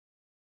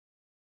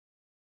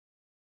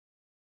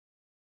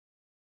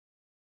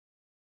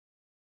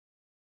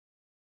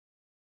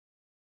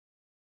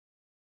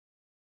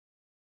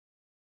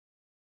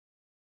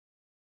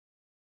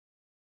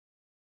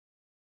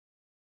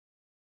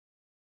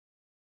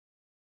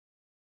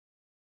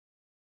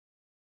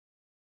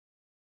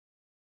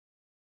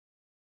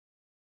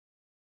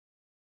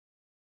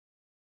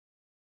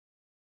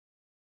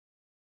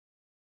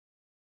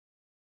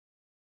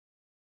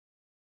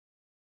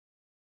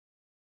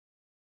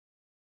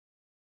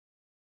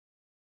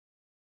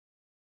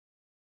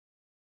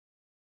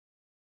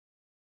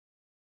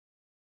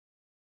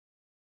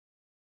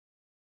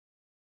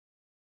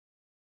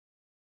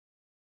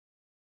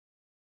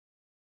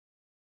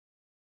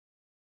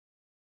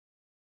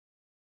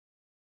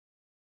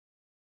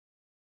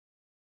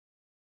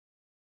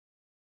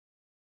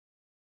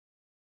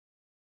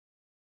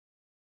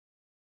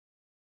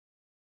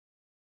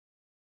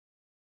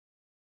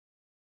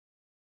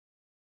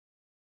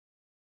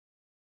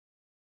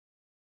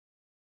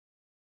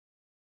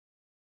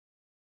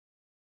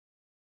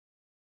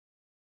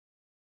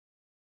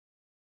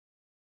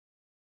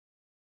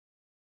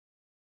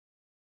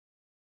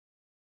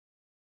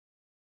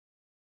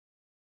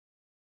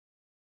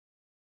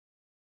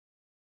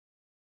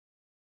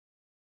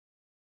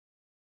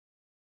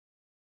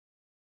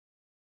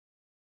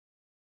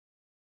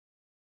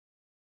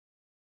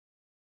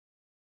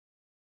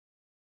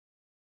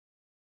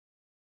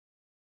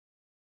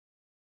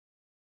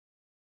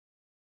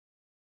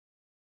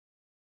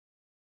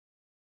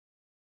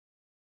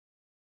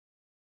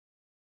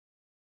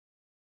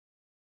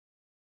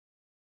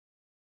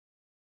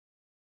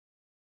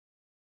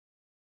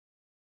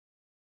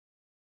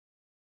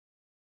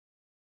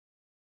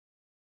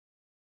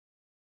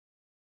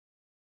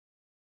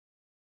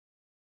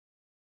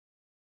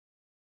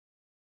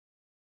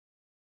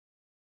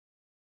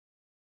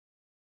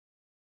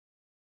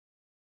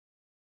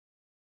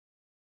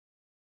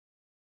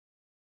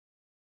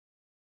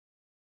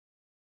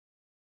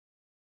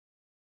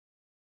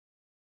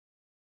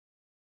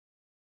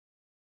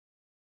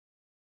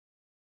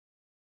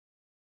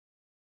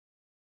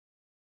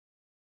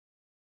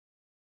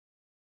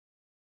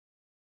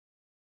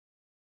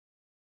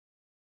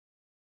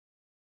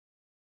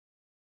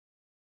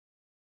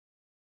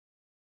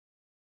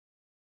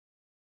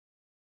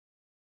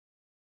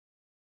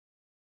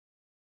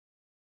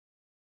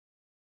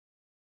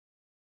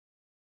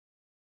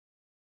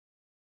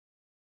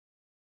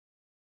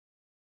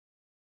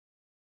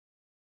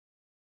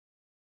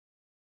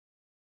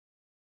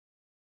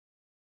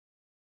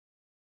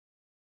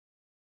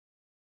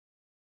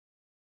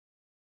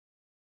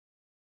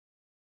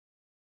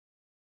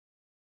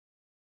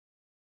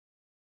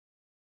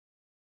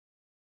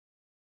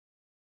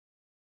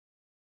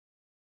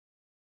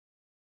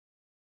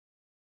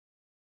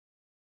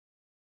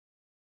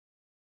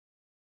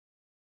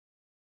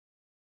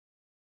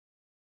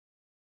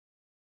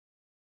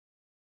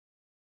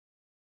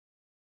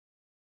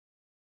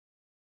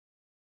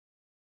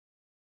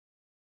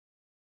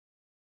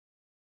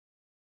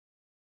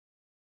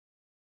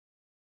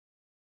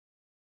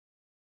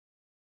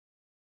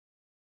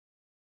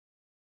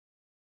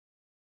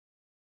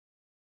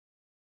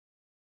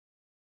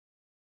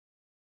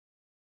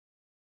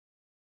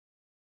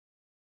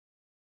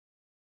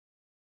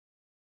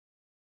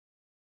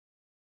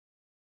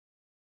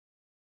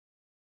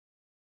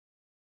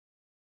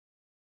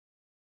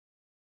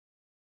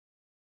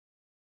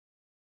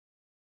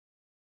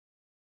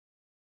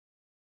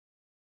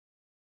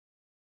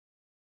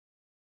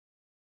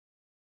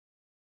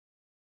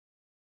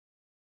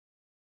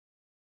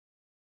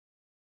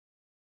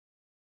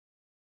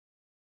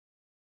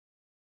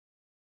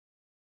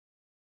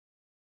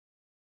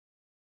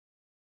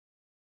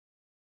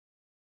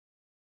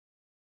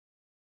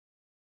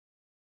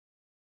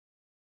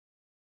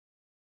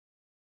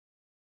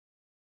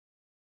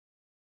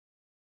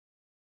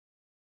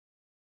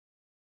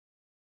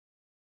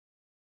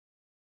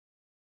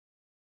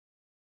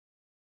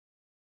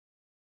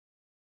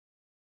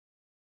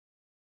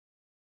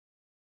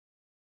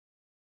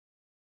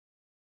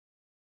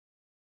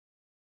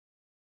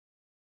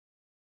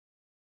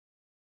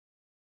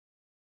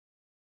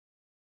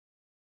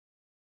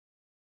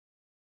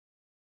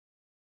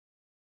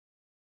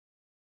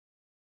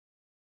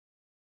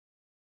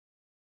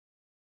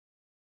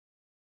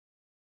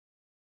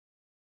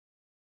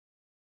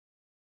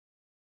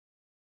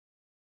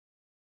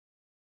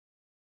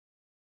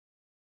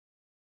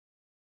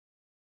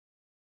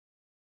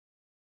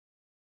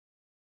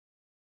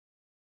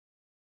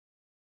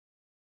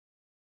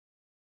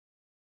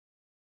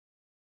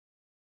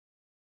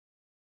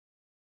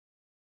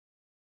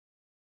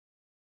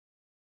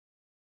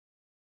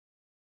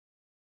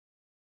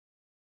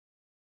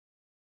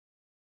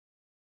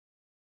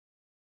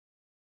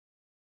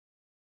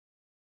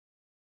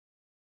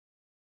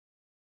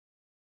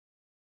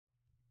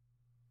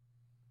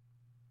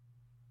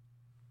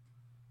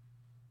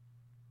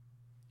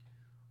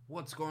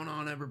What's going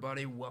on,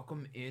 everybody?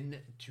 Welcome in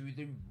to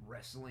the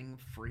Wrestling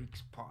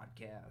Freaks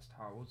podcast.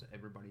 How's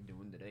everybody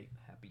doing today?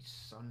 Happy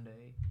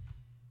Sunday.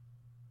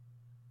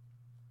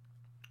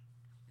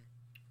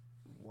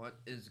 What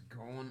is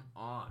going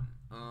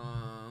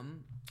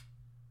on?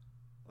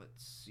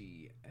 Let's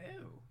see.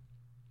 Oh.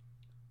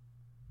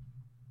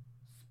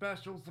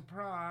 Special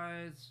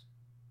surprise.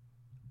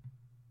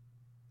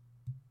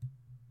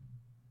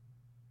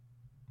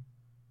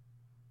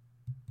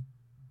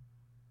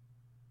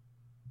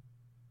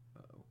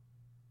 Uh-oh.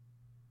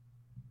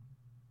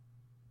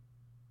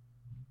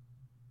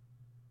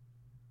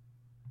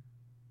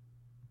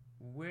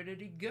 Where did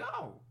he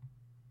go?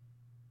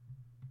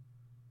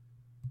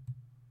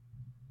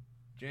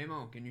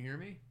 JMo, can you hear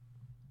me?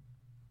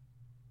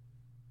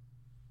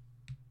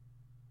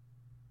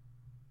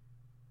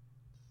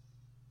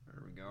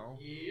 There we go.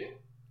 Yeah.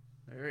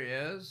 There he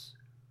is.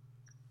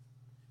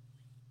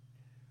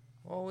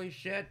 Holy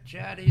shit,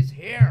 Chatty's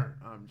here.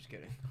 Oh, I'm just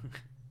kidding.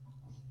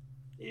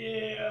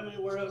 Yeah, I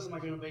mean, where else am I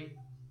going to be?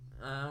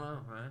 I don't know,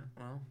 right?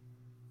 Well,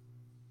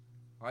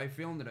 how you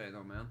feeling today,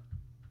 though, man?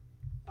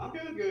 I'm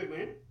doing good,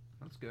 man.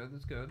 That's good,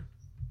 that's good.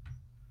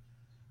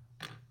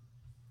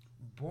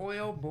 Boy,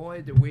 oh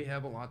boy, do we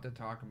have a lot to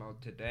talk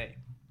about today.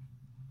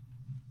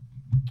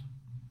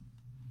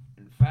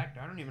 In fact,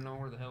 I don't even know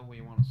where the hell we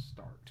want to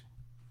start.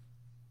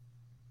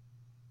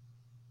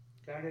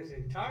 That is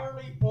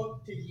entirely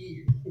up to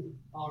you,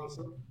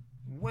 honestly.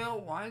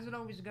 Well, why is it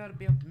always got to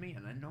be up to me?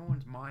 And I know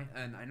it's my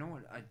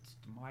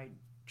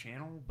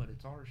channel, but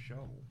it's our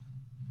show,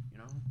 you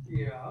know?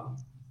 Yeah.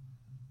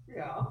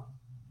 Yeah.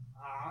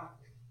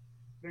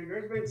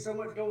 There's been so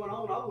much going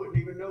on, I wouldn't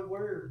even know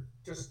where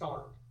to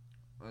start.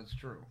 That's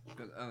true.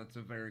 That's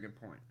a very good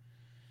point.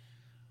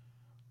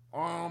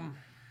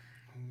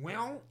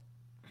 Well,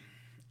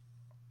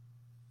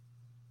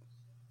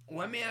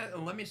 let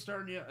me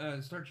start you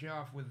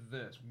off with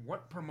this.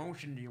 What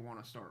promotion do you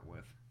want to start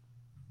with?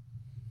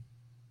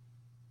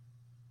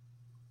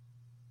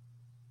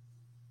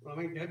 I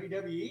mean,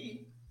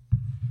 WWE,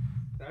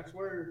 that's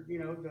where,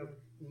 the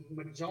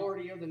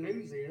majority of the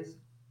news is.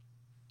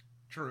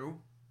 True.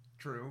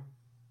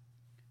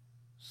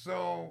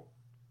 So,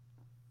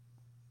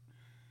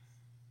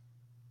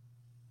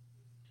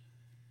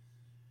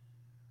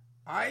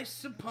 I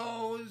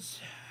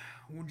suppose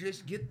we'll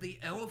just get the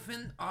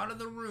elephant out of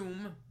the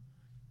room.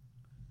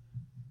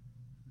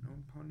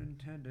 No pun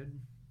intended.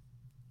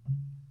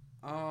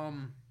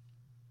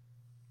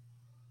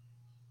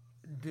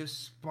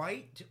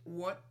 Despite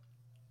what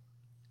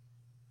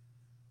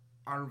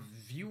our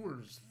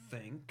viewers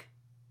think,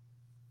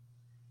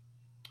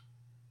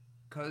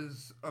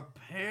 because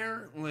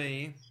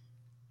apparently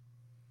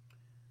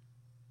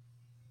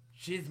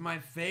she's my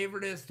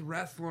favoriteest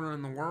wrestler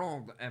in the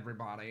world,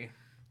 everybody.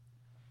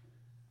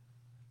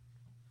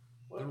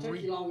 Well, it took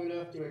you long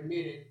enough to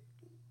admit it.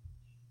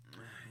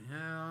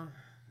 Yeah.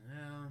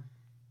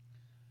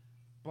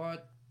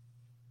 But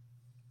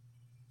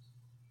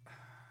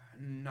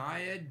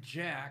Nia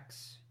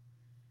Jax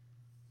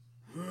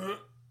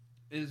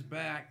is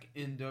back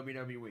in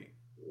WWE.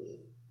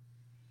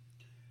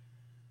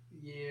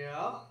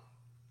 Yeah.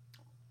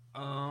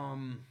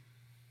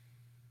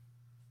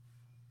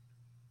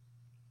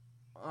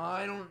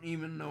 I don't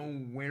even know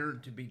where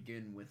to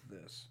begin with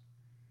this.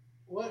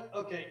 What?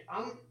 Okay,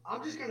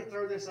 I'm just gonna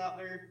throw this out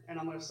there, and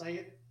I'm gonna say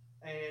it,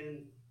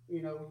 and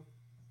people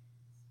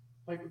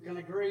can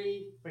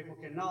agree, people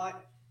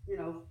cannot,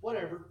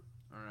 whatever.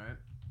 All right.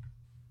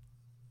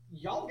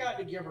 Y'all got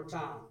to give her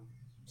time,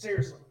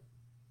 seriously.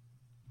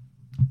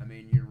 I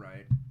mean, you're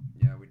right.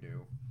 Yeah, we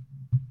do.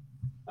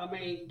 I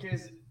mean,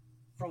 because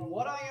from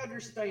what I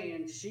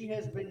understand, she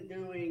has been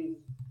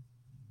doing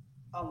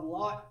a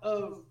lot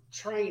of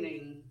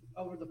training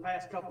over the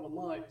past couple of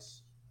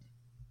months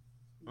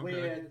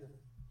with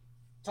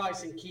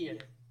Tyson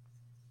Kidd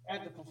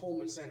at the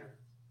Performance Center.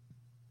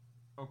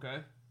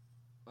 Okay.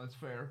 That's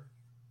fair.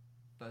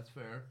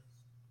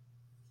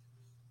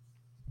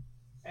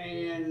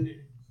 And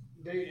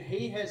dude,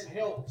 he has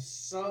helped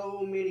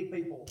so many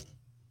people.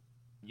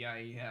 Yeah,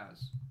 he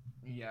has.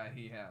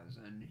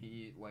 And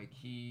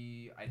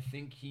I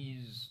think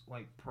he's,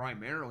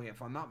 primarily,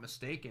 if I'm not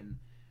mistaken,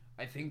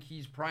 I think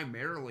he's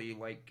primarily,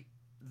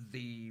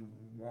 the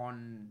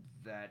one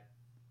that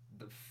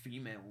the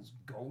females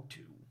go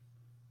to.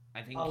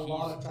 I think a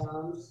lot of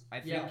times. I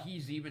think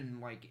he's even,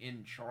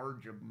 in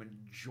charge of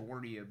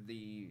majority of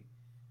the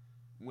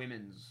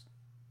women's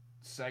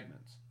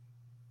segments.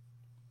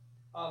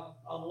 A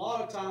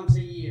lot of times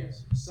he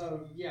is.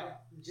 So, yeah,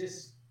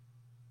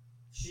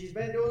 she's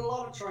been doing a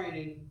lot of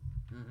training.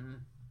 Mm-hmm.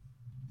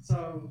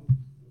 So,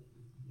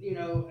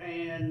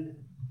 and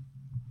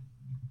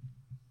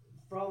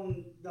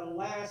from the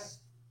last,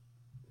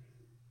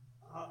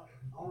 I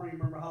don't even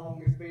remember how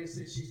long it's been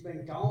since she's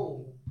been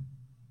gone,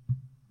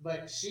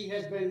 but she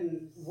has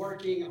been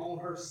working on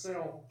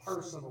herself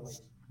personally.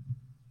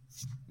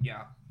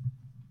 Yeah.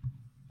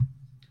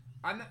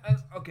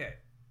 Okay.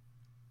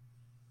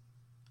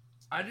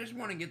 I just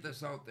want to get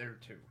this out there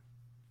too.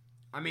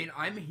 I mean,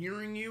 I'm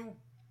hearing you.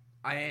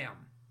 I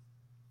am.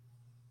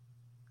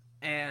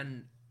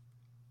 And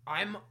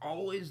I'm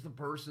always the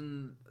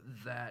person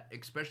that,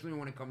 especially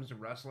when it comes to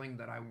wrestling,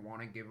 that I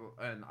want to give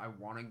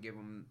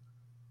them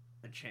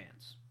a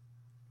chance,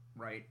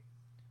 right?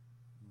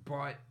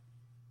 But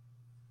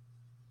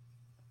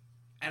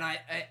and I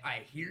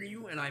hear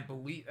you and I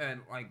believe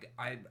and like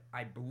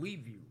I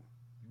believe you,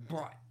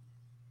 but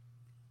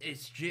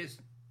it's just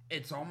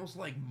it's almost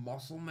like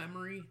muscle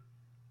memory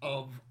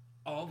of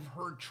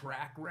her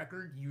track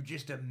record. You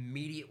just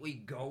immediately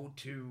go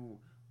to,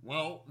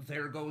 well,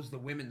 there goes the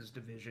women's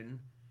division.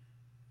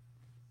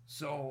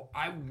 So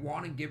I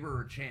want to give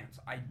her a chance.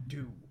 I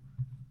do.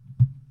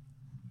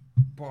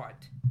 But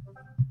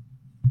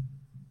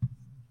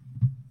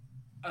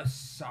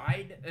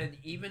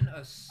even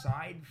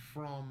aside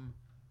from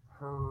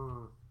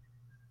her,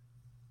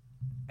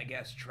 I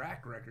guess,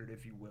 track record,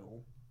 if you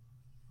will,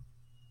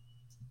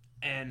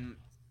 and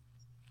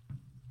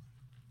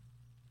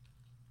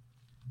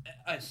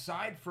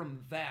aside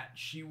from that,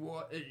 she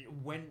was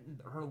when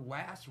her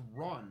last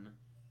run,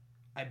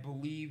 I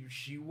believe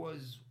she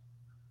was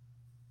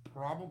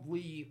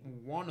probably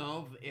one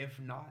of, if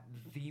not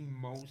the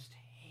most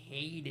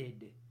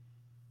hated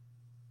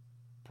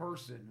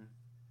person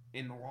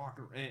in the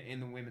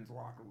women's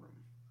locker room.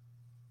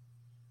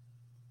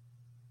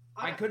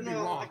 I could be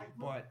wrong,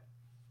 but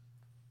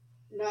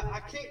no,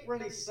 I can't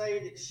really say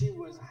that she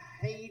was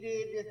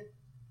hated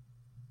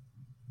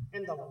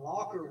in the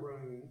locker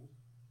room.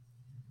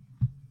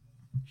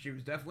 she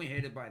was definitely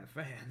hated by the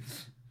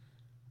fans.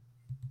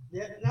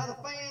 Yeah, now the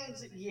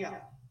fans, yeah,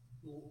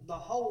 the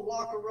whole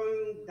locker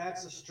room,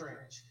 that's a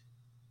stretch.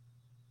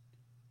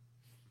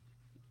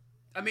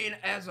 I mean,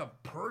 as a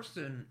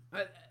person,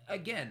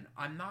 again,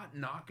 I'm not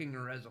knocking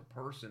her as a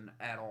person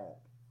at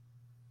all.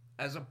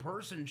 As a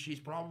person, she's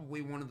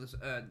probably one of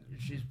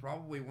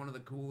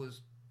the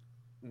coolest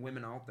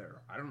women out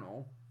there. I don't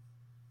know.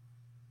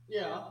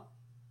 Yeah.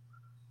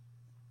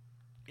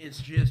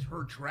 It's just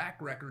her track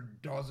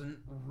record doesn't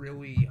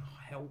really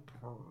help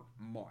her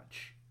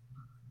much.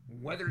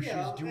 Whether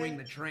she's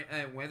doing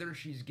whether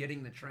she's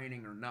getting the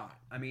training or not.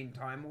 I mean,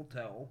 time will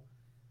tell.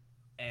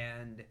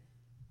 And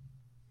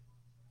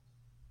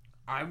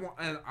I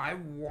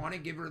want to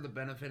give her the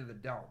benefit of the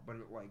doubt, but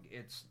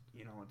it's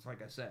it's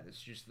like I said, it's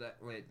just that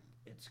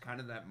it's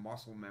kind of that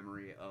muscle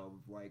memory of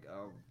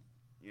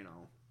you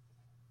know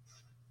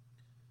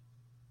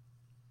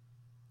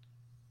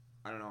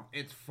I don't know.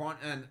 It's fun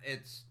and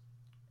it's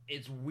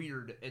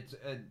weird. It's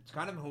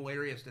kind of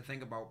hilarious to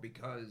think about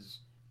because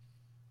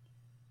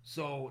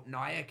so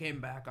Nia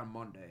came back on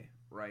Monday,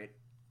 right?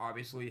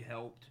 Obviously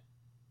helped.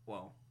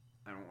 Well,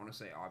 I don't want to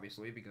say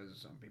obviously because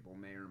some people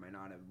may or may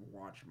not have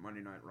watched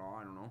Monday Night Raw.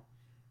 I don't know,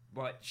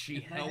 but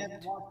she helped.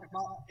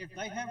 If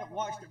they haven't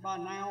watched it by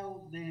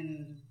now,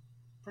 then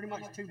pretty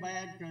much too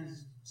bad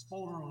because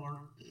spoiler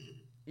alert.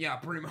 Yeah,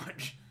 pretty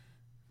much.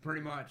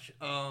 Pretty much.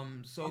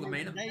 So the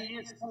main today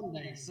is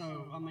Sunday,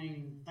 so I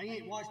mean they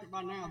ain't watched it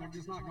by now. They're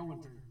just not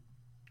going to.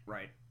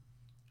 Right.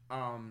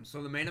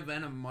 So the main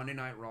event of Monday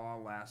Night Raw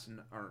last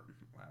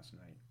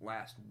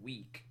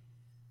week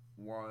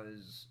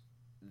was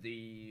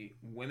the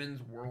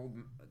women's world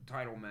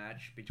title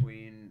match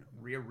between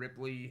Rhea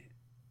Ripley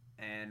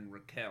and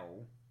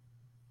Raquel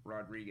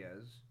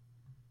Rodriguez,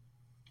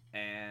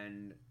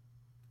 and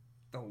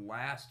the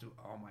last,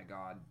 oh my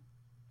god,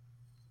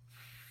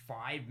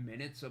 5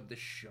 minutes of the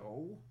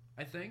show,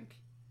 I think,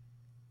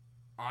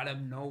 out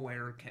of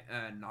nowhere,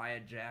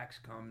 Nia Jax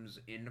comes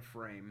into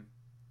frame,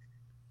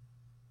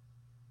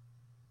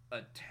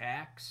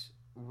 attacks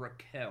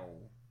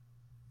Raquel,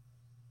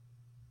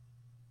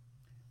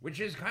 which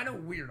is kind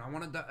of weird. I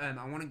want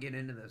to get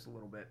into this a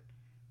little bit.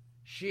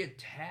 She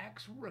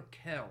attacks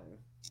Raquel.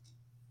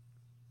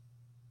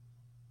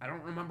 I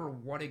don't remember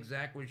what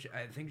exactly.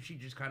 I think she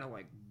just kind of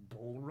like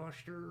bull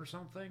rushed her or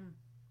something.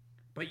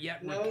 But yet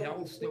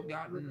Raquel still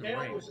got in the ring.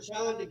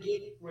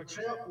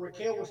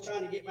 Raquel was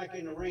trying to get back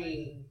in the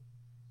ring.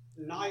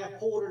 Nia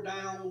pulled her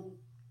down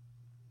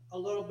a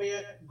little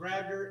bit,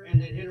 grabbed her, and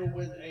then hit her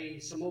with a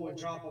Samoan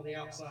drop on the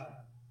outside.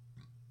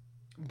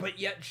 But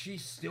yet she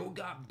still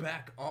got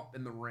back up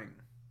in the ring.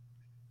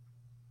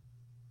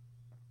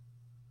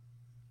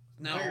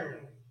 Now, barely.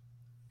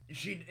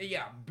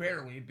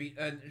 Barely.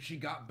 She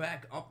got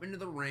back up into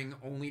the ring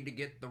only to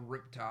get the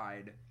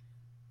riptide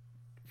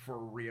for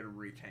Rhea to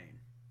retain.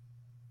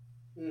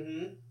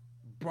 Mm-hmm.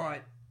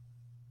 But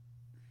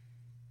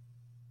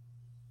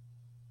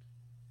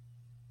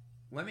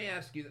let me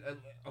ask you.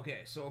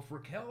 Okay, so if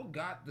Raquel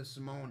got the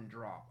Samoan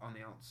drop on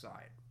the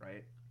outside,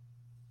 right?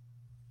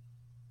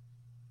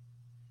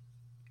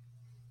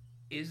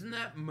 Isn't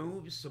that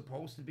move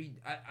supposed to be?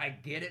 I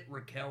get it.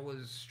 Raquel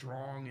is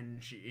strong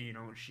and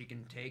she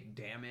can take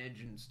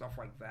damage and stuff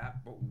like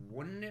that. But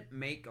wouldn't it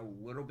make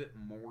a little bit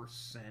more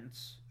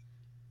sense,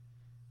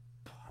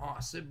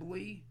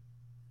 possibly,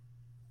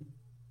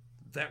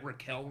 that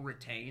Raquel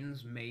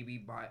retains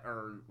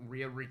or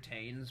Rhea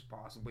retains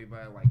possibly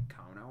by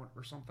count out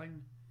or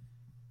something?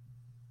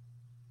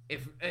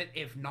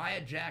 If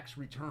Nia Jax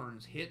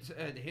returns, hits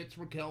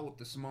Raquel with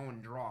the Samoan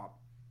drop,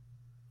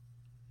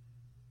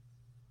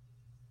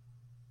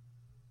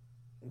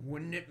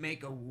 wouldn't it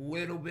make a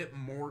little bit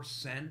more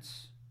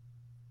sense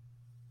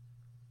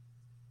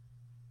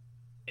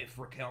if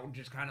Raquel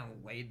just kind of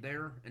laid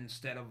there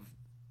instead of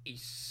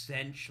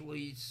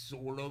essentially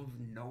sort of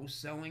no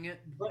selling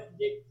it? But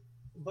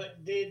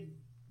did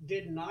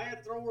Nia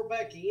throw her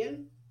back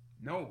in?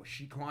 No,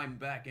 she climbed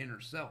back in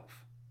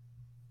herself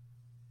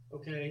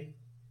Okay.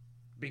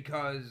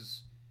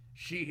 because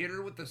she hit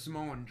her with the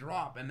Samoan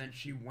drop, and then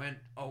she went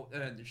out.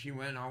 She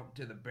went out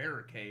to the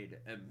barricade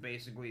and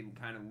basically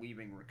kind of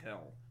leaving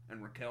Raquel.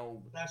 And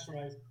Raquel, That's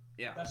right.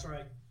 yeah. That's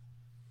right.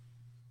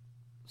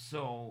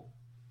 So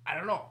I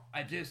don't know.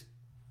 I just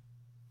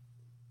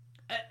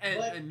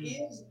But and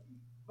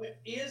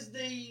is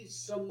the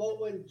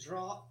Samoan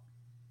drop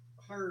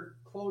her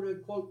quote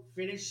unquote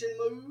finishing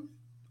move,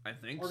 I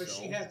think or does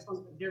so. she have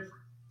something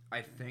different?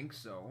 I think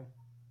so.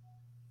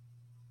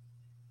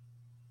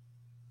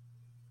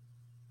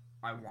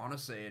 I want to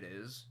say it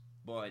is,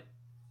 but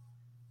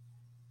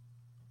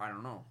I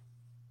don't know.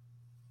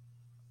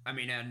 I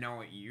mean, I know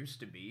it used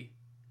to be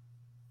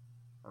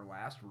her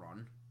last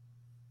run.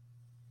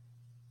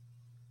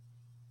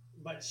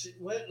 But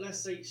let's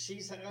see.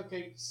 She's had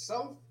okay.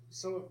 So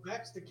if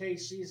that's the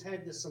case, she's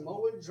had the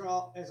Samoan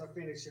drop as a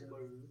finishing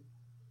move.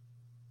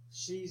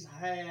 She's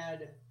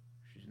had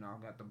She's now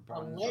got the a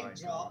bonsai leg drop.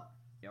 drop,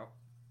 Yep,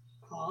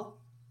 huh?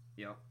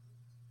 yep.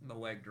 The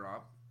leg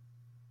drop.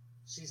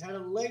 She's had a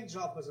leg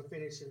drop as a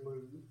finishing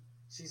move.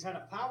 She's had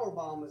a power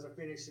bomb as a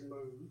finishing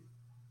move.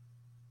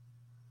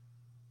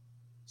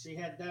 She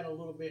had that a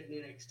little bit in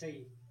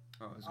NXT.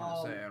 I was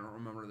gonna say I don't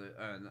remember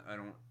I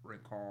don't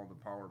recall the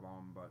power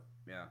bomb, but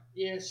yeah.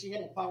 Yeah, she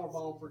had a power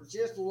bomb for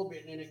just a little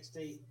bit in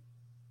NXT.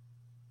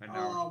 And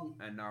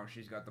now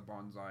she's got the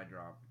bonsai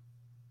drop.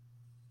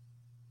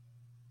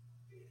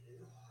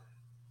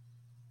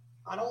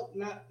 I don't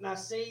now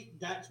see.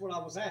 That's what I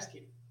was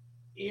asking.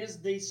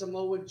 Is the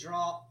Samoa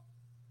drop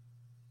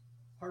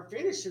her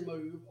finishing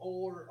move,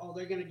 or are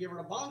they going to give her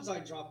a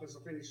bonsai drop as a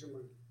finishing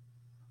move?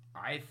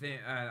 I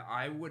think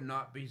I would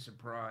not be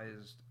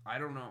surprised. I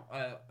don't know.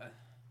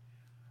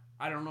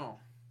 I don't know.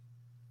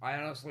 I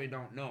honestly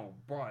don't know,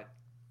 but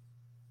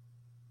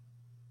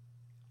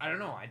I don't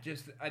know.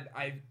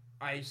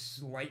 I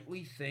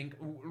slightly think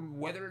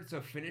whether it's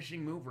a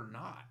finishing move or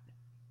not.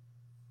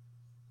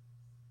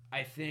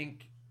 I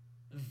think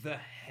the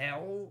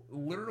hell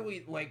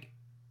literally like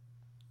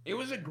it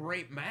was a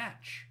great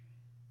match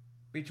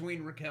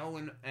between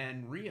Raquel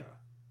and Rhea.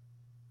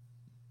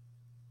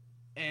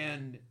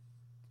 And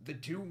the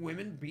two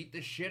women beat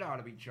the shit out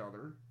of each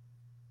other.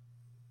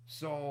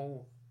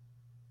 So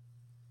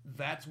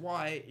that's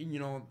why,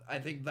 I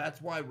think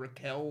that's why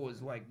Raquel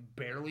was like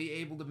barely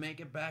able to make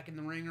it back in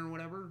the ring or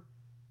whatever.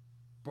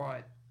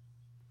 But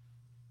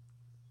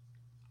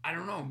I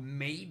don't know,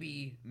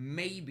 maybe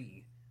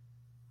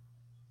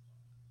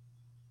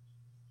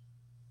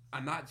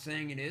I'm not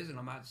saying it is and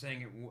I'm not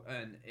saying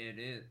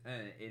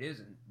it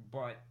isn't,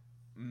 but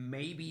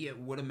maybe it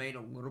would have made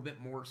a little bit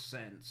more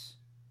sense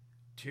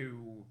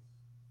to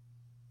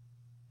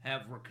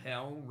have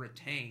Raquel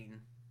retain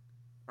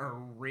or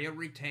Rhea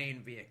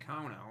retain via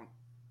count out,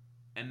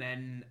 and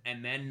then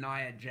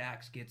Nia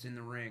Jax gets in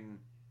the ring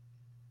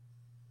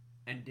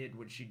and did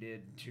what she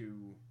did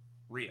to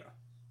Rhea.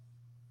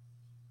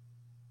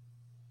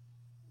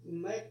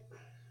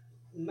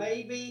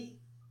 Maybe.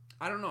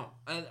 I don't know,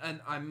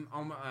 and I'm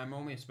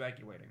only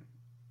speculating,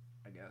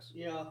 I guess.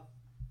 Yeah,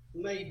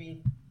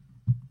 maybe.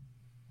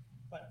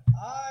 But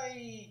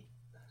I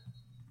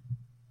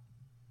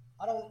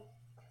don't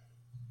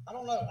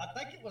know. I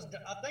think it was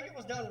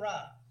done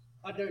right.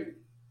 I do.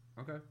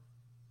 Okay.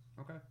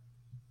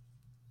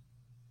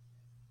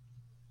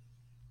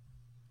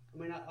 I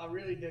mean, I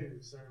really do.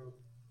 So,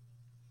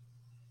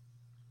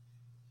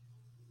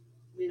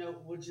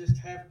 we'll just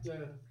have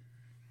to.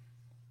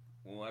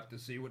 We'll have to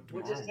see what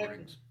We'll tomorrow just have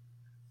brings. to.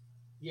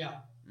 Yeah.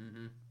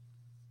 Mm-hmm.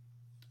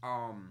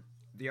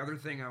 The other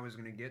thing I was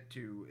gonna get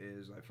to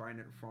is I find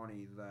it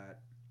funny that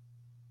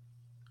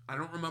I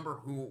don't remember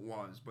who it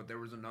was, but there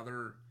was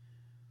another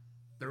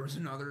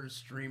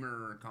streamer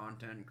or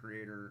content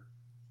creator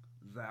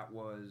that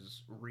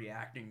was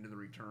reacting to the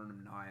return of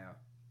Nia,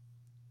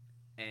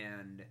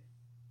 and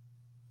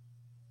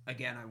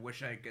again, I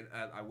wish I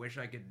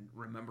could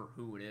remember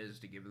who it is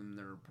to give them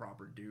their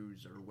proper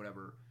dues or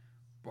whatever,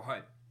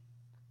 but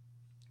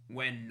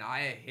when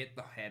Nia hit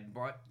the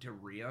headbutt to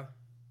Rhea,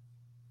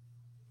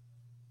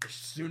 as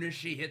soon as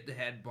she hit the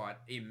headbutt,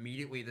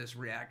 immediately this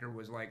reactor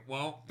was like,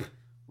 well,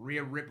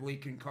 Rhea Ripley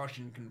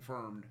concussion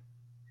confirmed.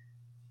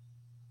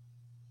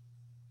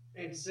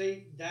 And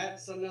see,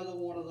 that's another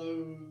one of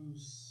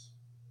those,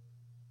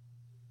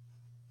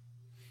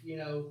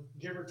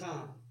 give her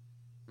time.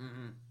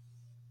 Mm-hmm.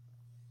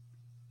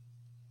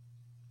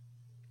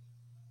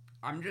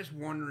 I'm just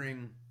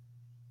wondering.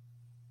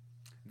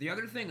 The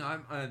other thing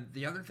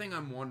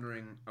I'm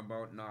wondering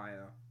about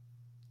Nia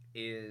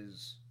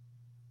is,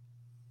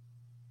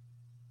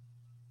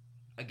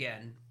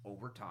 again,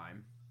 over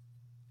time,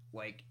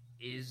 like,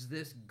 is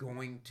this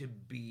going to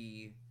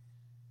be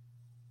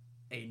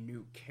a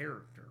new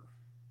character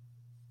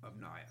of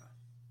Nia?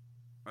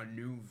 a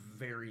new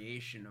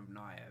variation of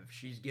Nia. If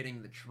she's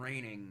getting the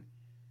training,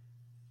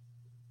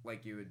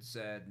 like you had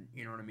said,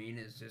 you know what I mean?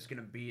 Is this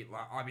gonna be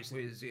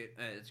obviously is it?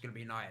 It's gonna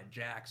be Nia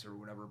Jax or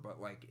whatever,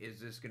 but like, is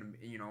this gonna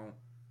be,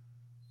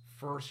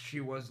 first she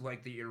was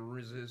like the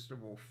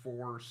irresistible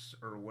force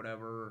or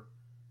whatever,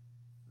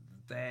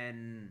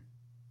 then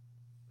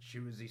she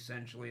was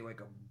essentially like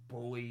a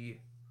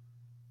bully.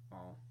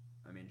 Well,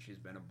 I mean, she's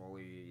been a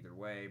bully either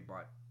way,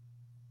 but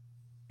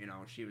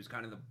she was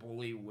kind of the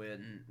bully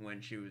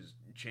when she was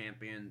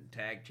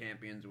tag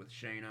champions with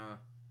Shayna.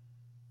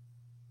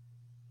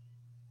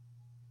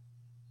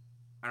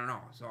 I don't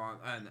know. So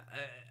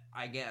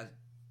I guess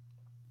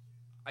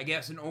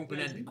an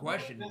open-ended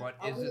question, but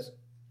is this?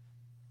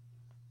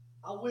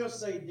 I will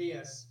say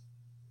this: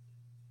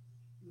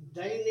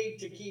 they need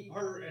to keep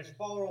her as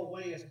far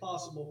away as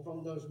possible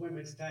from those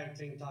women's tag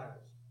team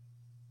titles.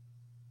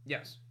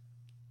 Yes.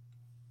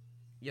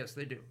 Yes,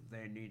 they do.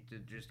 They need to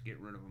just get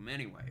rid of them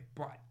anyway.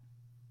 But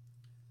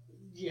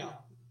yeah,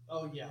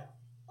 oh yeah.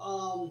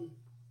 Um,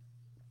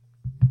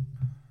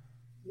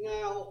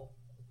 Now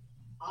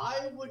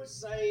I would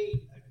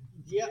say,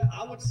 yeah,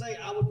 I would say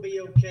I would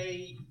be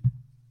okay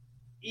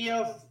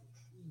if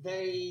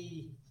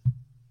they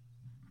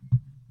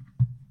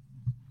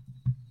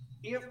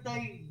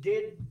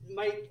did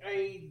make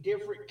a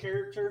different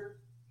character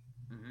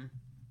mm-hmm.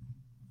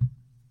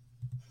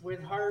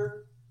 with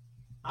her.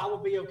 I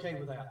would be okay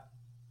with that.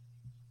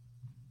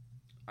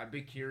 I'd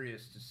be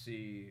curious to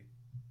see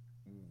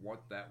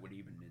what that would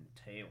even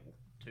entail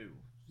too.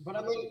 But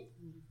I mean,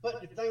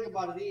 but the thing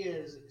about it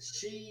is,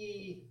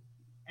 she,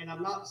 and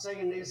I'm not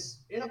saying this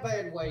in a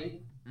bad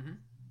way. Mm-hmm.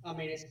 I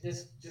mean, it's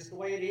just the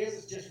way it is.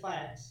 It's just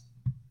facts.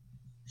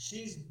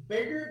 She's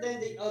bigger than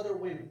the other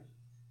women.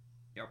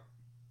 Yep.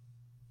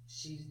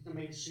 I mean, I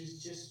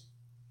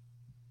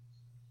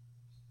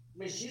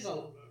mean,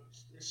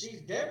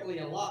 she's definitely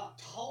a lot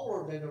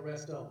taller than the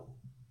rest of them.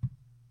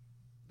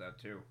 That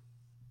too.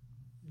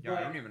 Yeah,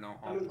 I don't even know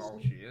how tall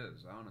she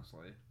is,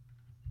 honestly.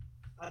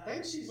 I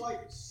think she's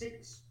like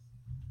 6'1"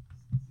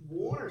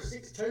 or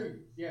 6'2".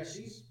 Yeah,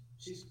 she's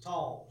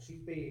tall. She's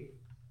big.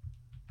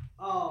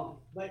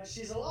 But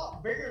she's a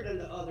lot bigger than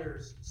the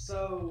others.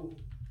 So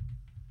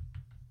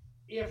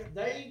if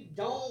they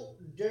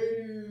don't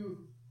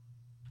do,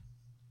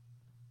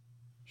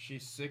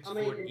 she's 6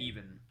 foot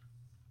even.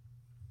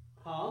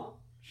 Huh?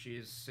 She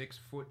is 6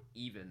 foot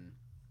even.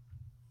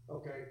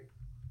 Okay.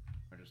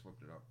 I just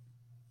looked it up.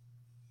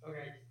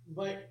 Okay,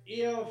 but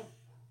if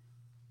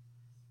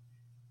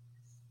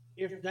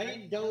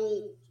they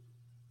don't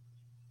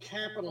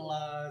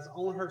capitalize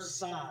on her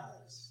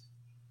size,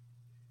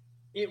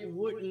 it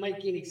wouldn't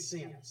make any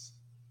sense.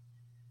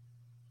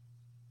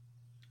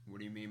 What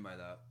do you mean by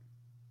that?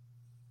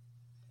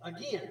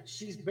 Again,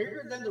 she's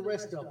bigger than the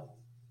rest of them.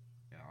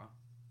 Yeah.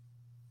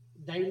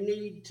 They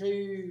need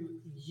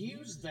to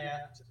use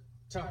that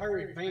to her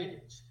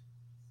advantage.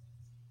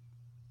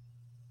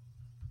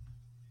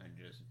 And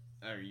just,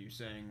 are you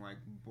saying like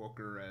book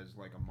her as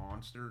like a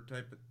monster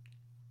type of?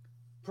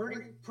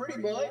 Pretty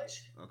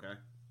much. Okay.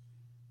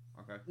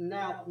 Okay.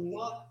 Now,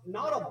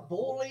 not a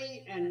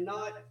bully, and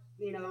not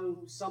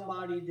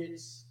somebody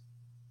that's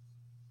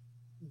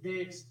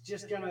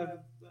just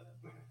gonna.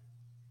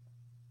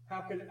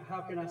 How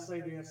can I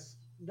say this?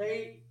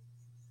 They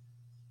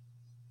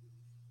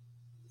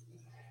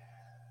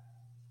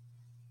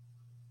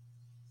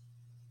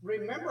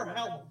remember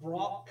how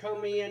Brock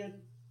come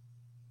in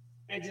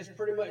and just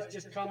pretty much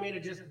just come in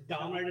and just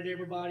dominated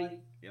everybody.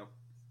 Yep.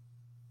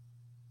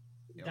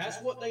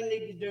 That's what they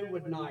need to do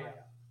with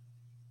Nia.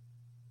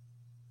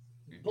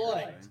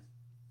 But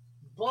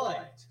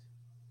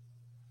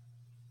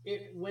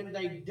when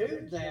they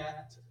do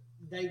that,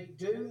 they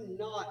do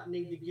not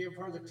need to give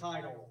her the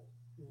title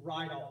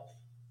right off.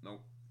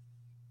 Nope.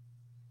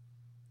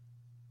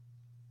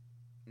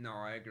 No,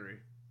 I agree.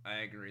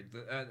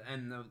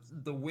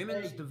 The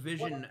women's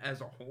division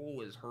as a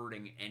whole is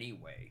hurting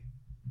anyway.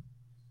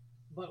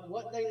 But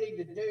what they need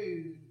to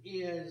do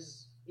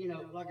is,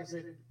 like I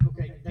said,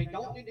 okay, they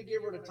don't need to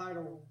give her the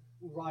title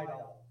right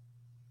off.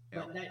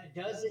 Yep. But that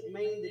doesn't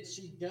mean that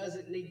she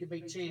doesn't need to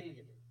be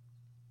champion.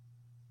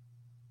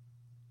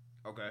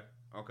 Okay.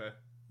 Okay.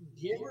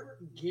 Give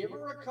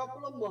her a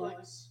couple of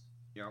months.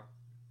 Yep.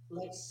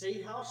 Let's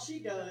see how she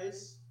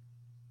does.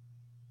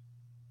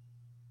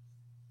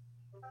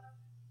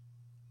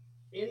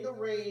 In the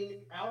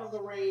ring, out of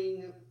the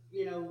ring,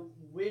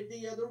 with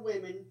the other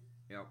women.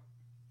 Yep.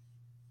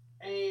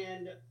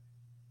 And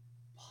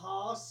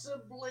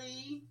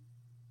possibly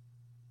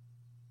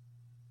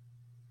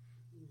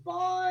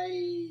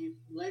by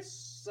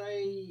let's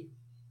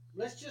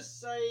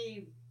just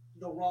say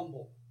the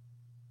Rumble.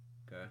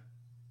 Okay.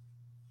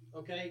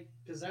 Okay,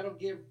 because that'll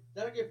give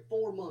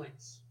 4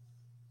 months.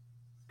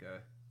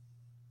 Okay.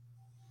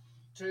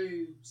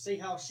 To see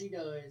how she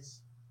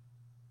does.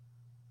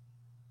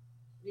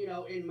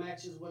 In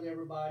matches with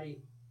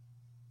everybody,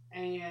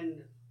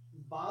 and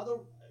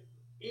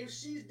if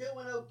she's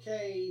doing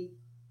okay,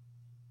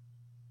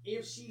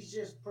 if she's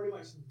just pretty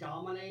much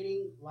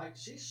dominating like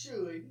she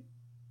should,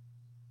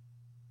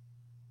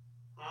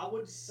 I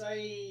would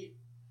say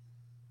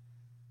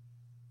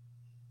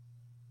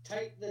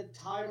take the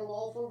title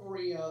off of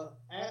Rhea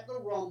at the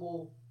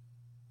Rumble,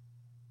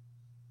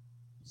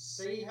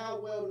 see how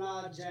well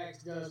Nia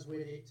Jax does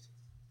with it,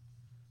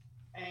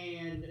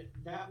 and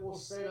that will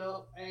set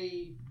up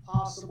a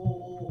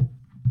possible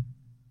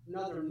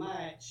another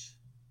match.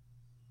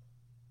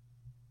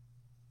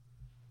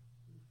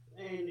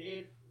 And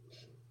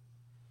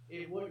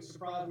it wouldn't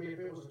surprise me if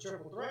it was a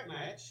triple threat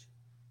match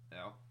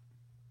Yeah.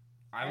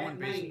 I at wouldn't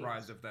be Mania.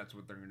 surprised if that's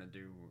what they're gonna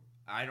do.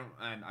 I don't,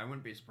 and I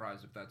wouldn't be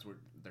surprised if that's what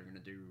they're gonna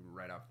do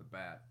right off the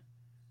bat.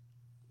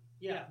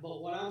 Yeah,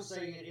 but what I'm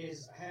saying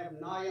is have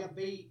Nia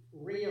beat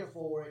Rhea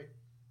for it.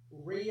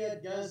 Rhea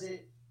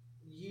doesn't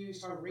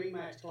use her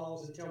rematch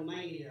clause until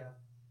Mania,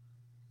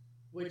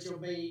 which will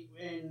be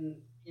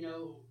in,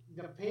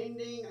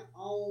 depending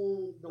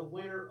on the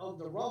winner of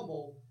the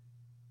Rumble,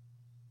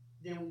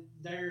 then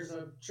there's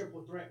a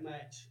triple threat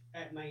match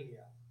at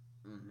Mania.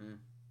 Mm-hmm.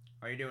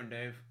 How you doing,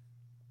 Dave?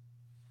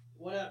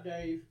 What up,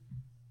 Dave?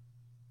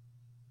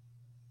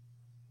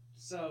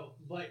 So,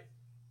 but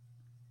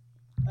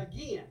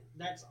again,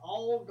 that's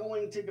all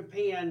going to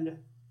depend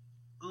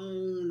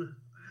on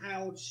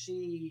how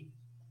she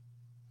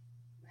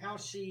how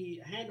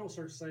she handles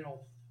herself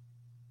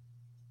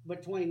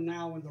between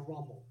now and the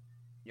Rumble.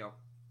 Yep.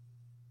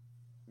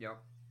 Yep.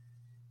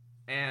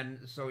 And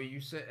so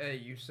you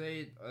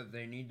say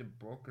they need to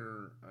book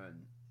her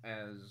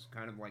as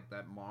kind of like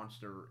that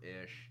monster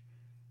ish.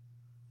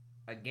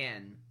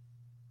 Again,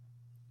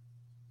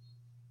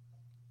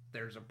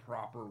 there's a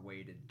proper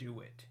way to do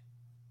it,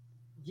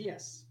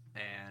 Yes.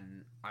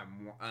 and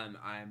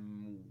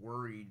I'm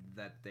worried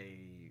that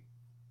they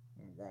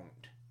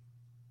won't.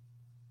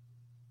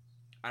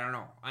 I don't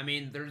know. I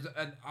mean,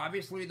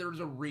 obviously there's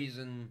a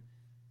reason.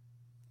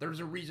 There's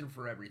a reason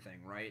for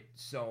everything, right?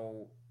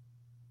 So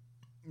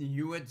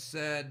you had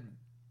said,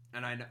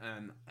 and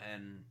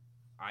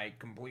I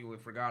completely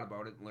forgot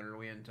about it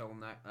literally until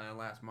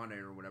last Monday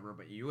or whatever.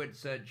 But you had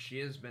said she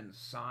has been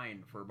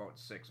signed for about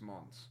 6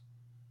 months.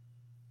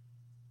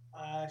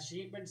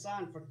 She ain't been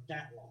signed for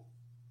that long.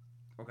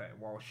 Okay,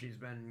 well she's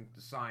been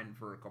signed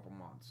for a couple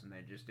months, and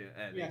they just they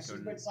Yeah, she's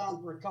couldn't. been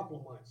signed for a couple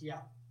of months.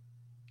 Yeah.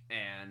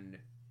 And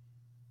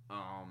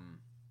um,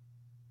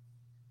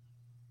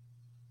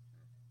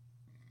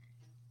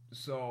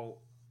 so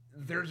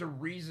there's a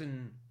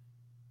reason.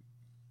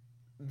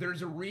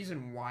 There's a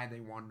reason why they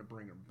wanted to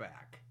bring her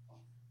back.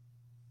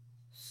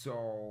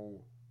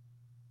 So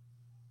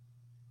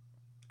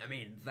I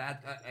mean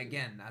that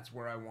again, that's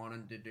where I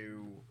wanted to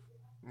do.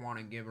 Want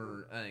to give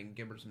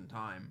her some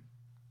time.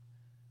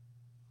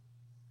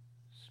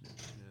 Sniff,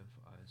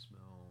 I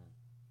smell.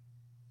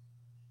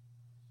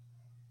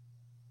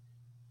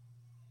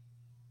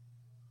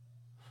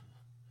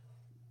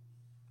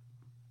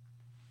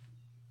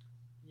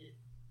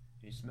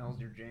 He smells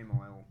your JMo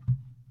oil.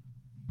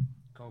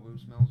 Kobu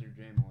smells your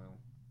JMo oil.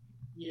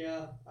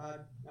 Yeah,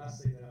 I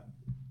see that.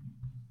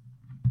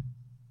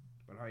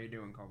 But how you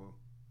doing, Kobu?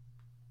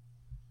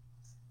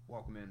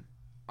 Welcome in.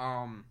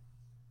 Um,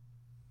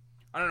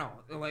 I don't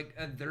know. Like,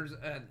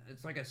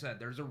 it's like I said.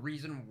 There's a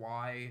reason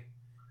why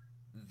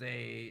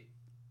they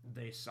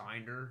they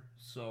signed her.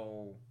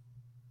 So,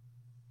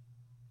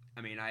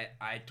 I mean,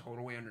 I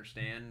totally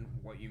understand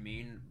what you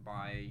mean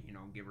by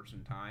give her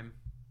some time.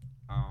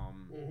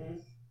 Um, Mm-hmm.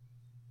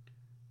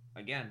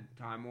 Again,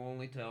 time will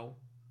only tell.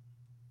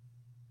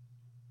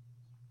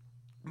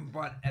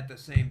 But at the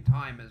same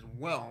time as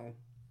well,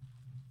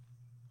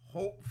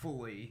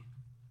 hopefully,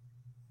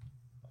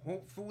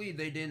 hopefully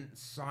they didn't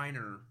sign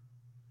her.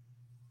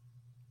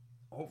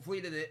 Hopefully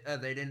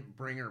they didn't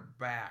bring her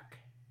back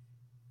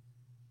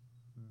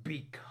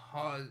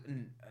because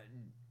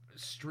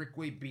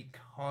strictly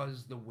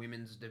because the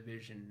women's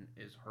division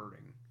is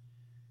hurting.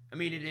 I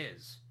mean, it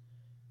is.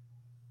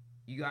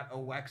 You got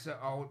Alexa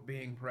out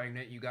being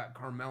pregnant. You got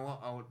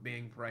Carmella out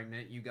being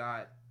pregnant. You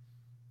got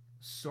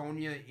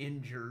Sonya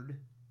injured.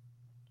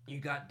 You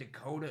got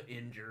Dakota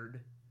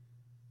injured.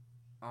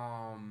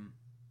 Um,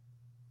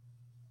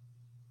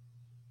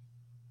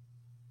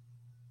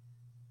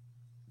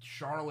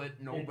 Charlotte,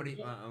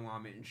 nobody. I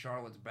mean,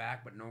 Charlotte's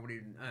back, but nobody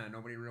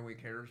really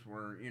cares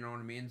for. You know what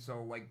I mean?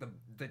 So like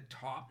the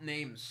top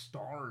name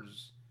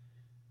stars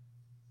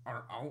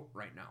are out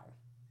right now.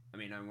 I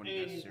mean, I wouldn't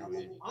And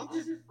necessarily. I'm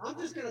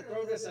just gonna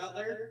throw this out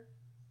there,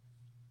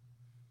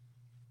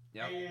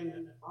 Yep.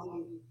 and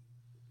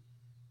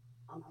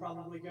I'm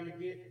probably gonna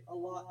get a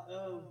lot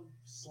of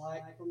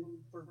slack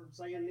for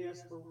saying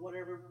this for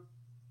whatever.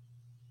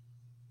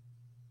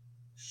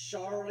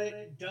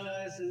 Charlotte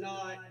does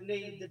not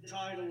need the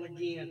title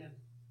again.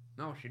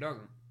 No, she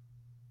doesn't.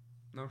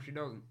 No, she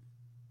doesn't.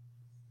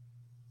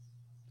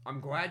 I'm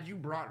glad you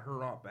brought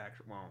her up.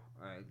 Actually, well,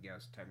 I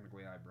guess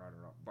technically I brought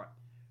her up, but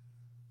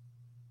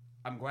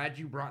I'm glad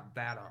you brought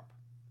that up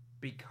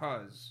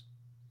because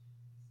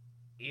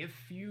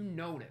if you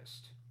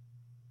noticed,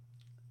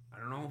 I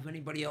don't know if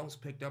anybody else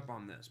picked up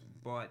on this,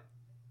 but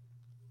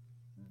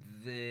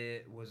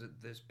was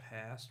it this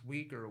past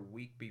week or a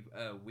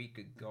week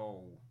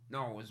ago?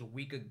 No, it was a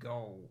week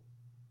ago.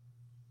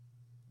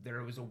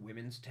 there was a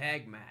women's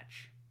tag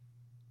match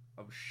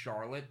of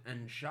Charlotte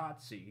and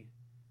Shotzi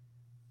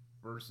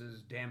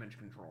versus Damage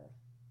Control.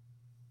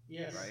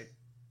 Yes. Right?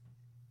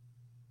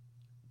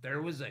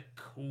 There was a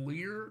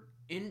clear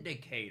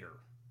indicator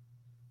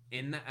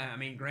in the. I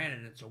mean,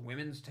 granted, it's a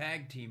women's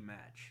tag team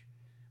match,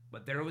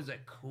 but there was a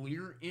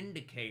clear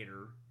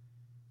indicator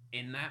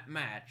in that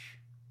match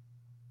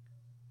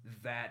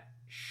that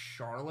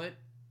Charlotte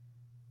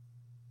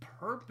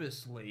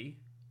purposely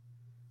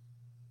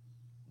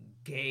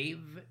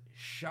gave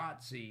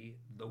Shotzi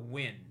the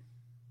win.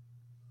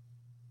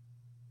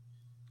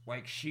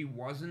 Like, she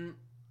wasn't.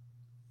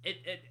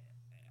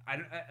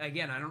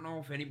 Again, I don't know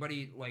if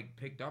anybody like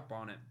picked up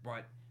on it,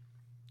 but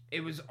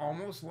it was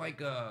almost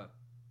like a.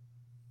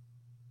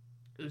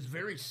 It was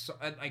very.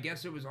 I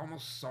guess it was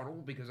almost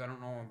subtle because I don't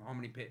know how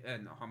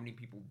many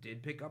people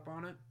did pick up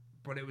on it,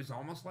 but it was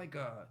almost like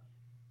a.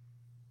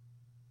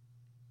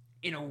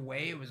 In a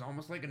way, it was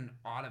almost like an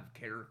out of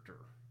character.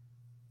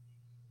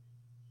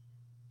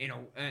 In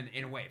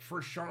a way,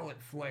 for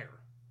Charlotte Flair,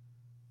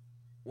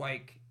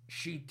 like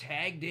she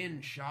tagged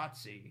in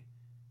Shotzi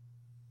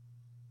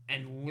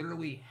and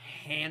literally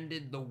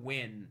handed the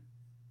win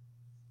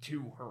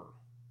to her.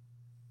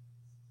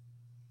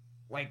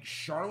 Like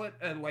Charlotte,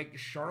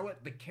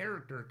 the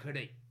character could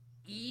have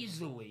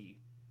easily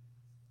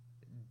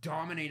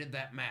dominated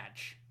that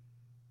match,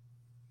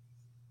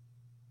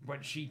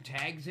 but she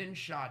tags in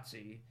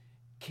Shotzi,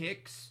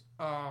 kicks,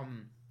 I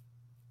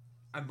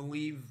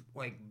believe,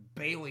 like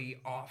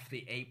Bailey off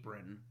the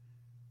apron,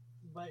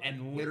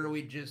 and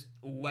literally just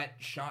let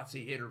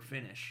Shotzi hit her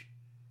finish.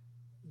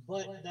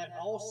 But that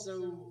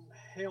also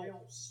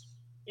helps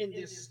in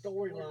this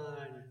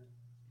storyline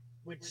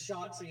with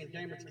Shotzi and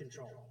Damage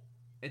Control.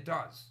 It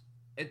does.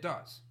 It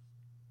does.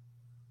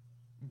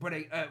 But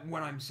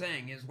what I'm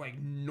saying is, like,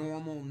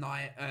 normal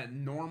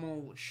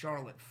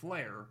Charlotte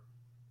Flair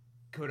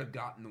could have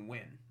gotten the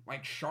win.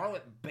 Like,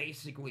 Charlotte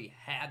basically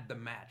had the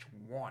match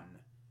won.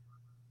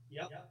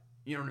 Yep.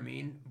 You know what I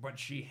mean? But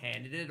she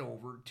handed it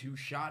over to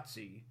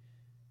Shotzi,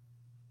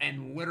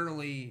 and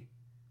literally,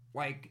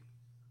 like,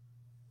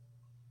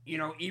 you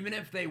know, even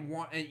if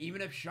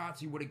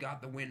Shotzi would have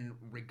got the win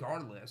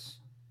regardless,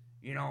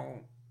 you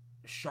know,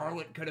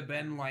 Charlotte could have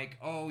been like,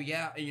 oh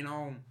yeah, you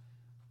know,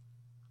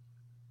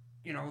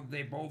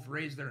 they both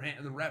raise their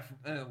hand. The ref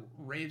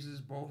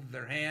raises both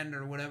their hand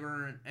or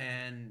whatever,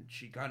 and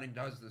she kind of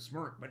does the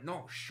smirk. But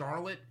no,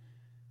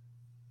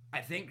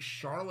 I think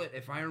Charlotte,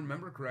 if I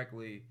remember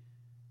correctly,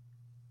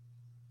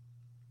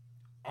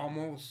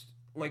 almost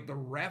like the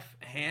ref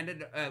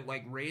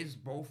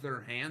raised both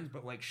their hands,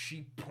 but like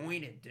she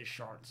pointed to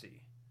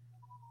Shotzi.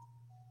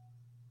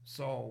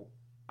 So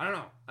I don't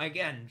know.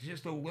 Again,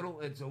 just a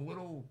little. It's a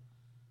little.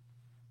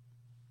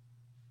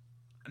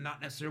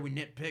 Not necessarily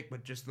nitpick,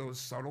 but just those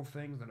subtle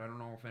things that I don't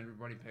know if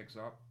everybody picks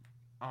up.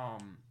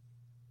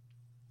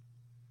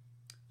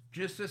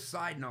 Just a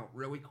side note,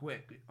 really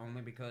quick,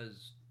 only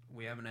because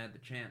we haven't had the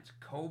chance.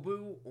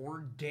 Kobu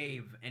or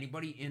Dave,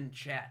 anybody in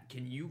chat,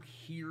 can you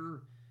hear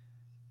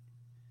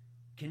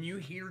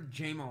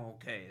JMo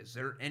okay? Is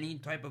there any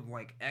type of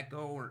like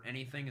echo or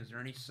anything? Is there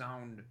any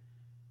sound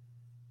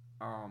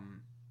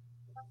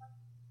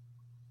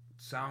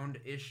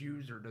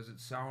issues, or does it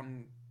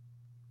sound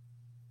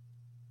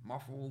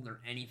muffled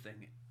or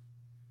anything?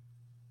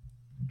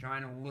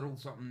 Trying a little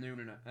something new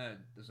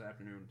this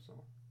afternoon, so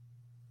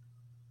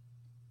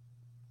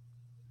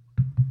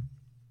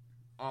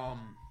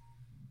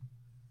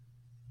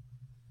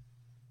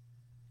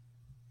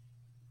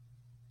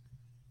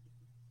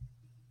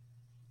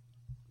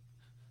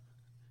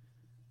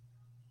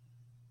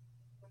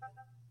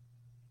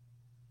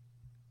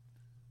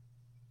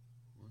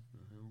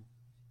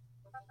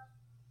what the hell?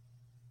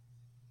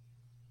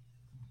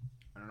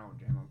 I don't know,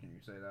 JMo, can you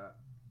say that?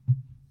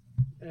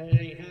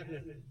 It ain't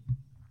happening.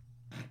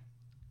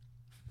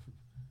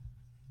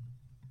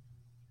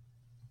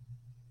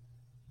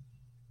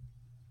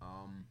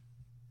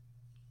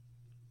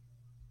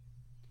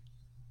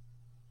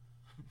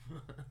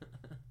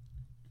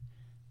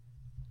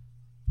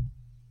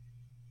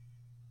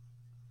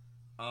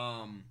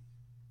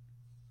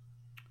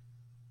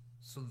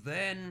 So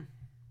then,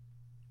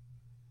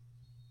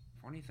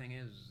 funny thing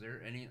is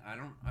there any?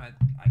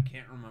 I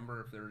can't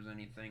remember if there was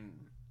anything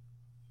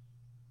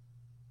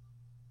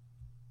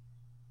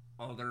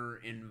other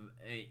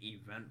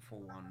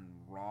eventful on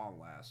Raw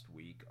last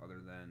week other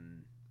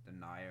than the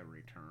Nia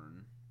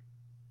return.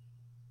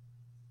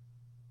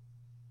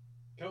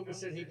 Kobe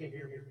said he can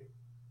hear me.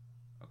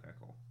 Okay,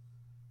 cool.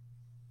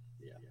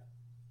 Yeah.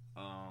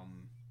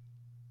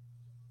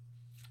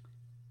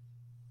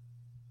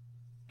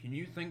 Can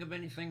you think of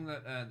anything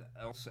that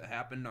else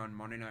happened on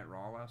Monday Night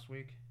Raw last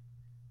week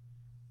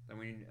that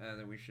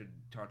we should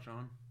touch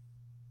on?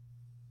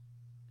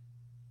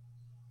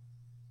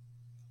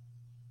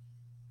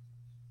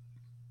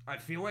 I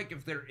feel like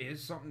if there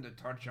is something to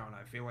touch on,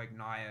 I feel like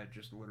Nia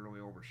just literally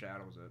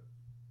overshadows it.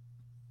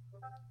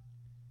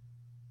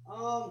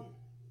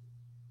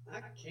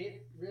 I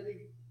can't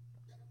really,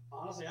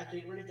 honestly, I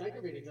can't really think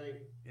of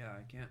anything. Yeah,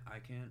 I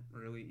can't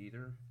really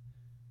either.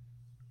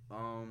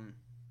 Um,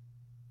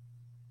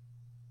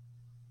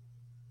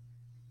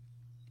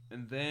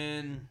 and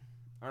then,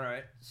 all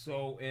right.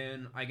 So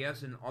I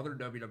guess in other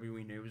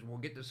WWE news, we'll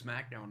get to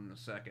SmackDown in a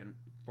second.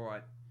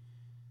 But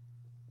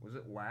was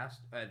it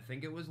last? I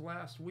think it was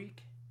last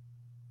week.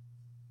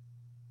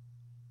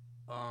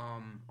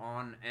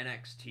 On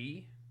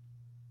NXT.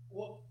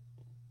 Well,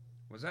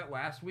 Was that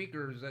last week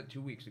or is that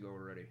 2 weeks ago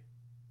already?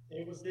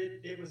 it was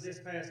this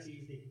past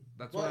Tuesday.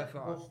 That's what I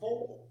thought.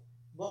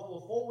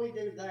 Before we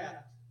do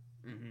that,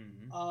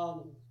 Mm-hmm.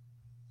 um,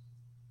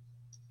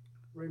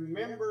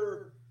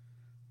 remember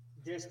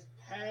this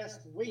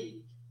past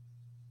week,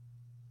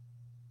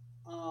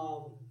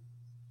 um,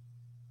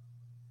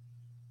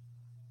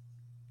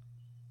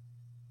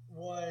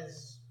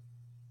 was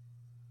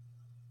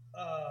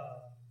uh,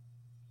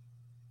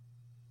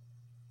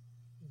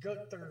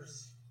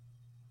 Gunther's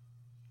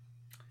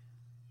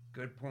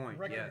Good point.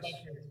 record Yes.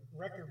 breaking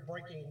record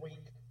breaking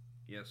week.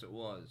 Yes, it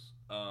was.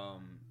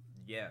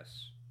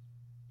 Yes.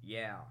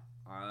 Yeah.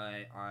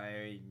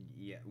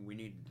 Yeah, we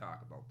need to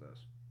talk about this.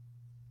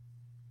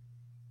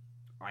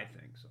 I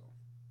think so.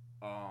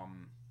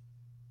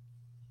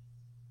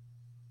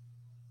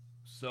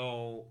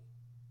 So,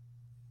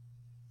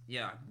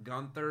 yeah,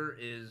 Gunther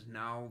is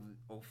now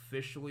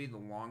officially the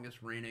longest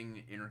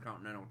reigning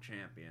Intercontinental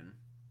Champion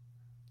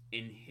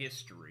in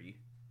history.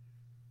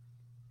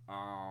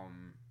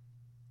 Um,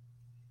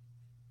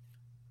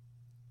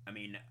 I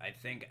mean, I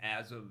think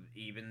as of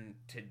even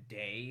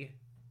today,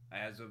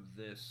 as of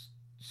this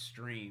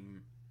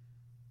stream,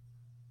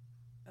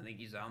 I think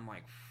he's on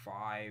like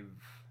five.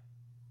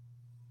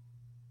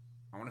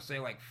 I want to say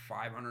like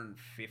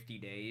 550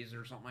 days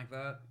or something like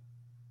that.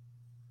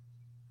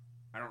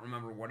 I don't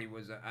remember what he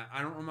was.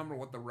 I don't remember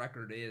what the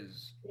record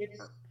is.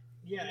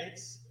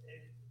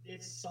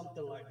 It's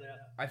something like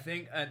that. I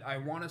think I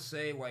want to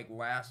say like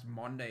last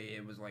Monday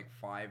it was like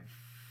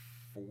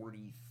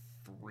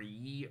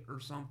 543 or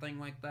something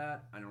like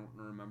that. I don't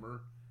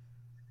remember.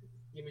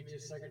 Give me just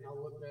a second.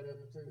 I'll look that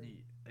up too.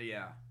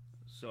 Yeah.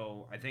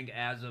 So I think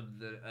as of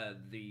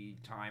the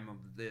time of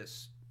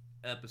this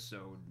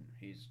episode,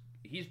 he's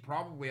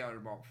probably at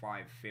about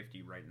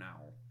 550 right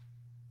now.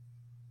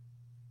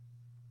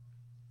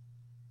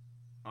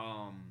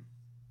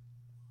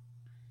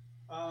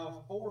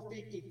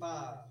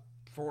 455.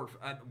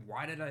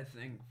 Why did I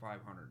think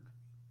 500?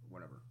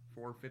 Whatever.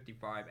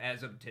 455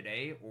 as of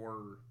today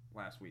or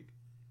last week?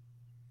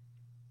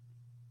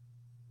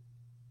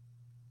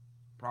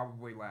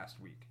 Probably last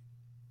week.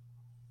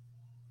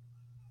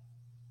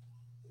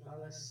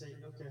 Let's see.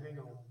 Okay, hang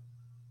on.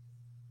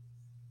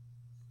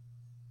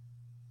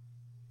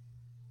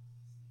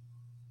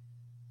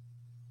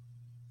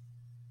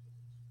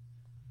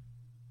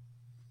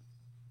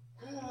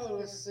 Oh,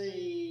 let's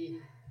see.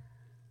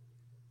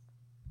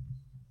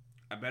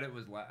 I bet it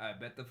was. I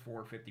bet the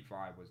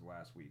 455 was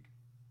last week.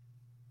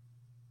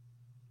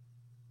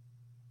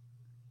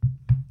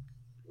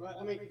 Well,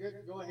 I mean,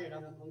 go ahead.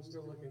 I'm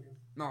still looking.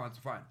 No, it's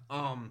fine.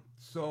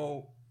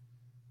 So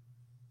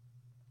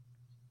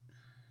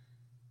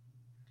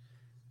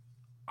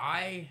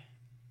I.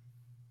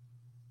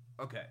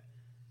 Okay.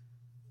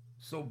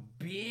 So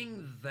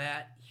being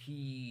that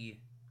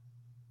he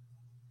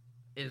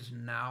is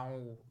now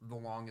the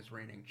longest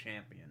reigning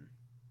champion,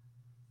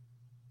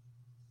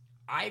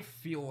 I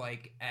feel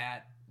like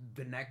at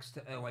the next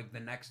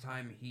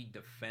time he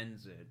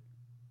defends it,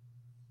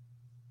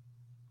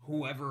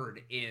 whoever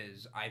it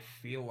is, I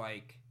feel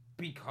like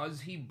because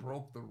he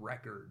broke the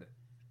record,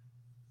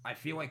 I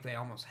feel like they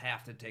almost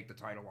have to take the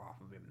title off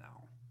of him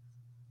now.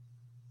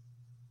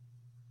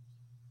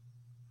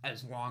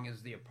 As long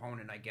as the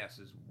opponent, I guess,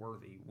 is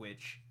worthy,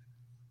 which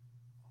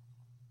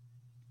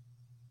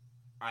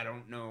I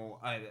don't know.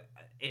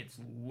 It's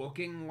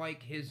looking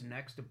like his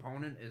next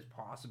opponent is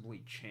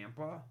possibly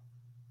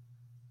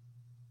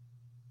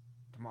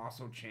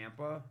Tommaso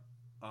Ciampa.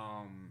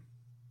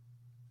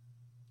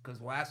 Because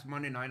last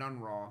Monday night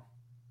on Raw,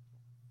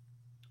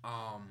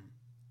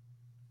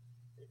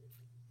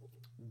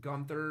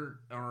 Gunther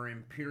or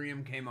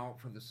Imperium came out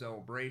for the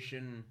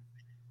celebration.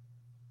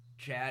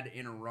 Chad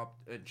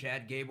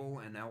Gable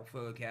and Alpha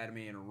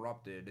Academy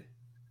interrupted,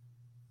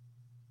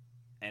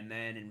 and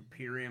then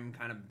Imperium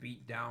kind of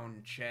beat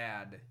down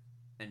Chad,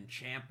 and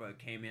Ciampa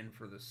came in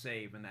for the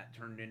save, and that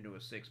turned into a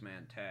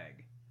 6-man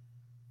tag.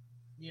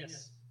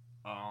 Yes.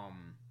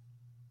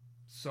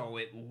 So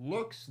it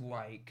looks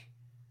like,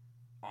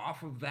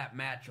 off of that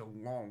match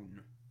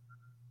alone,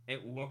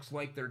 it looks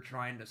like they're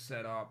trying to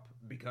set up,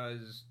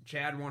 because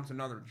Chad wants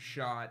another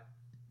shot,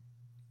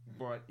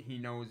 but he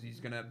knows he's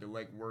going to have to,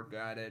 like, work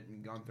at it,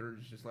 and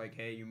Gunther's just like,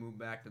 hey, you move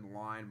back to the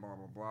line, blah,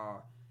 blah,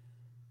 blah.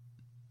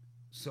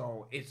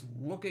 So it's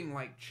looking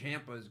like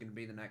Ciampa is going to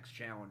be the next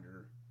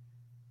challenger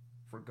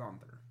for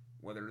Gunther,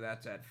 whether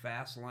that's at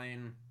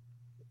Fastlane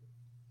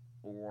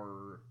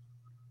or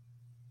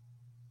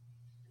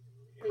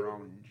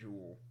Crown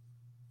Jewel.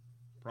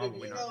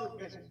 Probably not Crown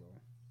Jewel,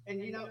 though.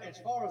 And as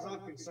far as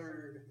I'm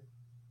concerned,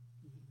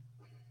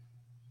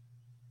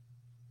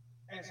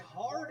 as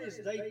hard as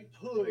they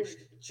pushed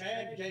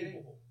Chad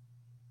Gable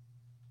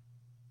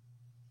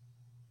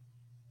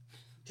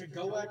to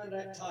go after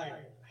that title,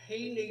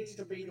 he needs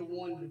to be the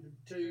one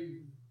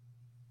to.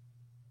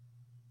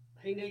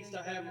 He needs to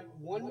have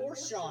one more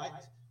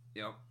shot,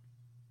 Yep.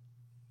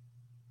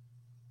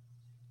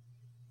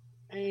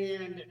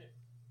 and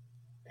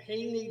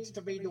he needs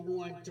to be the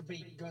one to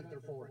beat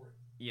Gunther for it.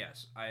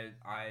 Yes,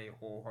 I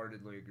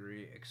wholeheartedly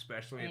agree,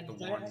 especially if And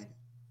the that one.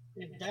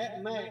 and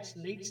that match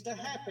needs to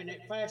happen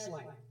at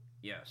Fastlane.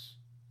 Yes.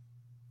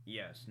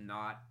 Yes,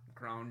 not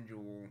Crown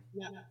Jewel.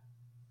 Now,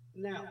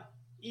 now,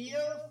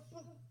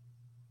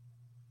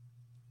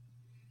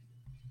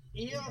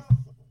 if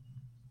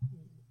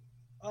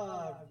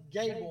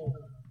Gable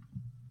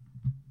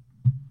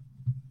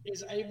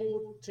is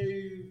able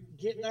to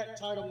get that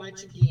title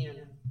match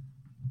again,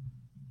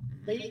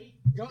 beat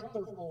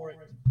Gunther for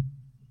it,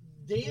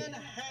 then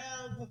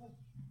have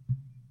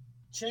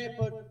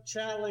Ciampa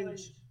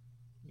challenge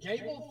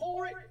Gable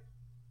for it,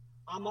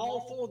 I'm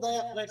all for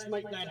that. Let's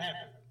make that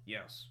happen.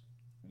 Yes.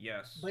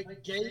 Yes.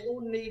 But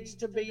Gable needs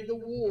to be the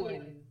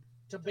one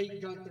to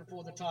beat Gunther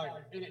for the title,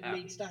 and it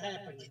needs to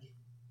happen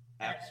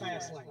at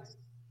Fastlane.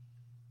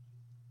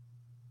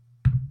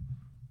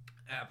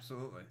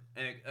 Absolutely.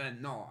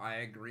 And no, I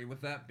agree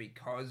with that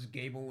because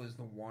Gable is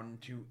the one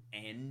to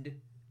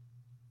end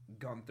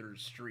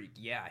Gunther's streak.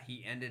 Yeah,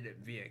 he ended it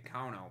via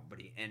countout, but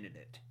he ended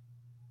it.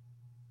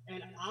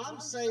 And I'm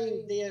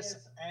saying this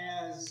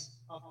as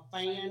a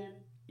fan.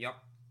 Yep,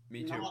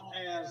 me too.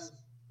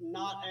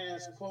 Not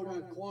as quote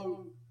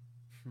unquote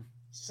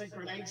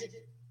secret agent.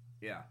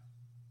 Yeah.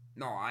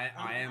 No, I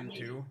am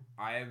too.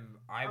 I've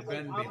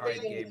been I'm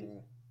behind being,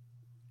 Gable.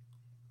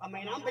 I'm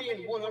being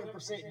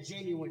 100%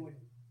 genuine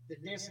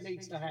that this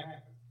needs to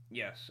happen.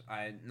 Yes,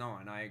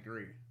 and I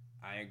agree.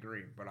 I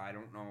agree, but I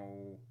don't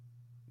know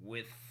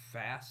with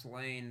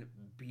Fastlane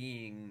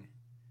being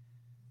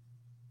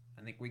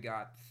I think we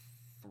got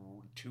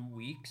 2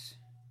 weeks.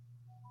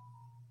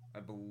 I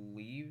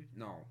believe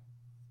no.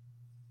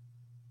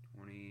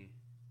 20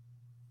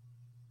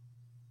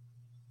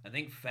 I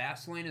think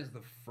Fastlane is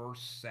the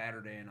first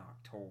Saturday in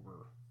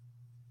October.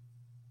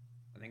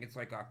 I think it's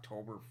like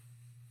October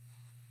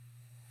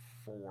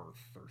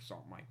 4th or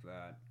something like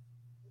that.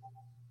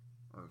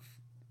 Or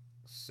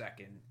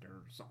 2nd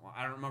or something.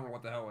 I don't remember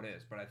what the hell it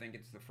is, but I think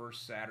it's the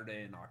first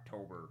Saturday in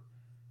October.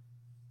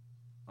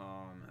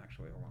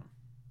 Actually, hold on.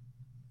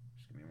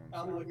 Just give me one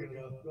second. I'm looking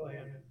it up. Go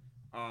ahead.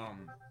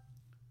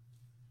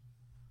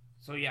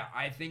 So yeah,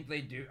 I think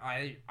they do.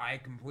 I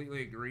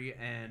completely agree,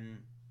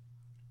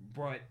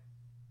 but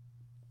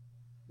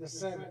the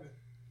 7th.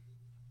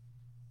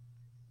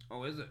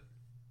 Oh, is it?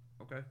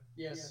 Okay.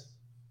 Yes.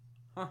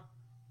 Huh.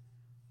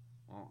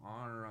 Well,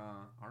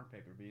 our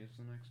pay-per-view is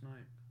the next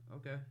night.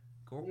 Okay.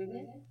 Cool.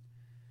 Mm-hmm.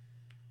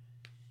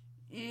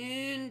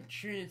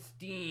 Interesting.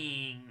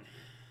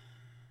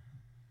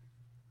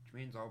 Which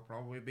means I'll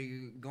probably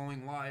be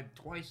going live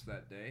twice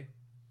that day.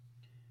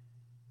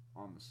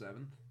 On the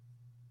 7th.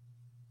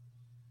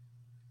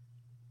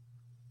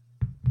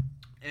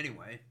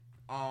 Anyway,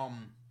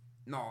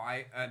 no,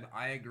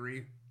 I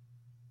agree.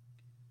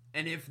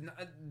 And if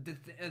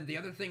the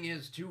other thing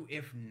is too,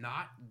 if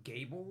not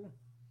Gable,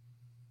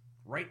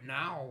 right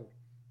now,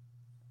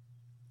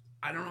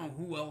 I don't know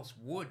who else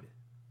would.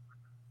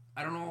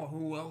 I don't know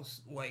who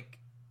else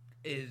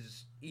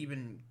is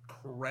even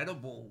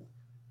credible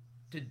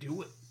to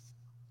do it.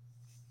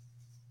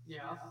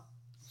 Yeah.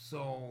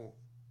 So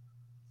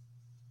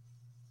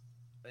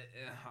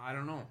I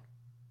don't know.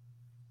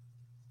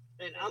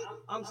 And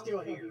I'm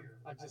still here.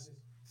 I just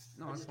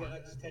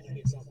had to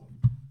get something.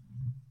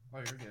 Oh,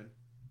 you're good.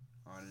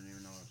 Oh, I didn't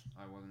even notice.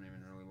 I wasn't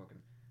even really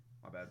looking.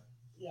 My bad.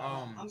 Yeah,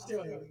 I'm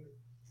still here.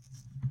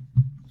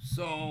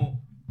 So,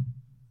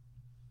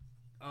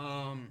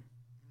 all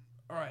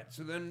right.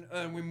 So then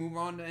we move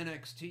on to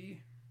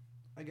NXT,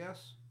 I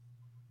guess.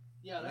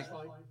 Yeah, that's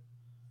fine.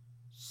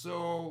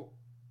 So,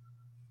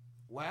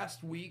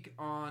 last week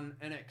on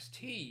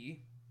NXT,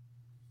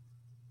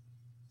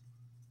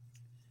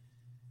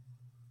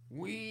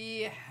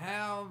 we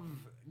have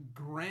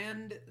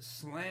Grand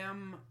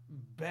Slam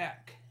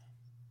Beck.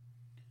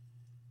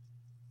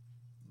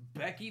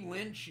 Becky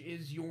Lynch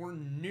is your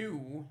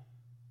new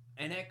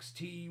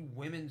NXT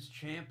Women's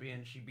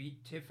Champion. She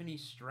beat Tiffany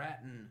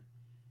Stratton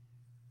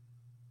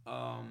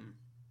on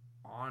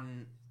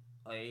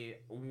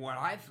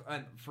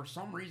for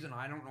some reason,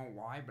 I don't know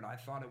why, but I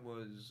thought it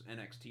was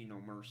NXT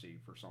No Mercy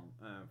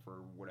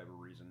for whatever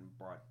reason,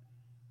 but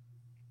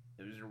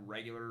it was a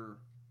regular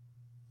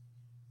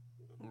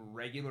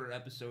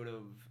episode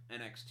of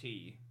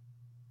NXT.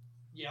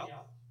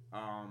 Yep.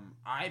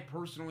 I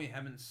personally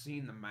haven't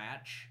seen the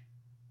match.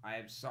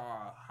 I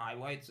saw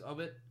highlights of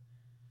it.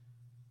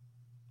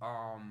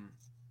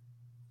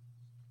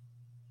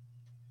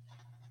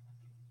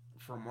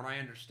 From what I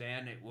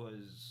understand, it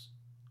was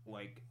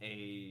like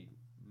a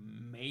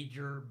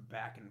major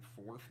back and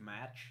forth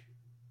match.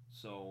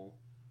 So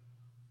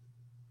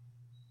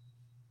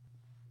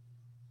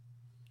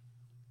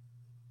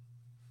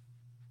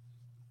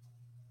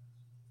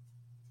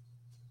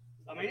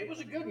I mean, it was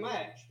a good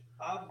match.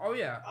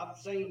 I've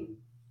seen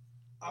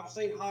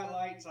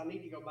highlights. I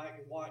need to go back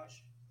and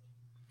watch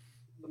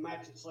the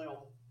match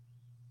itself.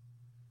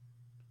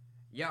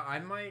 Yeah,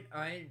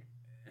 I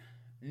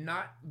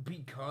not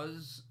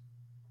because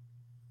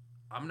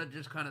I'm gonna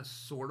just kind of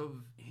sort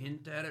of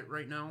hint at it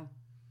right now.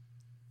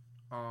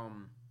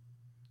 Um,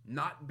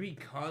 Not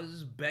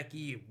because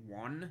Becky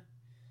won,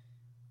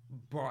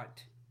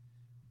 but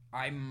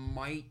I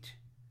might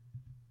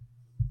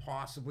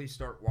possibly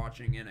start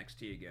watching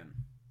NXT again.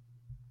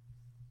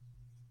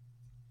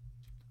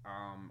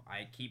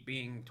 I keep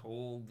being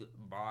told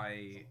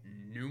by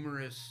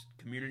numerous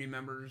community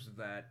members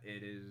that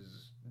it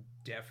is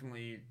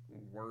definitely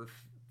worth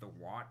the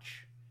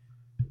watch.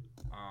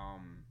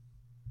 Um,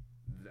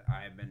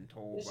 I've been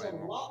told It's by a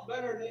lot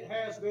better than it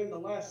has been the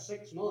last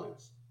 6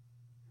 months.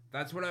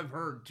 that's what I've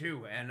heard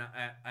too, and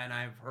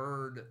I've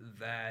heard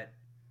that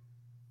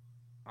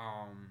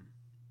um,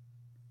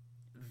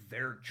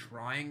 they're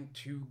trying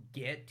to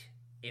get,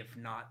 if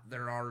not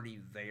they're already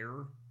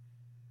there.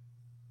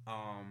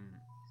 Um,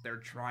 they're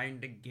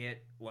trying to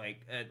get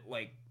like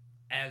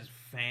as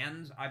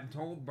fans. I'm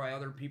told by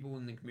other people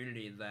in the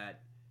community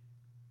that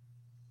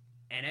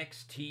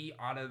NXT,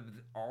 out of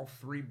all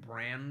three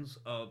brands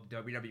of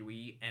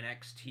WWE,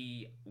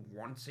 NXT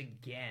once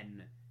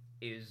again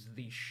is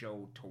the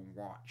show to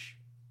watch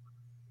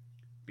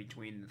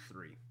between the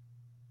three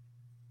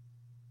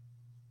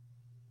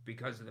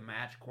because of the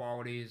match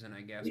qualities and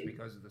I guess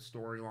because of the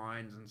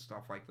storylines and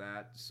stuff like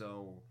that.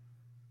 So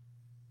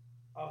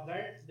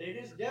It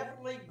is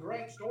definitely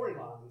great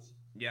storylines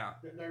yeah,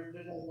 that they're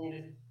in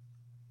it.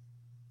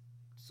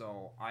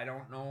 so I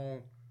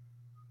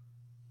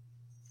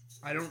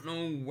don't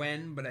know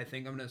when, but I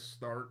think I'm gonna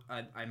start.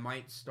 I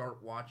might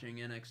start watching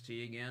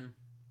NXT again.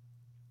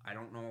 I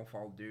don't know if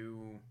I'll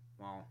do.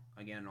 Well,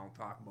 again, I'll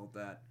talk about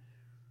that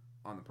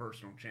on the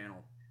personal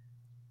channel.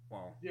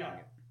 Well, Yeah.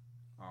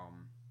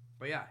 um,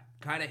 but yeah,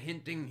 kind of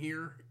hinting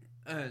here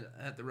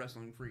at the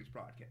Wrestling Freaks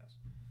podcast.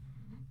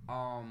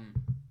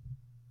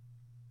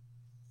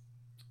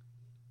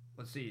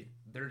 Let's see.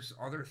 There's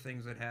other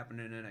things that happen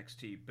in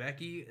NXT.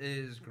 Becky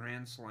is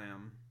Grand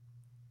Slam.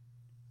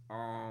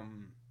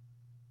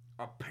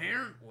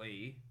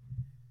 Apparently,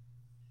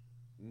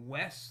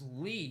 Wes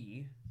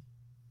Lee,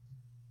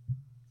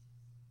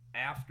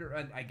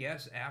 after I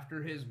guess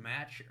after his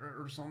match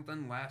or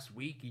something last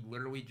week, he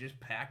literally just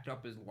packed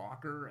up his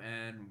locker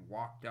and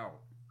walked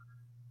out.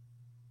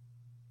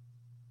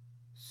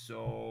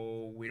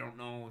 So we don't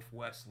know if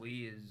Wes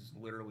Lee is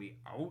literally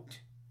out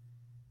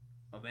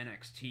of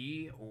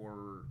NXT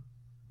or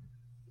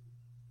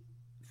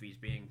if he's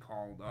being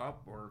called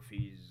up or if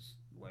he's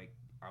like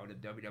out of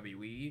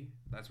WWE.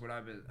 That's what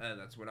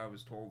I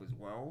was told as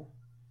well.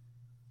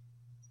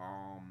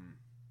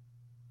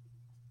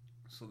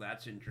 So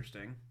that's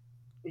interesting.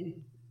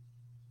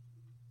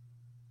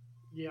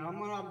 Yeah,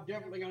 I'm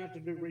definitely gonna have to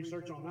do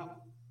research on that one.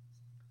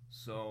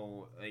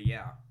 So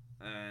yeah,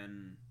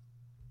 and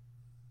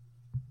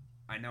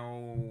I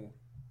know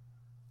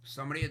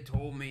somebody had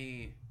told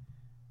me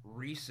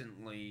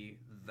recently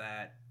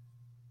that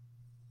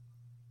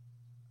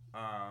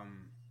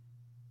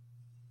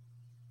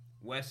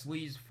Wes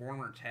Lee's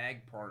former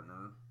tag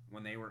partner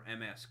when they were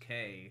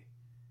MSK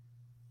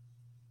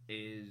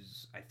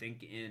is I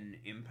think in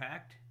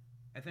Impact.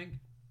 I think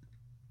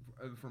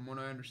from what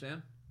I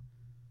understand.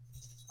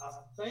 I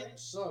think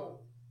so.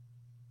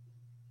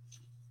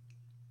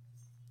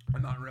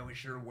 I'm not really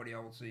sure what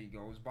else he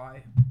goes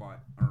by,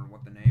 but or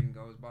what the name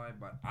goes by,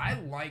 but I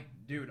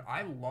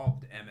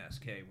loved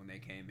MSK when they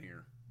came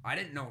here. I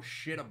didn't know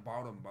shit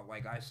about them, but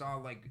like I saw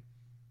like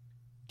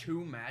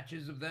 2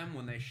 matches of them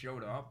when they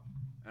showed up,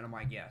 and I'm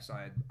like, yes,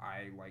 I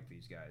like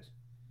these guys.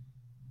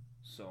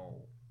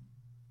 So,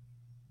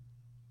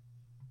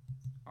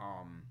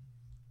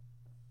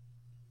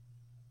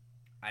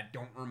 I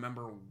don't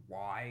remember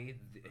why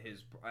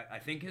I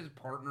think his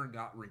partner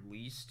got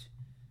released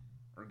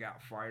or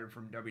got fired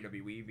from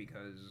WWE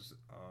because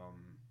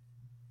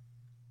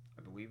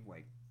I believe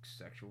like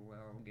sexual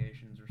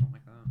allegations or something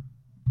like that.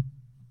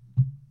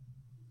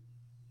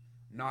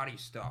 Naughty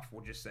stuff,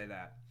 we'll just say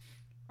that.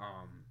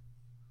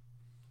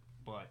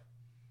 But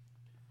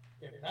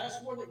if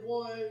that's what it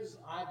was,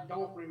 I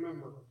don't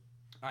remember.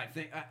 I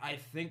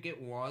think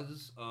it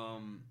was.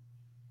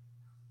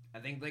 I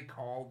think they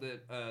called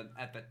it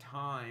at the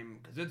time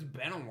because it's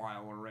been a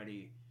while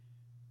already.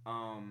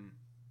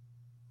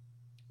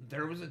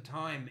 There was a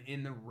time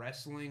in the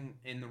wrestling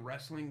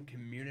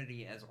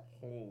community as a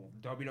whole,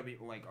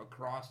 WWE, like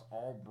across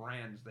all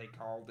brands, they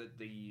called it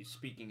the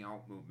speaking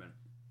out movement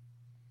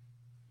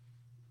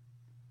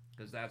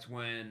because that's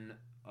when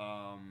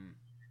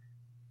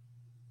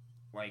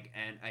like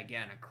and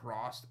again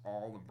across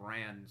all the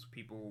brands,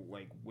 people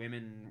like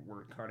women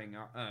were coming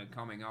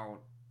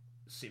out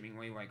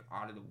seemingly like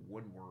out of the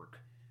woodwork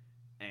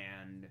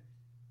and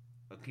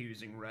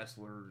accusing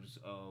wrestlers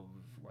of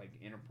like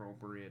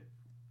inappropriate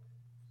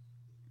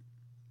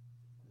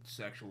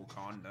sexual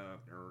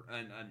conduct or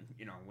and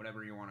you know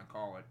whatever you want to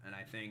call it. And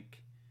I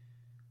think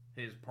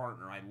his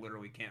partner, I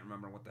literally can't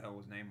remember what the hell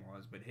his name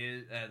was, but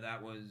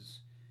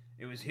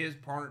it was his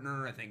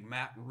partner. I think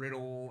Matt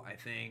Riddle. I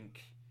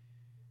think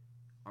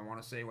I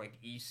want to say like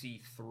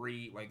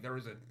EC3. Like there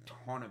was a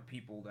ton of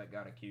people that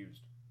got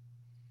accused.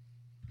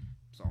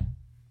 So,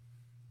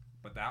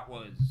 but that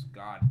was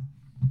God.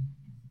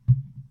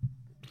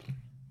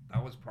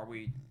 That was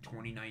probably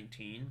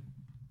 2019,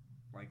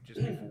 like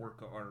just before,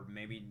 or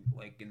maybe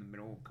like in the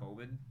middle of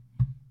COVID,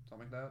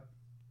 something like that.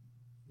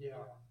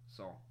 Yeah.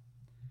 So,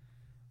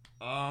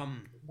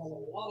 But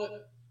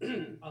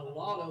a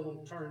lot of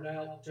them turned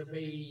out to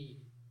be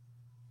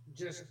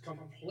just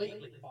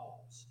completely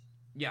false.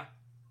 yeah,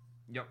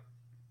 yep.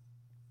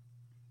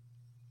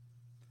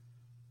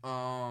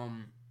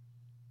 Um,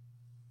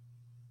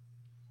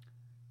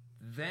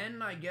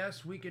 then I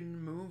guess we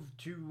can move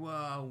to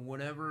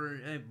whatever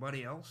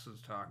anybody else is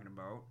talking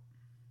about.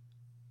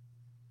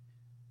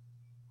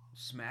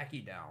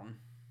 Smacky Down.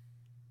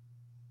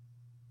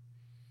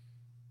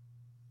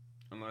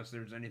 Unless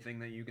there's anything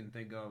that you can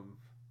think of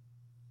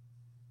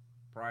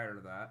prior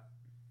to that.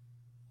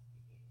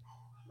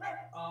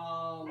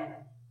 Well,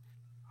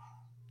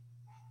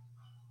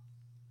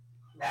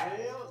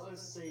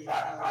 let's see.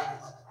 I'm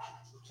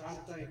trying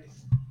to think.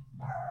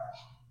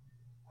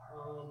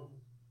 Um,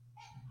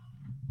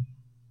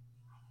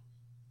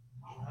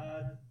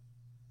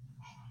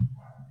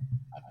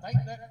 I, I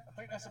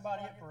think that's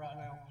about it for right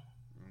now.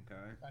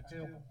 Okay.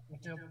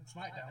 Until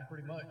SmackDown,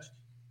 pretty much.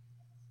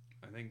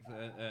 I think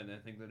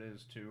that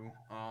is too.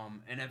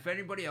 And if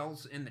anybody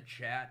else in the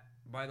chat,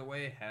 by the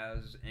way,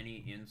 has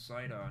any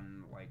insight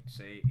on like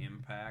say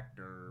Impact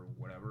or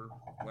whatever,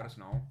 let us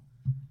know.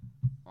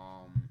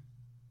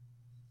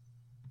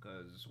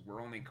 Because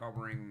we're only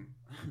covering.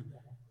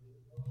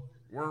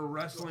 We're a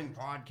wrestling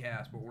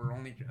podcast, but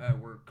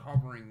we're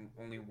covering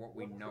only what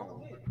we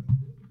know.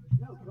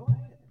 No, go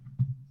ahead.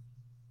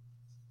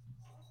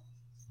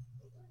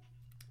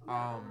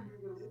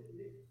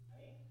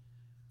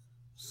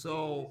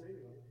 So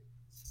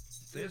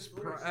this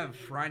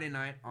Friday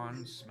night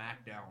on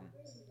SmackDown.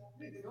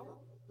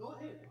 Go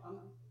ahead.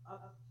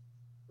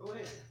 Go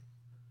ahead.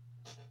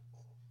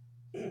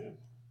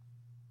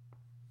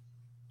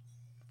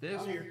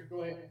 This. I'm here.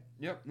 Go ahead.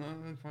 Yep, no,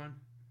 that's fine.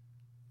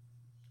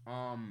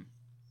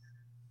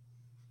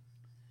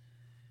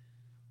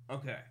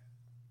 Okay.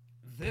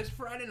 This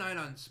Friday night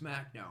on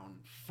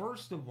SmackDown,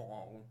 first of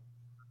all,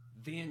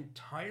 the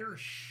entire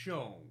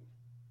show,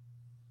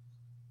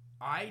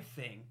 I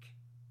think,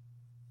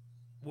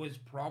 was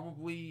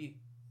probably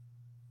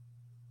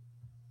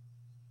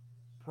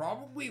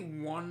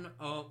one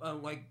of,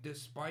 like,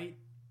 despite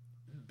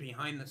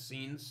behind the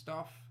scenes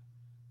stuff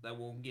that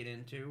we'll get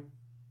into,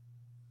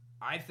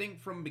 I think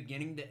from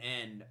beginning to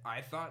end,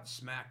 I thought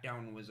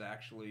SmackDown was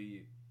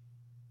actually,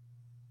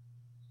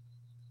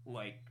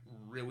 like,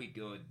 really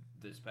good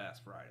this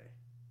past Friday.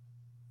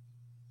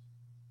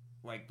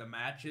 Like the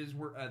matches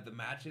were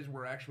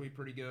actually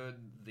pretty good.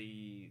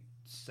 The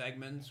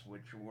segments,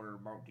 which we're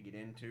about to get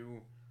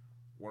into,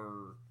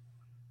 were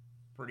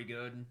pretty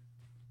good.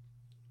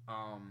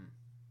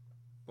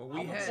 But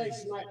we I would say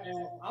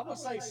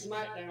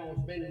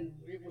SmackDown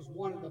was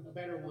one of the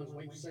better ones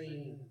we've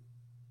seen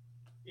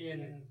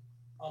in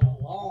a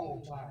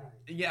long time.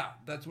 Yeah,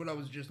 that's what I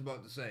was just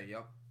about to say.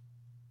 Yep.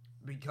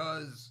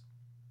 Because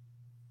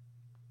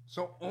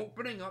so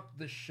opening up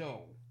the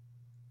show,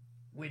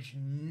 which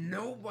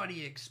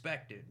nobody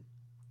expected,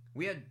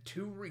 we had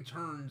 2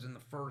 returns in the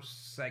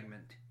first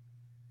segment.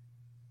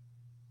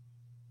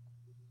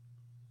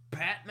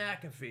 Pat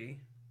McAfee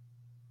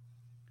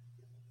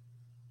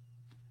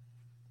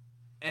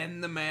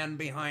and the man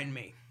behind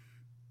me,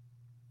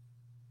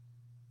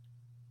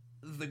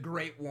 the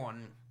great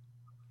one,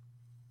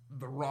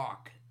 The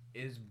Rock,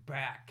 is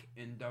back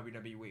in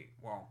WWE.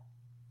 Well,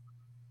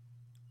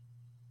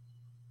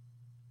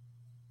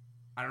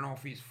 I don't know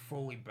if he's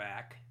fully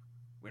back.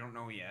 We don't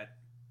know yet.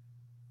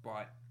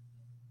 But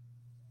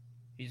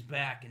he's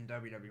back in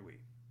WWE.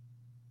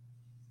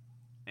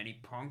 And he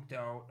punked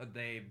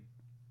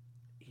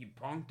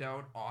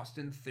out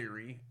Austin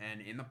Theory,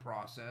 and in the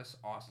process,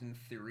 Austin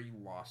Theory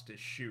lost his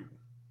shoe.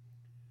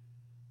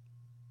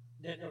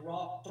 That The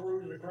Rock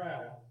threw to the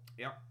crowd.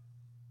 Yep.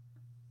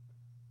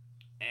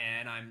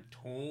 And I'm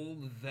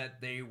told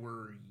that they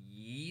were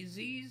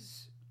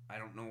Yeezys. I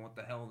don't know what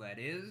the hell that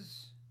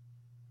is.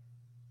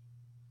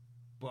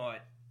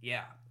 But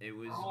yeah, it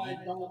was. I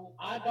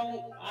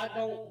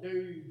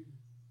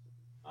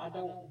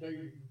don't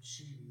do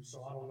shoes,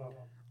 so I don't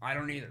know. I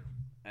don't either,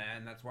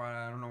 and that's why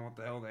I don't know what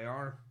the hell they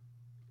are.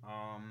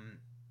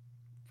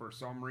 For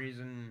some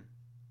reason,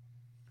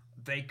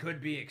 they could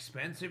be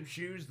expensive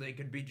shoes. They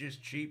could be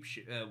just cheap.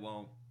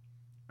 Well,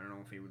 I don't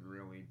know if he would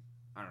really.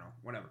 I don't know.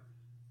 Whatever.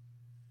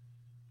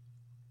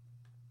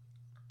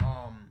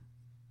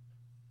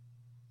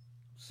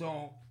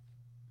 So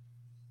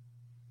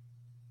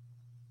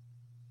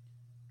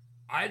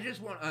I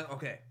just want.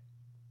 Okay.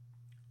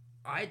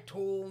 I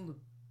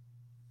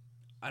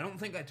don't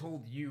think I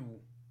told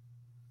you.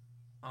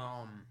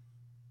 I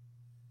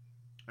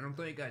don't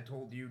think I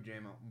told you,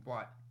 JMo,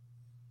 but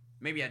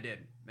maybe I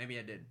did.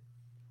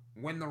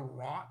 When The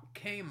Rock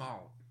came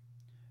out,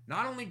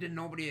 not only did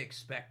nobody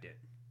expect it,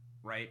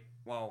 right?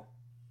 Well,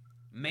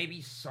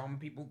 Maybe some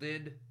people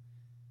did,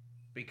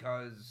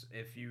 because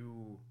if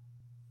you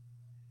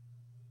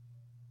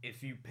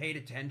paid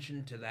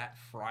attention to that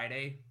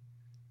Friday,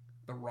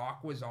 The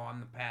Rock was on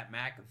the Pat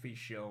McAfee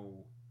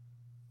show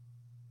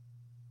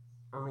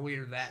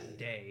earlier that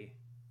day,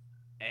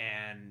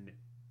 and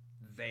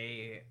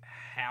they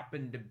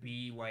happened to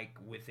be like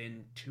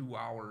within 2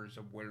 hours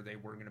of where they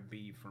were going to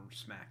be from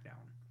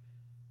SmackDown.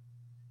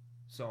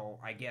 So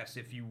I guess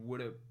if you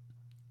would have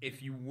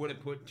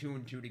put two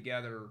and two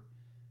together,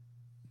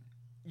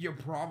 you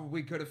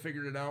probably could have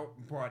figured it out.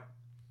 But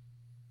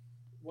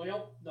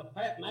well, the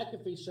Pat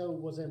McAfee show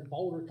was in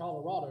Boulder,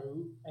 Colorado,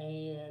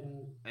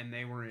 and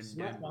they were in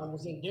SmackDown Denver.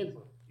 was in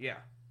Denver. Yeah.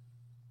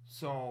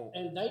 So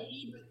and they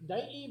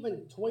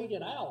even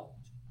tweeted out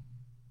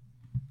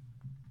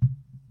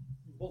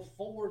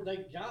before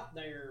they got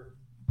there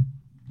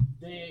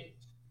that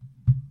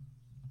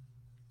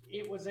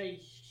it was a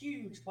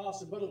huge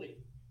possibility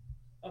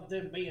of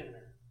them being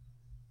there.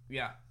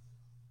 Yeah.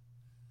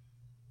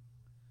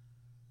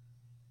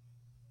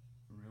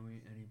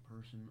 Really, any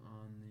person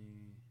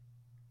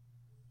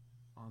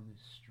on the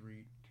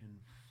street can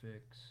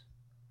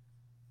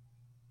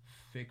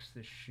fix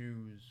the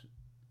shoes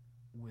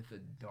with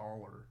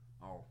 $1.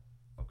 Oh,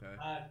 okay.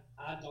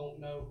 I don't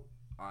know.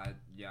 I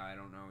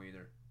don't know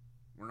either.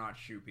 We're not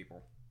shoe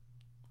people.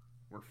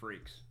 We're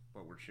freaks,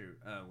 but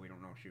we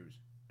don't know shoes.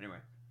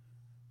 Anyway.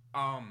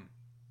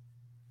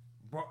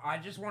 But I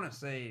just want to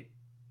say,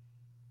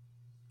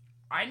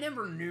 I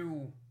never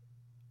knew.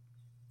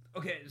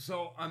 Okay,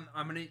 so I'm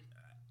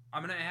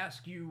gonna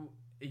ask you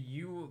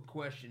a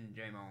question,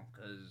 JMo,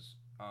 because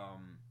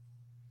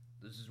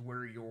this is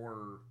where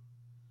your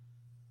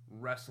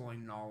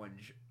wrestling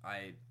knowledge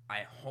I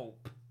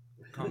hope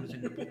comes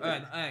into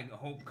I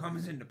hope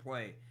comes into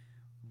play.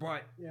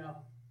 But yeah,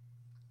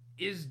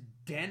 is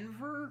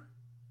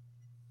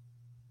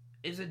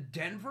a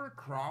Denver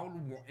crowd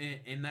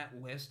in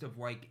that list of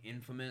like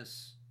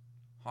infamous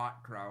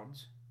hot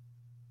crowds?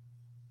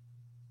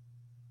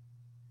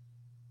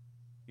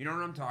 You know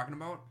what I'm talking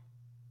about?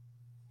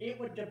 It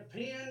would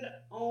depend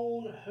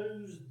on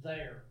who's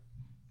there.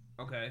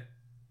 Okay.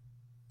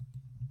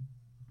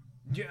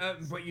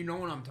 But you know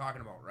what I'm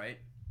talking about, right?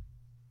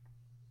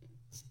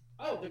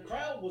 Oh, the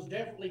crowd was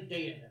definitely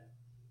dead.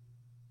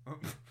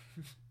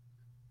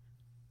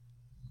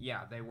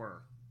 Yeah, they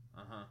were.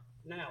 Uh-huh.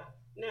 Now,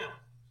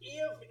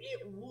 if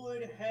it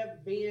would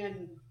have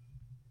been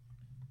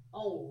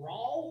on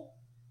Raw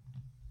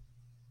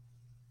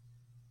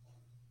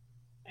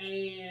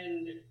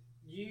and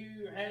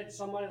you had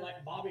somebody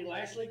like Bobby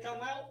Lashley come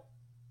out,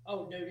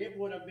 oh, dude, it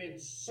would have been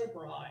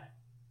super hot.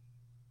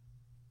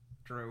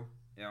 True.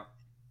 Yeah.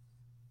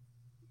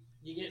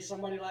 You get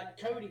somebody like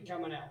Cody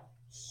coming out,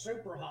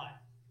 super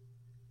hot.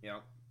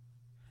 Yep.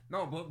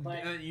 No,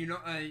 but you know,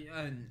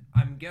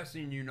 I'm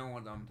guessing you know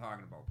what I'm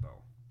talking about,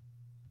 though.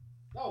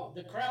 Oh,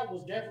 the crowd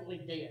was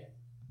definitely dead.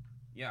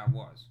 Yeah, it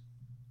was.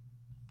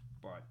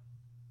 But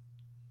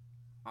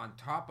on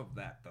top of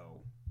that,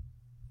 though,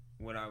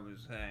 what I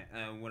was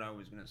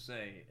gonna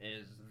say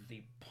is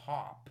the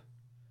pop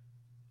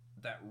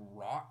that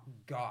Rock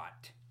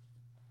got.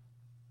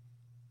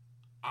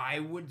 I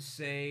would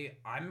say,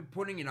 I'm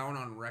putting it out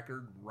on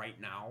record right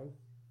now,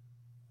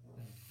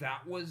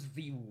 that was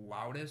the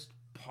loudest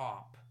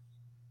pop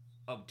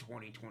of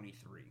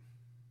 2023.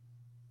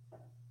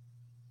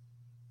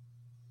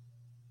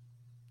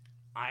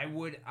 I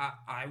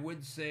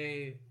would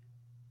say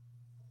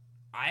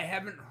I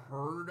haven't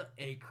heard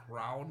a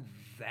crowd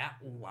that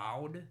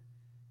loud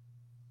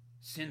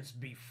since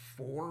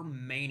before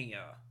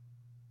Mania,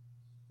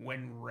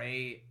 when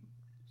Ray,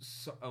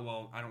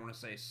 well, I don't want to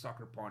say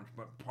sucker punch,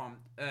 but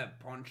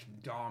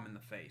punched Dom in the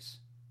face.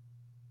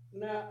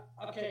 Now,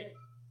 okay,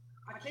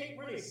 I can't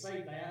really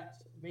say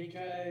that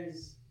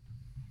because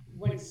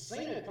when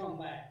Cena come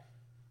back,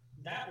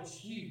 that was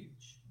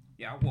huge.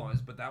 Yeah, it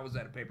was, but that was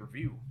at a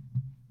pay-per-view.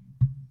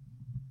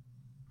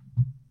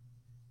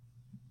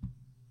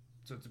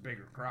 So it's a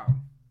bigger crowd.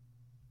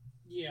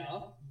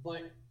 Yeah,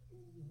 but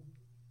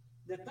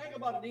the thing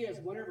about it is,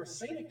 whenever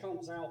Cena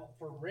comes out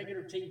for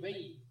regular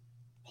TV,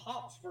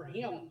 pops for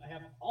him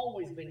have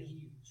always been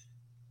huge.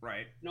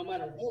 Right. No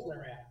matter where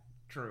they're at.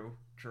 True.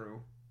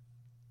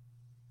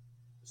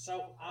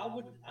 So I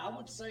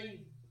would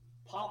say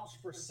pops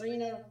for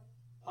Cena,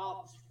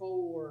 pops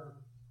for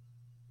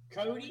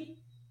Cody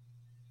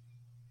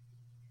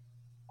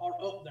are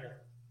up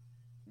there.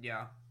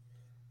 Yeah.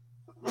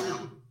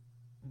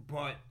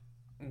 But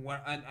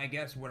what I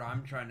guess what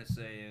I'm trying to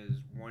say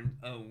is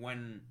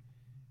when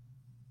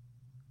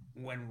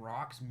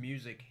Rock's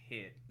music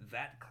hit,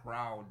 that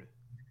crowd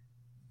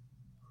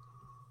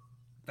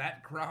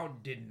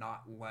did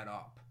not let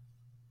up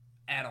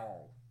at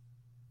all.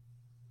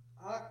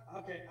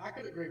 Okay, I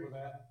could agree with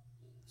that.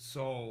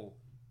 So,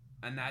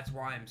 and that's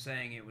why I'm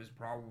saying it was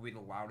probably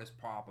the loudest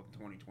pop of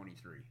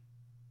 2023.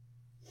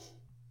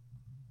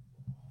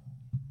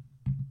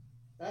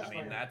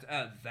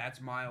 That's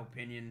my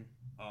opinion.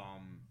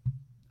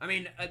 I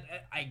mean,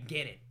 I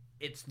get it.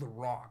 It's The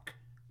Rock.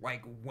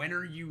 Like, when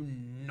are you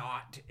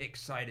not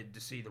excited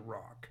to see The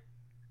Rock?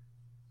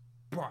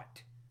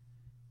 But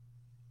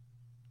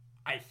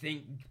I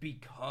think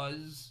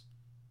because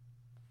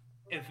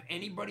if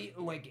anybody,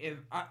 like,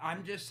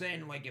 I'm just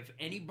saying, like, if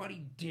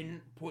anybody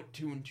didn't put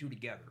two and two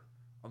together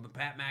of the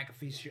Pat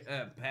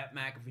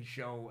McAfee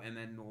show and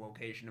then the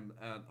location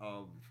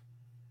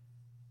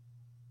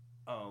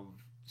of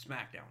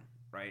SmackDown,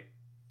 right?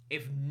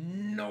 If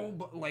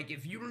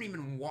if you don't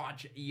even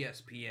watch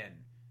ESPN,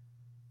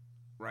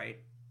 right?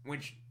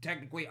 Which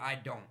technically I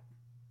don't,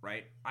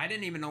 right? I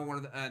didn't even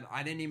know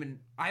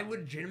I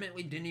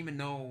legitimately didn't even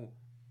know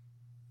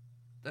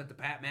that the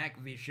Pat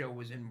McAfee show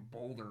was in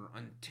Boulder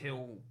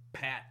until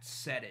Pat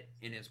said it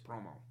in his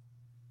promo.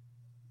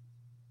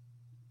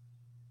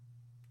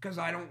 Because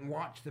I don't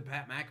watch the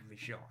Pat McAfee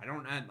show.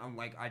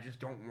 I just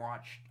don't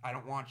watch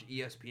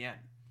ESPN.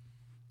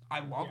 I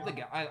love the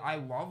guy. I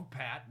love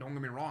Pat. Don't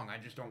get me wrong. I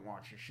just don't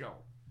watch his show.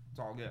 It's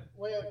all good.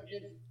 Well,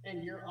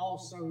 and you're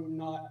also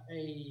not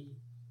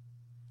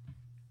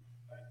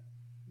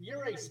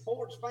you're a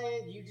sports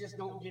fan. You just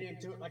don't get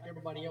into it like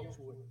everybody else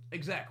would.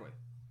 Exactly.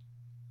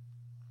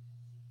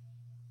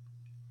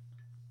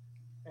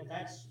 And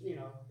that's,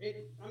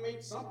 I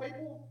mean, some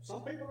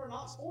people are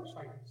not sports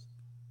fans.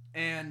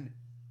 And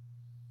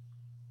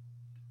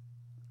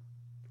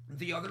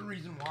the other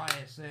reason why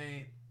I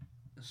say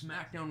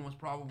SmackDown was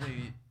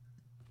probably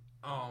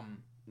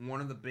one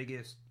of the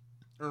biggest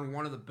or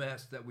one of the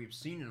best that we've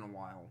seen in a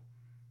while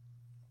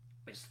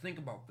is think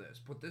about this.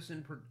 Put this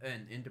into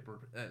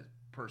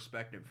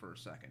perspective for a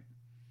second.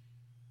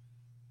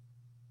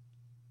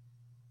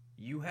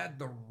 You had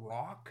The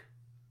Rock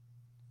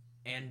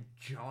and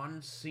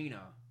John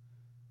Cena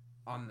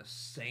on the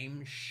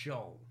same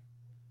show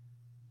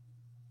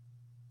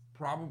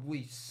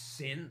probably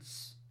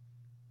since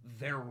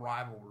their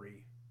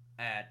rivalry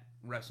at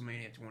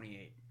WrestleMania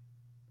 28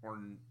 or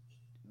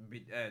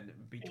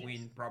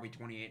between probably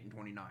 28 and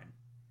 29.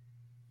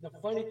 The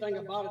funny thing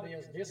about it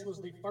is this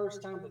was the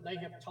first time that they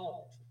have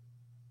talked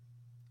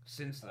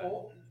since then.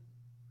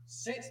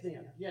 Since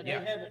then. Yeah, they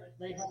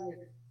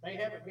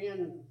haven't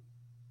been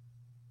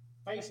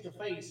face to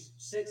face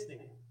since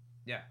then.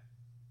 Yeah.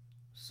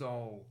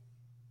 So,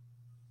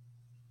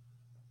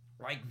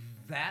 like,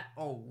 that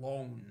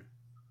alone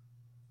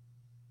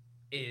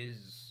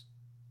is,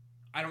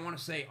 I don't want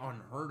to say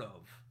unheard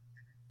of,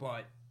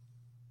 but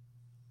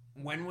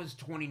when was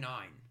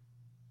 29?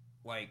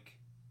 Like,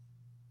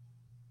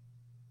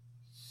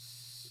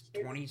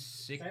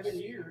 26? 7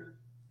 years.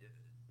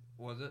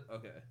 Was it?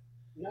 Okay.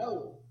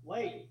 No,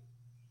 wait.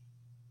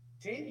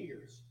 10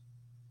 years.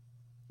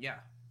 Yeah.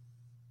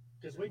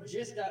 Because we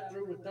just got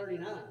through with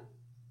 39.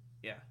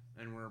 Yeah,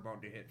 and we're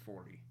about to hit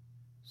 40.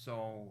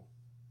 So.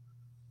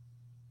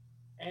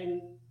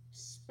 And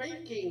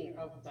speaking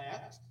of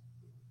that.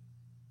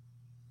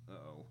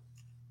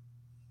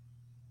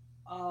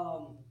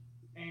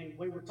 And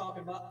we were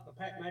talking about the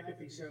Pat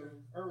McAfee show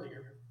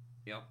earlier.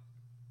 Yep.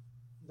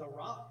 The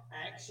Rock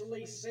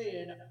actually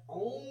said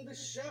on the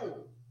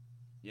show.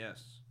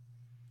 Yes.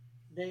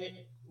 That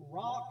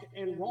Rock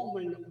and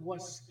Roman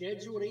was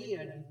scheduled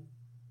in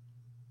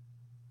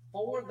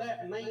for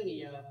that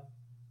Mania,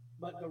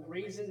 but the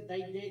reason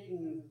they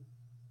didn't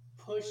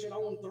push it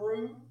on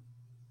through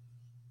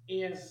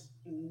is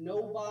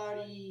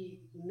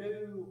nobody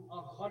knew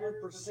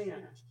 100%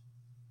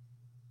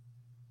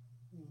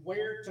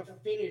 where to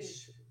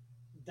finish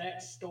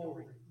that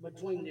story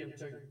between them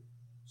two.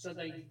 So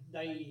they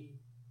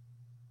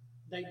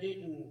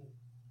didn't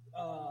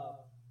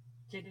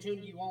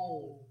continue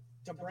on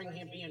to bring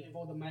him in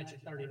for the match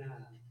at 39.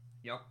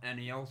 Yep, and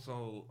he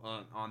also,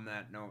 on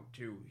that note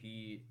too,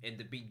 he, at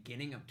the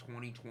beginning of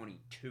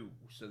 2022,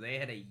 so they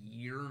had a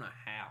year and a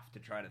half to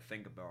try to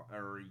think about,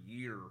 or a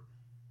year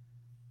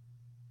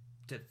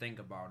to think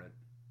about it,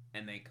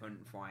 and they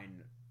couldn't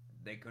find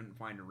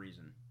a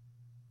reason.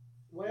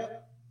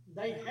 Well,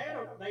 they had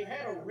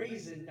a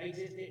reason, they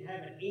just didn't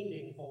have an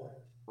ending for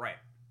it. Right.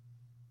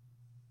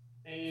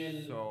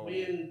 And so,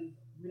 when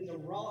The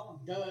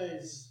Rock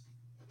does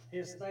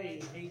his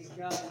thing, he's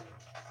got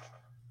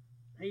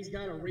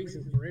a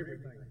reason for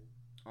everything.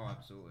 Oh,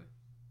 absolutely.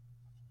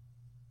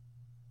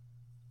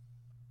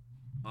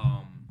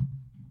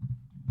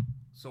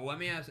 So let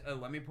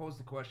me pose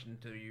the question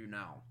to you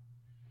now.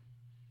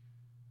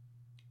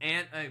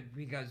 And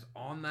because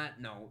on that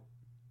note,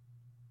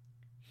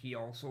 he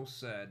also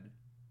said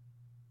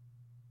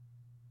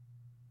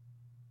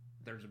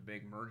there's a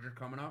big merger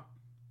coming up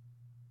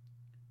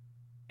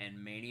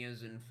and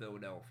Mania's in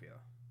Philadelphia.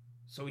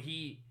 So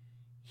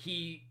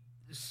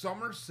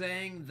some are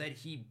saying that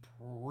he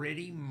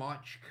pretty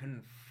much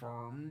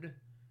confirmed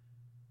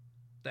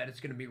that it's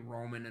going to be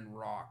Roman and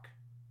Rock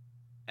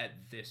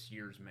at this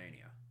year's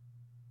Mania.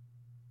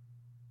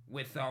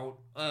 Without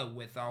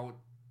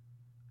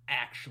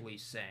actually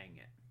saying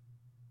it.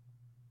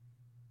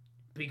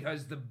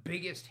 Because the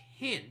biggest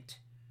hint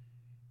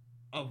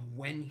of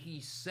when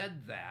he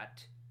said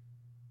that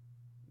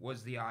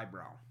was the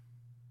eyebrow.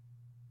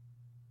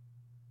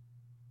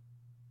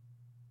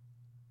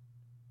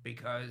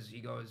 because he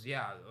goes,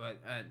 yeah,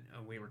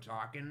 we were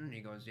talking.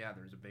 He goes, yeah,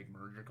 there's a big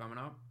merger coming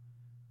up.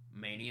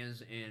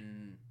 Mania's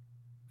in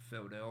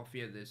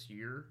Philadelphia this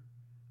year,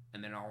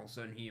 and then all of a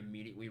sudden he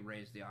immediately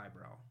raised the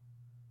eyebrow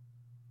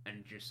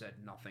and just said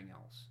nothing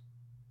else.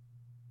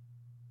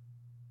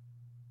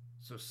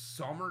 So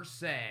some are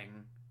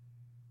saying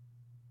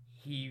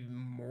he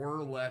more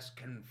or less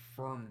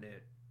confirmed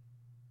it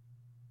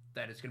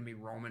that it's going to be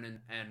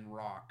Roman and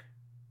Rock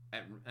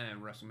at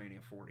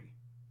WrestleMania 40.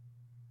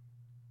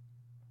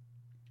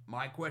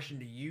 My question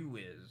to you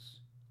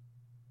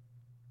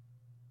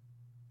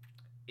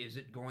is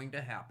it going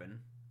to happen?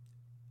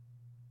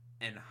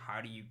 And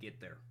how do you get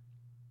there?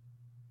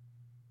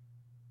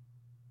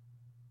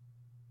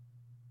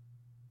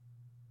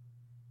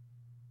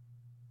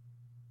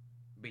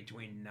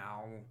 Between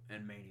now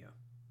and Mania.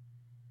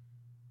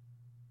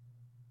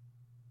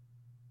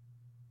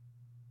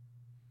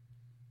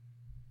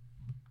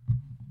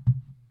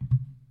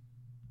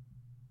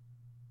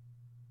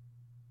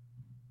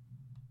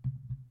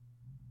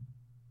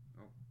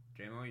 Oh,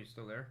 JMo, you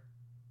still there?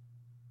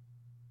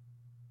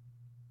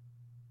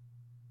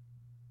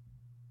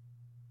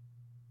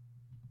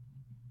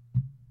 I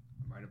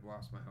might have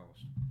lost my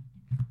host.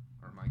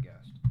 Or my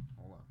guest.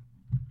 Hold on.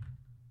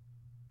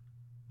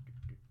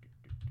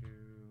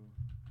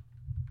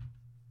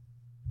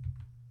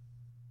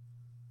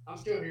 I'm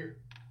still here.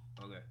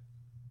 Okay.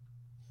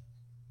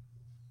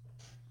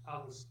 I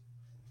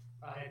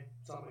had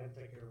something I had to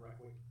take care of right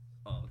quick.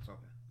 Oh, it's okay.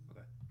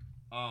 Okay.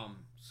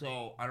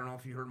 So I don't know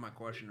if you heard my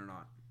question or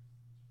not.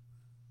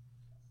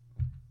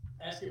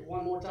 Ask it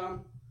one more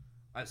time.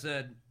 I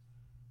said,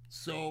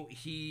 so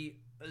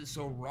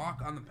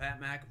Rock on the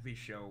Pat McAfee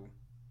show,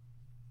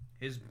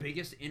 his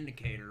biggest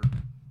indicator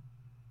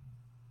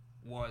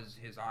was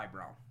his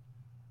eyebrow.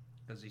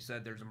 Because he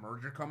said there's a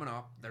merger coming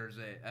up. There's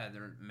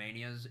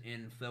Mania's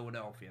in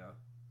Philadelphia.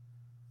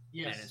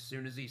 Yes. And as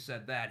soon as he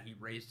said that, he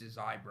raised his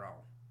eyebrow.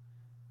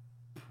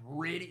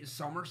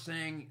 Some are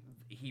saying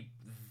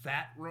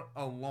that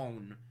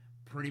alone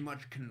pretty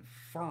much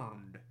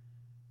confirmed,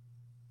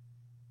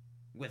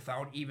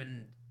 without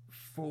even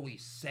fully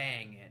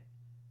saying it,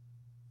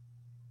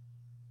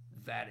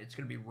 that it's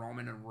going to be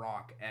Roman and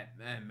Rock at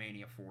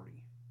Mania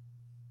 40.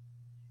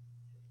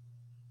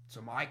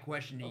 So my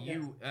question to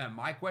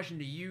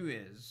you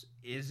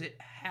is it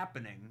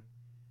happening?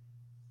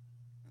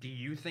 Do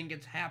you think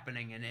it's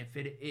happening? And if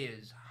it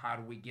is, how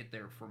do we get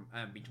there from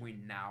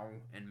between now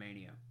and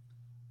Mania?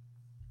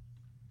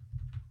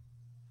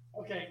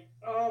 Okay.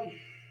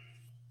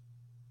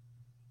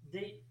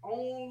 The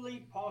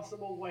only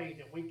possible way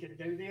that we could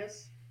do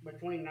this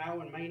between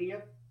now and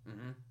Mania.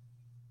 Mm-hmm.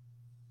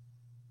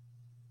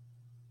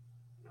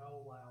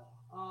 Oh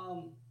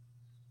wow.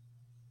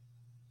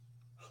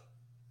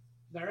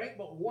 There ain't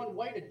but one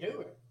way to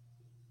do it.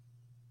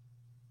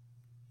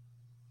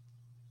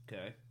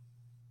 Okay.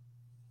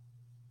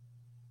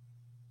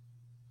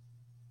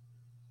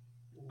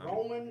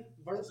 Roman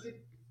versus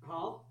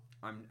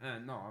I'm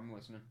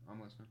listening.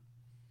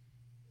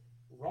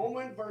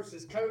 Roman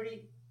versus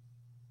Cody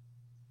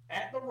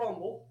at the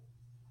Rumble.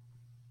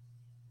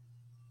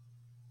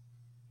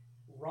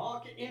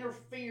 Rock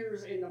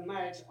interferes in the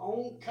match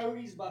on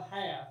Cody's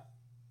behalf.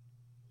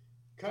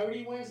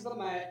 Cody wins the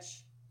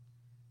match.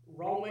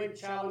 Roman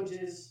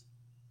challenges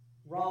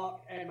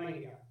Rock at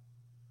Mania.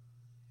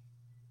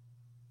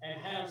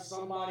 And have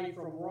somebody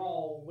from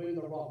Raw win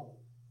the Rumble.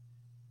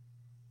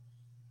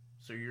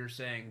 So you're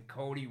saying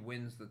Cody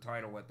wins the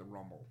title at the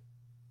Rumble?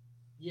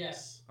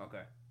 Yes.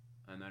 Okay.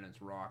 And then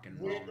it's Rock and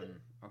Roman.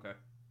 Okay.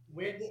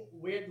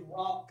 With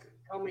Rock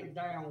coming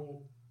down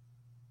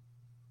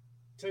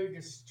to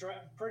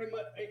distract, pretty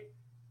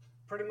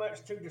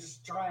much to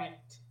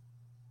distract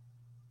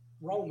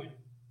Roman.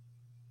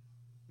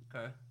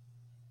 Okay.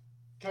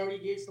 Cody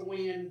gets the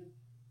win.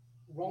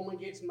 Roman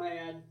gets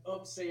mad,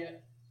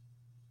 upset,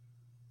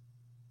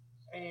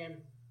 and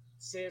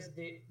says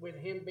that with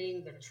him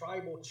being the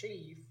tribal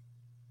chief,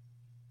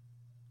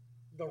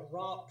 The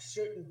Rock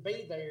shouldn't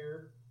be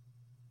there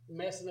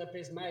messing up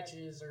his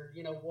matches or,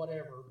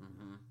 whatever.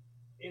 Mm-hmm.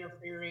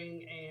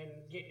 Interfering and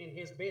getting in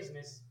his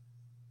business.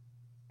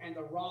 And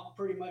The Rock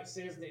pretty much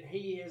says that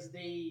he is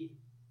the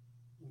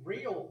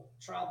real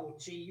tribal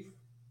chief,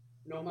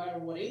 no matter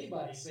what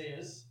anybody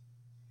says.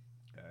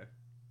 Okay.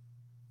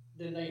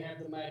 Then they have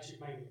the match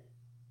at Mania.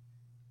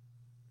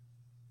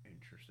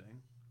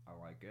 Interesting. I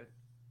like it.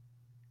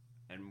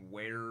 And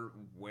where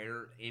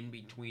in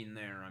between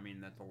there, I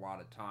mean, that's a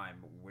lot of time,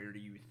 but where do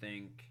you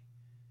think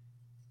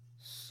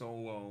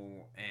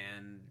Solo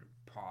and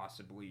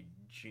possibly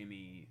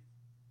Jimmy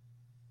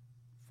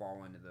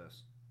fall into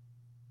this?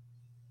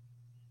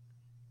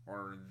 Or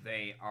are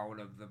they out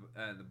of the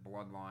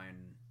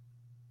bloodline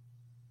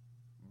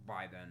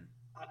by then?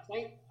 I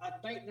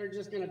think they're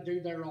just going to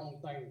do their own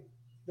thing.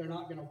 They're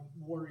not going to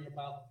worry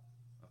about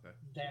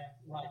that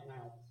right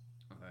now.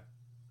 Okay.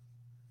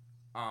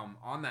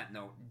 On that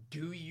note,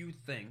 do you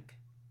think,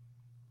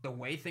 the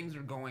way things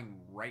are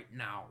going right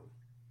now,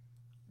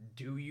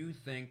 do you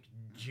think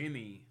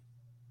Jimmy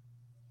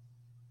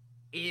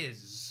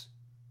is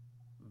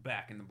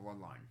back in the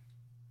bloodline.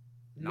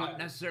 Not No,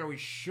 necessarily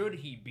should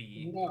he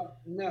be. no,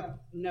 no,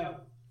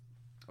 no.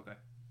 Okay.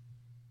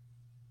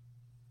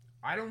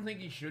 I don't think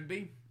he should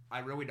be. I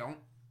really don't.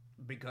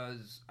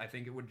 Because I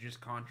think it would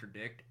just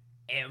contradict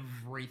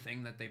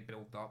everything that they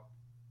built up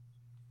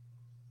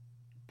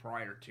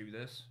prior to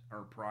this,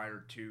 or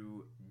prior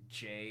to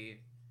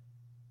Jay,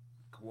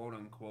 quote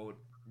unquote,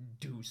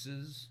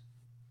 deuces.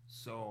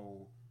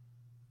 So,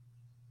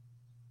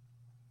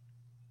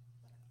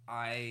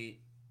 I.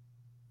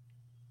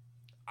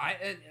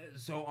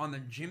 So on the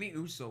Jimmy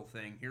Uso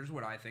thing, here's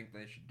what I think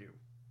they should do.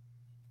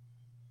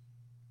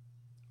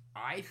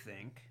 I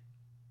think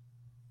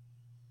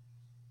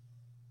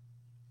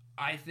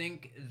I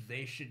think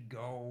they should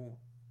go.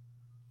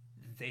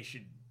 They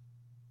should,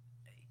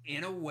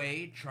 in a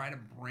way, try to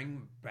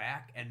bring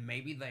back, and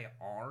maybe they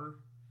are.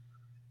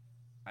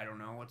 I don't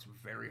know. It's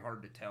very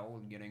hard to tell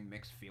and getting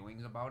mixed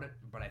feelings about it.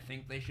 But I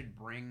think they should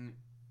bring,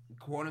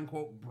 quote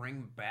unquote,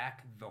 bring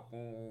back the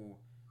whole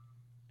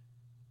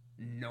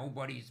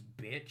nobody's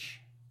bitch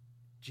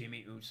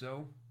Jimmy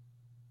Uso.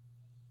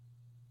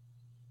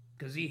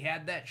 Because he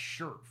had that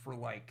shirt for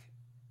like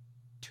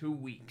 2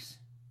 weeks.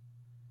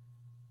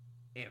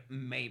 It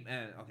may,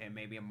 okay,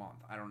 maybe a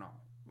month. I don't know.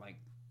 Like,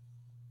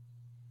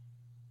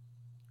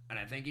 and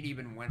I think it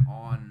even went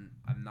on.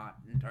 I'm not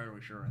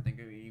entirely sure. I think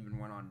it even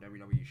went on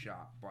WWE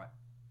Shop, but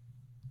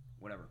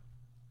whatever.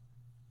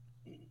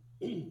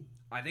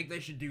 I think they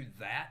should do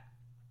that,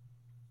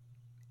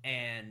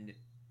 and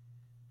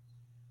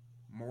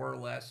more or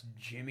less,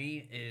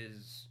 Jimmy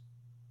is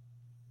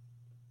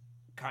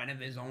kind of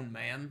his own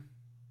man,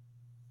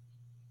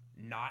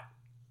 not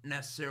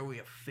necessarily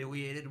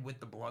affiliated with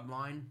the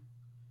bloodline,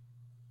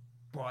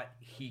 but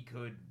he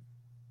could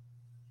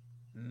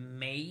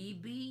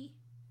maybe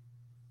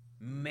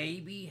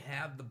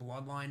have the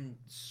bloodline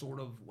sort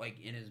of like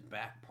in his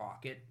back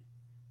pocket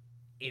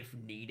if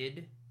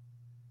needed,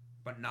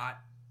 but not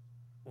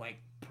like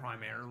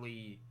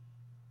primarily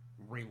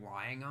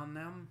relying on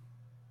them.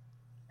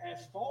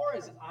 As far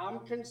as I'm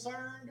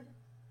concerned,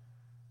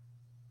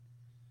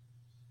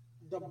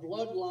 the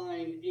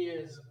bloodline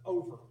is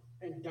over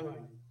and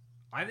done.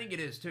 I think it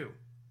is too.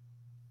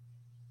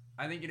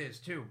 I think it is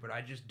too, but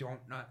I just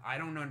don't not I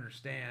don't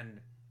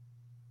understand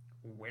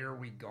where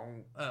we go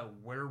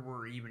where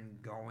we're even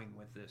going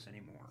with this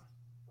anymore.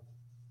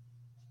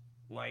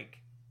 Like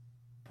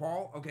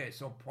Paul, okay,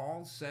 so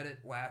Paul said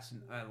it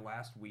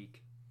last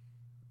week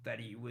that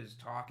he was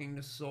talking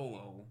to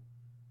Solo,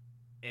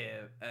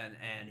 if,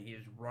 and he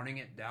is running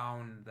it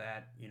down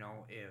that, you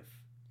know, if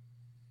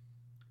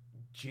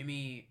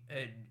Jimmy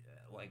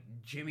like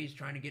Jimmy's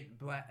trying to get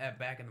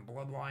back in the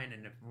bloodline,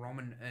 and if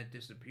Roman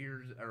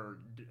disappears or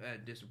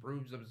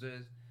disapproves of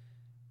this,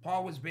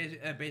 Paul was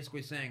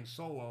basically saying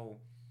Solo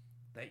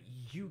that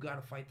you got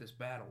to fight this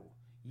battle.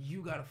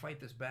 You got to fight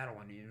this battle,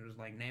 and he was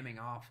like naming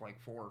off like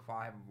 4 or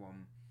 5 of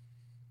them,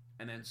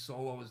 and then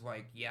Solo was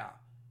like, "Yeah,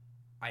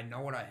 I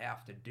know what I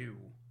have to do,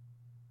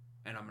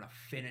 and I'm gonna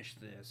finish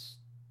this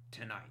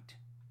tonight."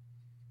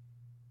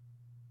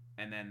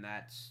 And then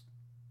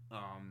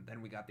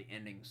then we got the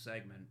ending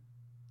segment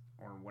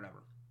or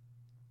whatever.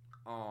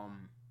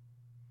 Um,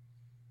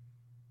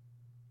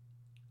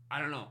 I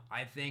don't know.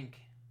 I think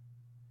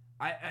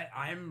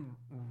I'm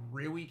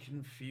really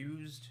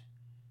confused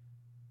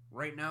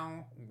right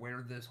now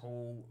where this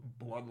whole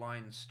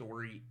bloodline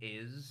story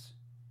is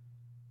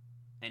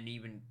and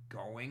even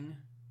going.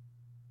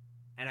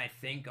 And I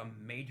think a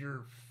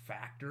major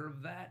factor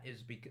of that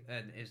is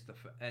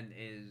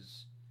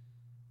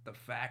the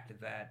fact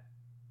that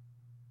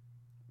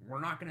we're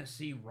not going to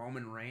see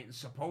Roman Reigns.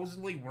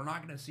 Supposedly, we're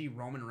not going to see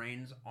Roman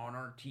Reigns on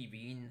our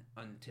TV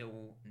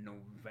until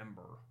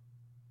November.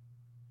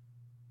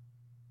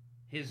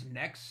 His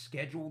next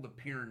scheduled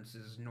appearance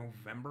is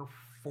November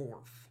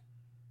 4th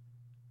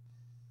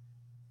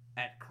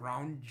at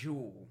Crown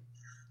Jewel,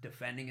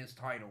 defending his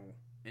title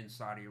in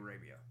Saudi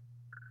Arabia.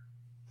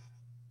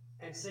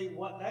 And see,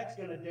 what that's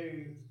going to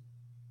do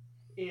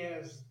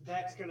is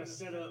that's going to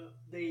set up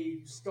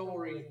the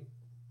story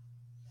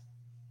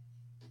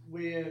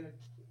with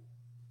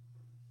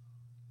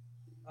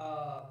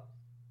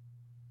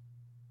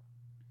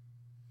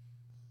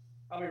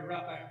I'll be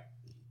right back.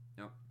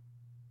 Yep.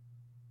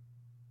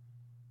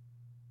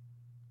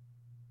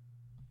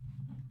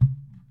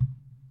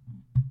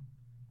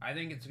 I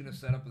think it's going to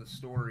set up the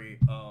story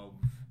of.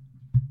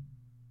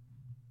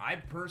 I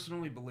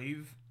personally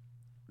believe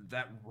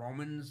that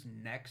Roman's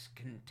next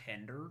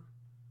contender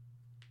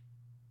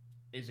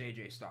is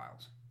AJ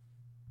Styles.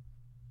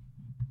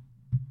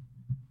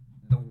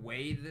 The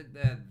way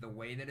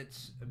that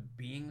it's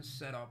being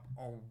set up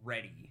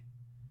already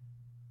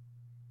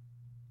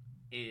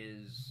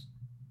is,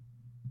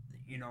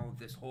 you know,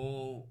 this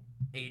whole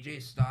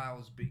AJ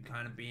Styles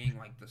kind of being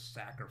like the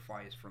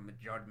sacrifice from the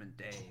Judgment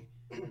Day,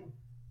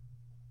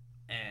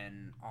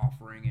 and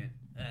offering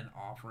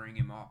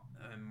him up,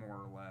 more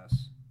or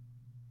less.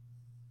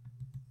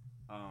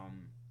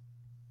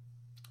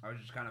 I was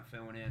just kind of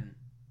filling in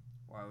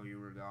while you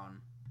were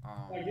gone.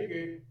 Oh, you're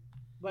good.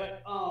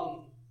 But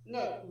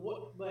No,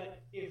 what?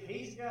 But if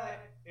he's got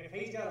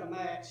a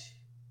match,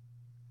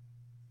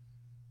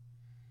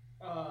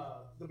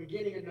 the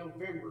beginning of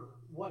November,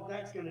 what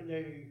that's going to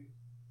do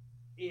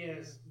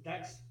is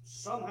that's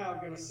somehow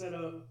going to set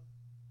up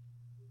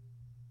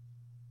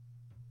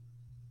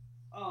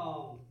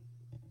um,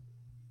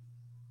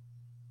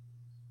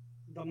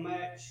 the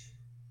match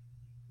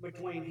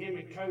between him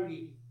and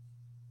Cody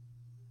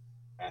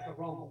at the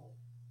Rumble.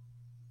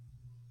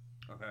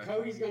 Okay.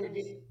 Cody's gonna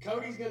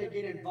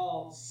get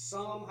involved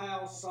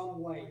somehow,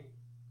 some way,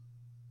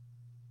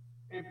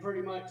 and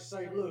pretty much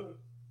say, look,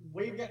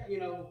 we've got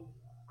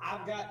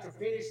I've got to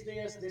finish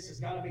this. This has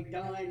got to be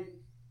done,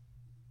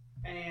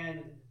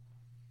 and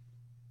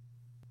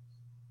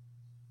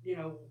you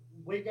know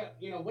we got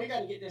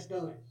to get this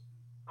done.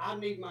 I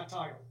need my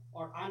title,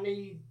 or I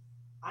need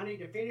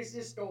to finish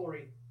this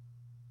story,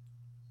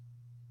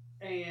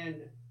 and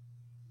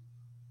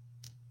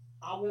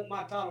I want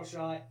my title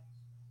shot.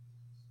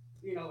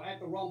 At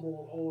the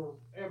Rumble or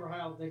ever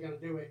how they're gonna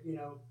do it.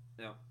 Yeah.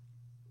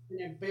 And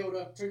then build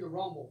up to the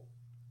Rumble,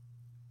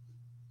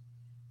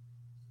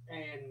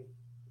 and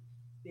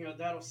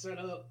that'll set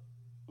up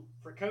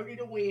for Cody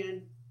to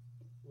win.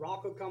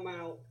 Rock will come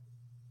out,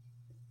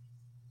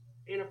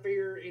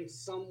 interfere in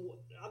some.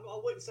 I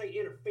wouldn't say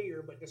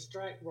interfere, but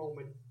distract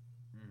Roman,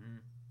 Mm-hmm.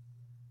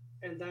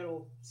 and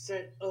that'll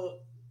set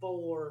up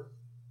for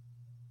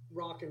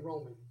Rock and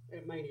Roman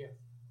at Mania.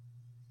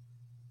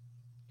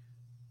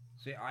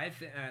 See, I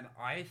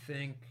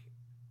think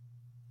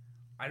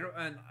I don't,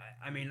 and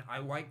I mean, I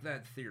like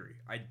that theory.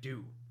 I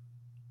do,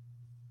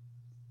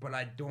 but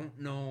I don't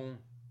know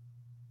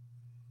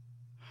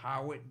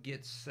how it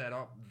gets set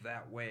up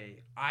that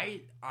way.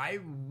 I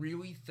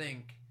really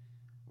think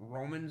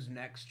Roman's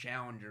next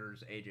challenger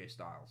is AJ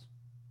Styles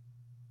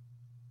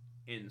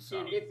in And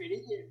Saudi. if it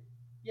is,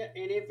 yeah,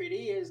 and if it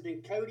is,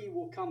 then Cody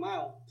will come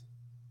out,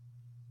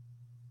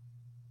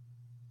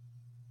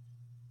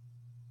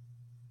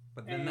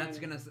 But then and that's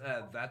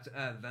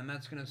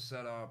gonna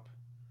set up,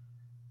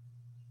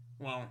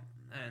 well,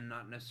 and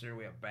not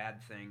necessarily a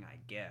bad thing, I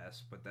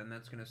guess. But then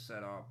that's gonna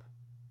set up.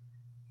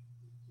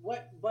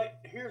 what?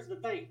 But here's the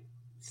thing: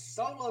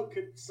 Solo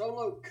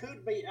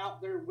could be out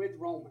there with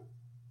Roman. Uh,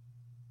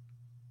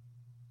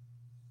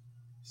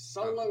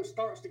 Solo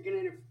starts to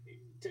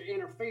to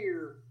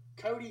interfere.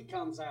 Cody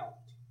comes out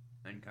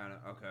and kind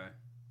of okay,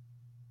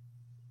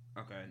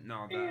 okay.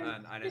 No,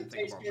 and I and didn't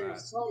think about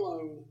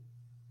that.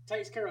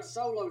 Takes care of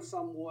Solo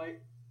somewhat,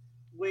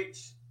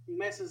 which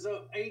messes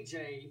up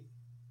AJ.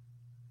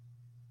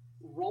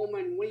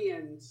 Roman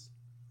wins,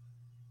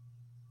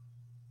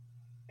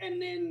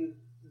 and then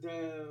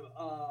the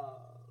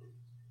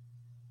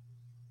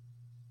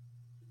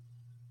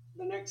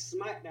next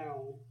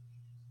SmackDown,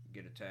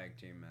 Get a tag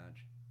team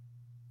match.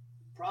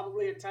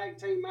 probably a tag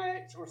team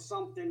match or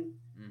something,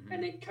 Mm-hmm.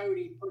 and then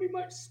Cody pretty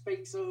much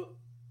speaks up,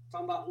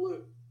 talking about,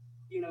 look,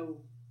 you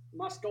know,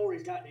 my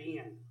story's got to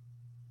end.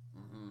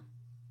 Mm-hmm.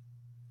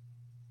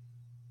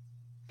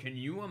 Can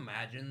you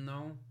imagine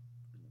though?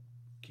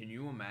 Can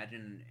you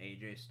imagine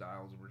AJ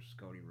Styles versus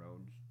Cody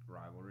Rhodes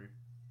rivalry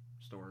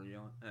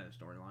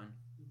storyline?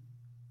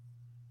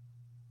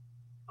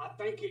 I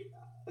think it.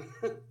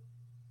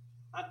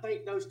 I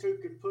think those two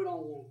could put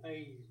on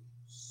a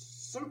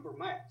super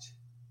match.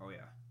 Oh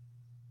yeah,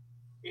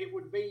 It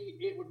would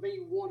be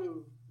one of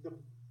the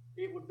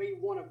it would be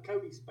one of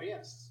Cody's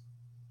best.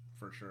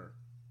 for sure.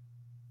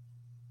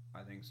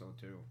 I think so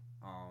too.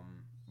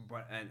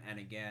 But and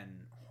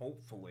again,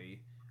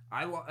 hopefully,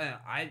 I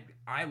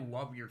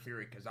love your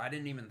theory because I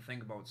didn't even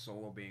think about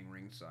Solo being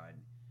ringside.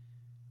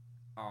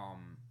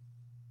 Um,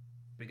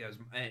 because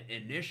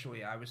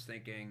initially I was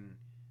thinking,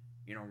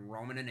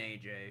 Roman and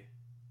AJ,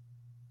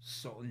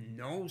 so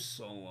no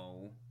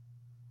Solo,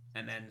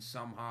 and then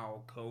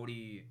somehow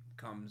Cody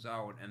comes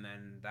out, and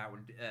then that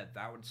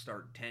would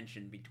start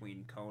tension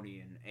between Cody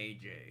and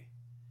AJ,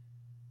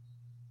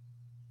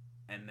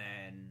 and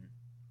then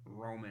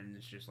Roman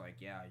is just like,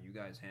 yeah, you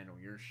guys handle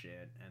your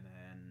shit, and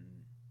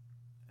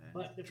then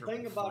But the Triple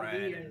thing about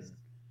it Threat is,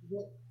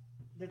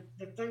 the,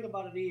 the thing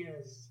about it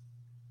is,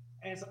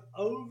 as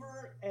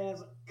over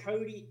as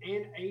Cody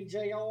and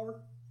AJ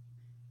are,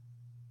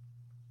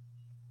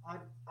 I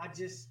I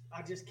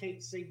just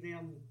can't see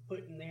them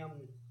putting them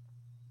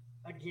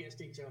against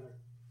each other.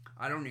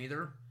 I don't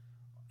either.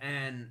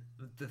 And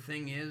the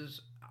thing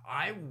is,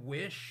 I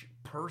wish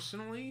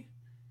personally,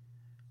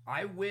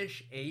 I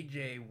wish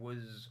AJ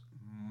was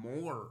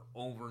more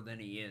over than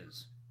he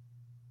is.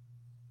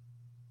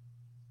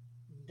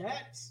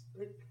 That's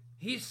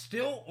He's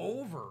still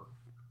over.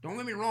 Don't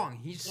get me wrong,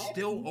 he's that's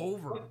still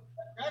over.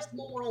 that's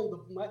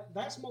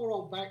more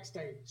on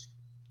backstage.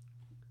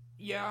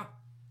 Yeah,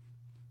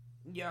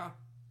 yeah.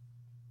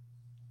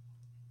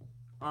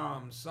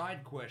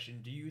 Side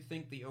question: do you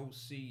think the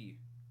OC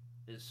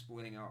is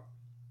splitting up?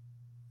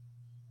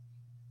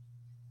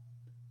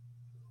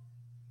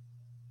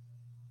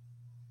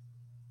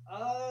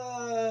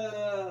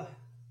 Uh,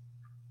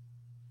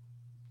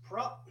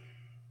 pro-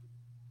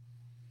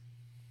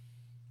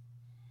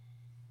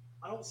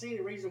 I don't see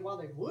any reason why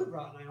they would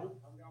right now.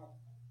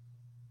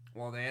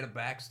 Well, they had a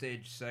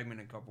backstage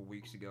segment a couple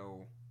weeks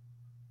ago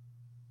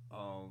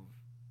of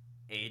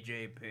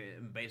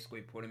AJ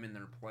basically put him in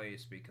their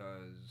place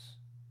because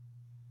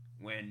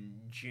when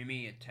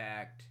Jimmy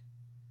attacked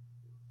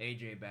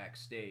AJ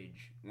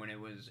backstage, when it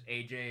was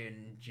AJ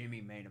and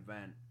Jimmy main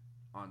event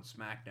on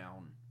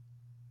SmackDown.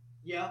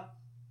 Yeah.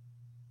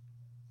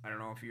 I don't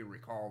know if you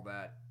recall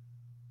that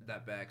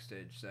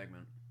backstage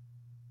segment.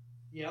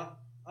 Yeah,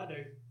 I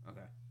do.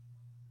 Okay,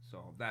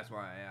 so that's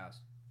why I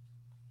asked.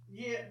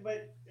 Yeah,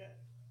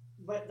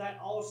 but that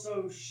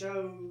also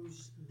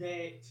shows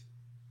that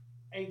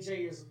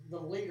AJ is the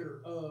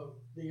leader of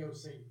the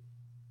OC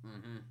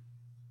Mm-hmm.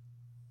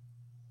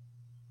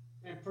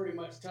 and pretty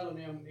much telling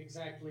them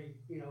exactly,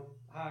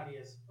 how it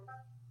is.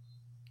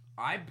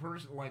 I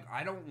personally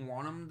I don't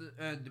want them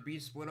to be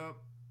split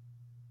up.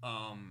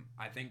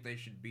 I think they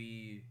should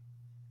be.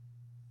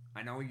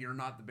 I know you're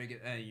not the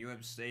biggest. You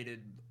have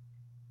stated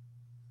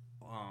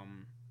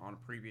on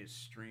a previous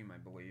stream, I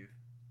believe.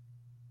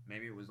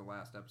 Maybe it was the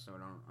last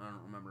episode. I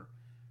don't remember.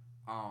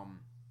 Um,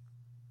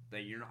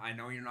 that you're. I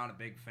know you're not a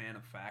big fan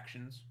of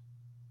factions,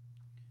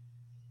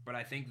 but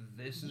I think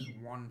this is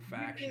one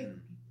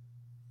faction.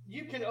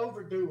 You can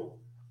overdo them.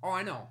 Oh,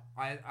 I know.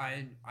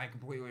 I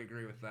completely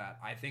agree with that.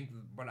 I think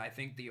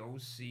the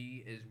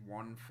OC is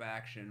one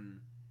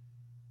faction.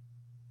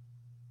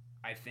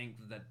 I think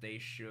that they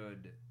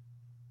should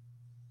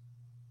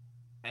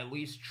at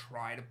least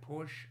try to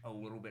push a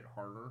little bit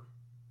harder.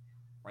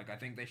 I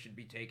think they should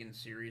be taken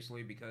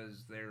seriously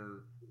because they're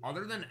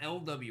other than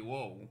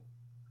LWO.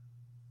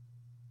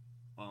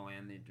 Oh,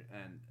 and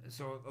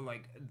so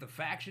the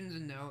factions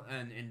in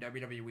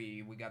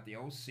WWE, we got the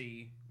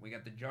OC, we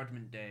got the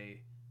Judgment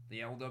Day,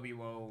 the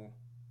LWO,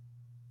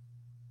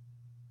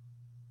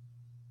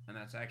 and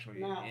that's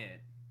actually Now,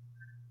 it.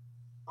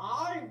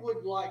 I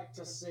would like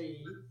to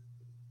see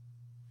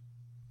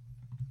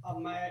a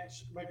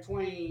match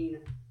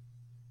between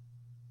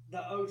the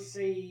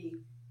OC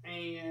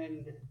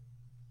and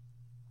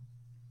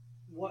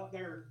what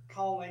they're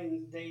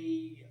calling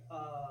the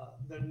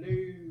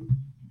new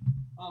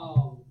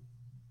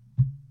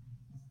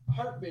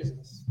Hurt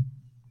Business.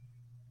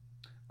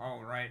 Oh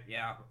right,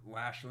 yeah,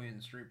 Lashley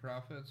and Street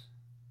Profits.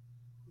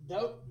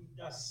 A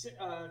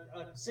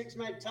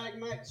 6-man tag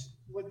match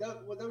with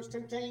those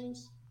two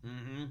teams.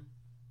 Mm-hmm.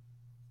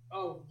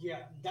 Oh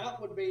yeah,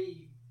 that would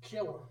be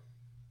killer.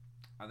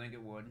 I think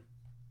it would.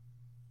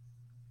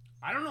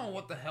 I don't know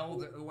what the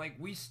hell.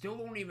 We still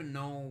don't even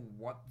know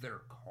what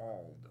they're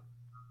called.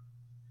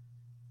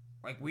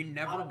 We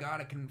never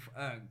got a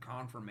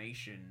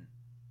confirmation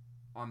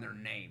on their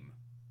name.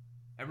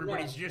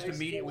 Everybody's just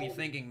immediately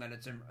thinking that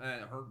it's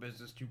Hurt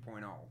Business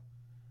 2.0.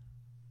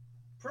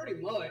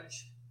 Pretty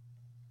much.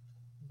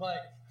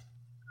 But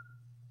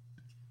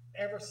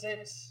ever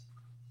since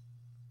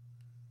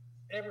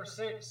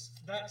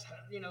that's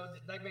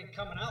they've been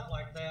coming out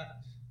like that,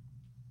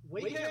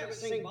 we haven't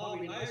seen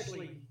Bobby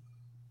Lashley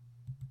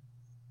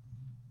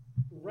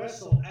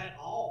wrestle at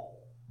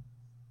all.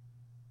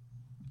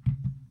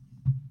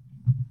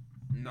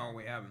 No,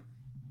 we haven't.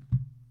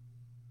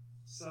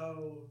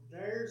 So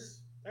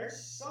there's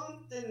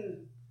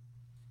something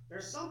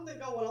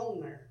going on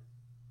there.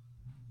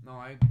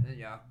 No,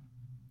 yeah,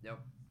 yep.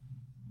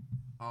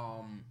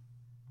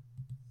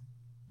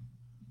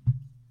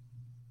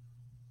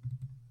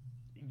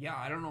 Yeah,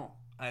 I don't know.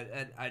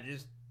 I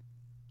just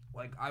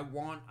I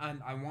want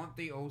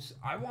the OC.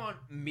 I want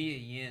Mia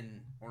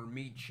Yin or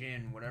Mi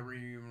Chin, whatever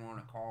you even want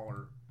to call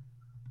her.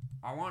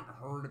 I want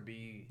her to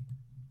be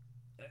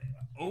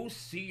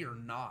OC or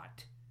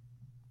not.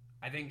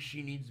 I think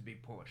she needs to be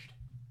pushed.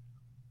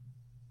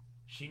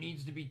 She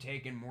needs to be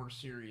taken more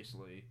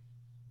seriously.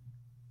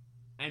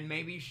 And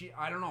maybe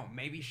I don't know,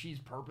 maybe she's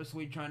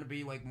purposely trying to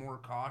be more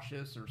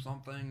cautious or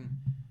something.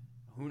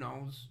 Who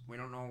knows? We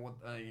don't know what,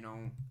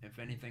 if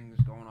anything's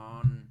going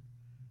on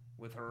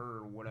with her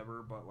or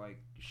whatever, but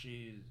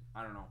she's,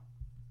 I don't know.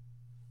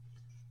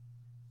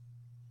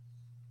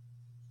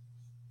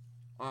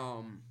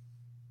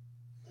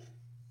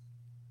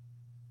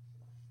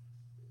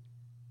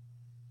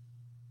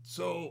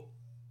 So,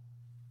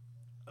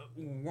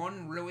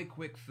 one really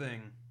quick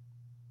thing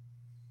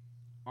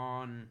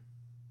on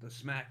the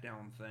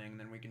SmackDown thing,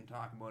 then we can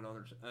talk about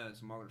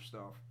some other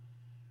stuff.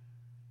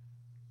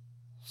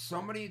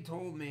 Somebody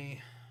told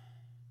me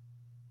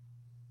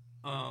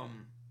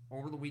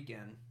over the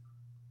weekend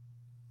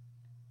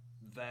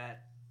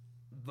that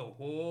the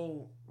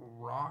whole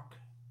Rock,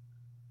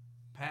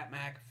 Pat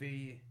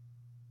McAfee,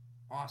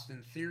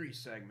 Austin Theory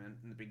segment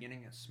in the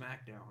beginning of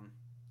SmackDown,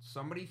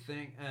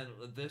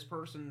 this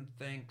person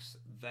thinks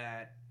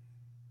that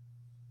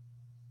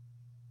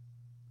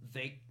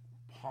they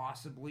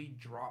possibly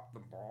dropped the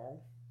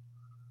ball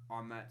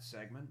on that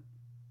segment.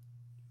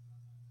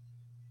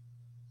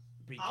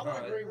 I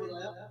would agree with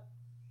that.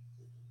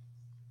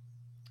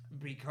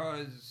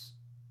 Because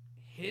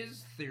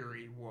his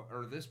theory,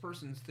 or this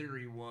person's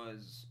theory,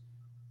 was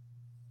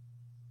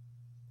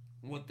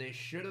what they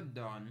should have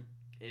done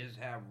is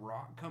have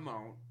Rock come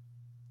out,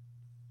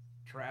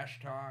 trash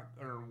talk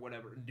or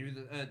whatever, do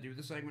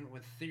the segment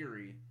with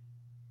Theory,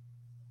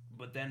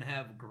 but then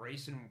have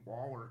Grayson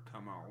Waller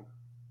come out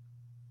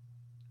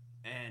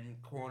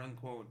and quote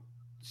unquote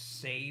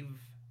save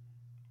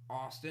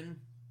Austin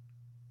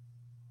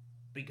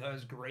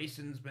because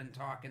Grayson's been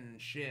talking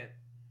shit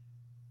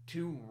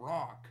to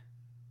Rock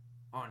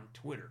on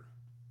Twitter.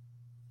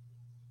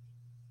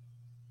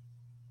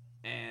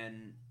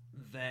 And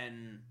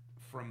then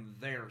from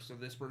there, so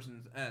this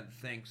person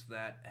thinks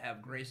that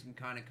have Grayson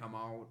kind of come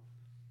out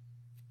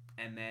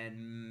and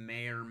then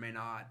may or may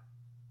not,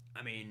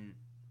 I mean,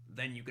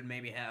 then you could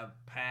maybe have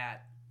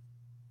Pat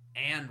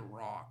and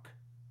Rock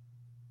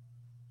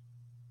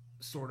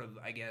sort of,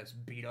 I guess,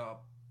 beat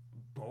up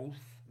both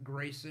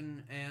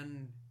Grayson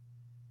and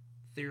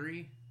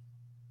Theory.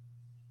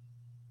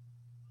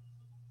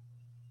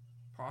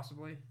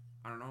 Possibly.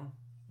 I don't know.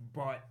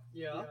 But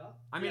Yeah.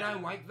 I mean, Yeah. I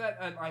like that.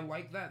 I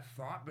like that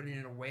thought, but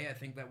in a way, I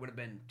think that would have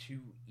been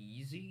too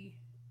easy.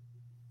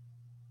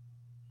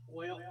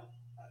 Well,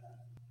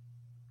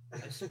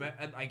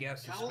 I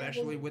guess,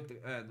 especially with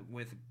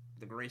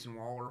the Grayson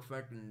Waller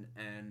effect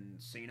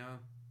and Cena.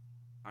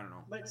 I don't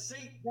know. but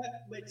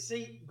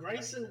see,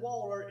 Grayson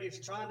Waller is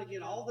trying to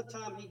get all the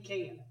time he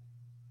can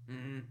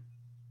Mm-hmm.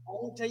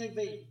 on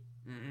TV.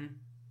 Mm-hmm.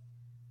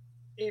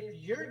 If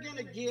you're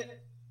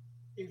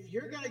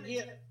gonna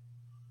get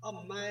a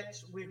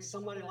match with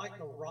somebody like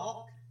The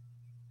Rock,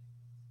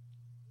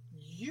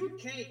 you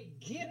can't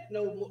get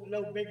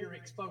no bigger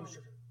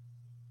exposure.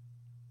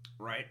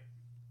 Right.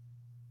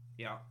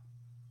 Yeah.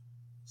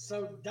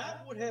 So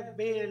that would have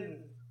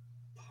been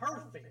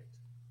perfect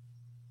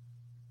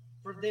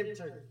for them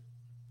to.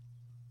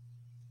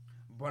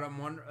 But I'm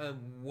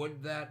wondering,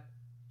 would that,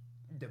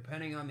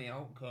 depending on the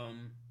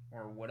outcome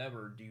or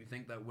whatever, do you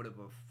think that would have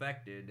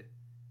affected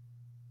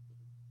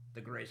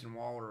the Grayson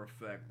Waller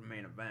effect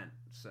main event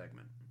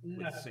segment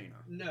with Cena?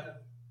 No,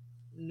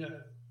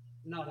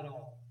 not at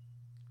all.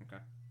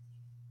 Okay.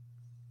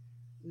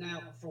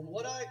 Now, from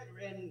what I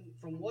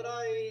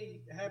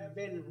have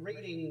been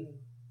reading,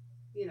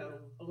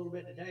 a little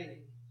bit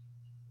today,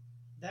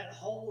 that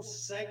whole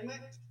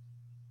segment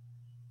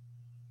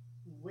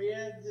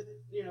with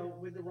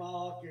with The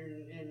Rock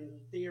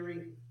and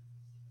Theory,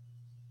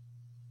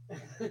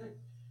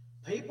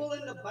 people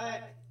in the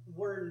back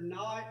were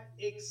not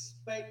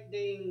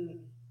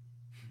expecting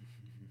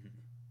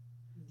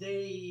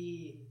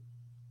the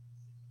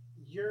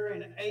 "you're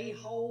an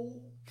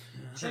a-hole"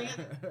 chant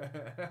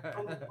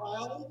from the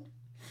crowd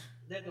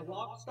that The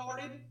Rock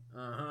started.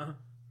 Uh-huh.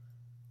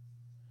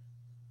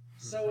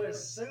 So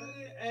as soon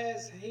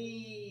as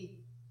he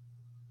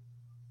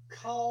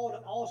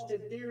called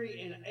Austin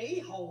Theory an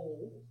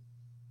a-hole,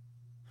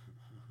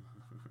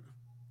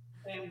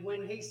 and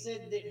when he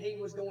said that he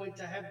was going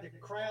to have the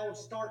crowd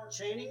start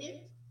chanting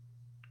it,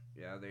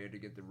 Yeah, they had to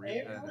get the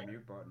mute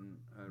button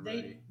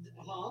ready.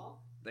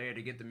 They had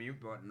to get the mute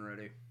button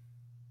ready.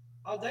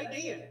 Oh, they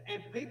did,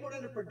 and people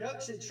in the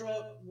production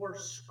truck were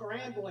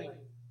scrambling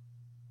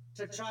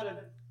to try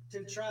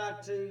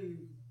to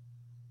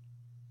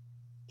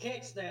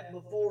catch that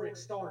before it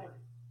started.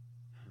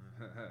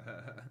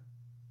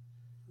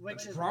 Which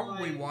That's is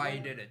probably why he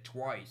did it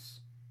twice.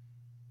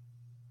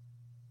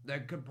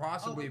 That could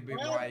possibly be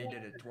why he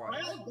did it twice.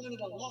 The crowd did it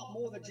a lot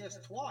more than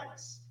just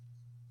twice.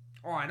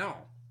 Oh, I know.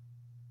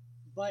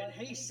 But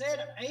he said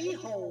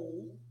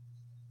a-hole,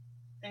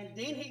 and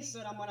then he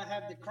said, I'm going to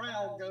have the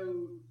crowd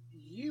go,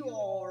 "You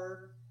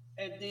are,"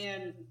 and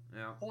then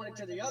pointed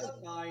to the other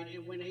side.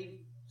 And when he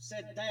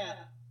said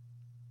that,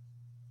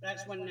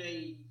 that's when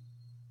they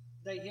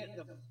hit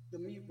the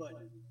mute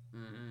button.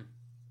 Mm-hmm.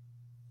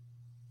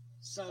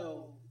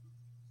 So,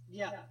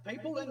 yeah,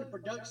 people in the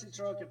production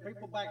truck and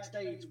people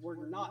backstage were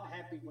not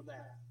happy with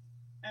that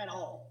at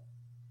all.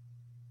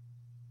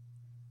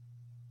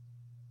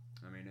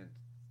 I mean,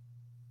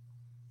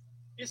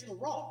 It's The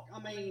Rock. I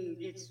mean,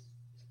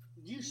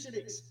 you should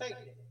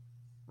expect it.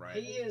 right.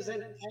 He is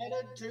an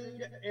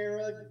attitude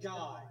era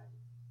guy.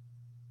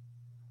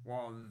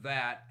 Well,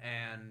 that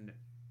and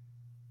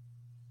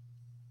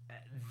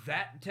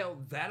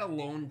that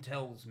alone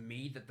tells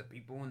me that the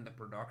people in the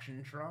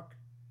production truck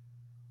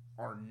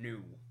are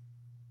new.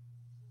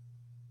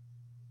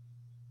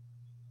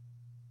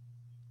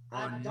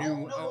 Or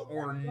new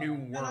word.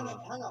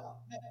 No.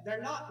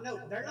 They're not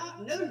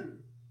new.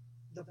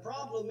 The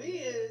problem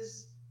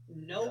is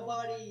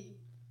nobody.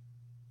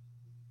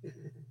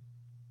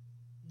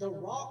 The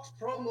Rock's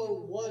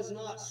promo was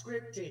not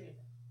scripted.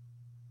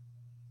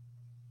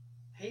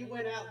 He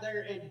went out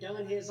there and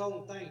done his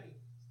own thing.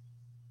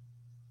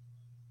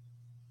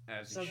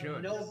 As he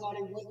should.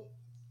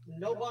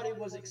 Nobody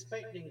was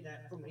expecting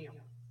that from him.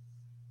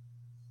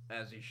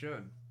 As he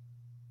should.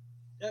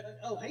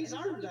 He's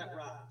earned that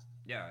right.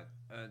 Yeah.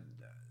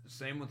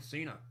 Same with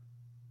Cena.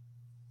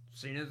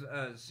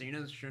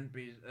 Cena's shouldn't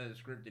be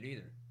scripted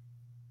either.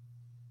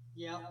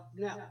 Yeah.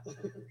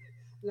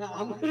 Now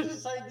I'm going to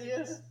say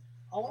this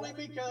only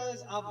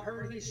because I've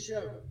heard his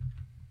show.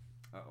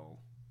 Uh-oh.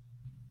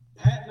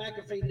 Pat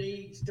McAfee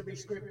needs to be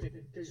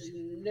scripted because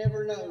you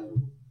never know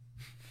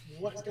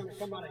what's going to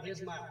come out of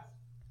his mouth.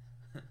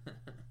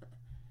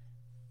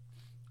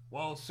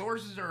 Well,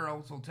 sources are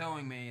also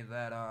telling me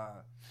that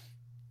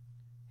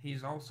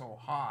he's also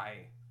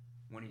high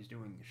when he's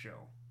doing the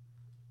show.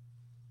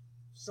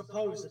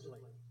 Supposedly.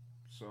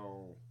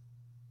 So.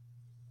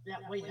 Yeah,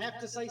 we have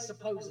to say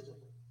supposedly.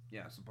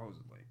 Yeah,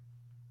 supposedly.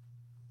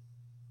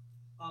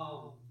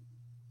 Um.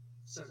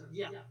 So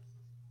yeah.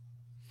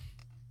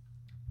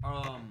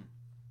 Um.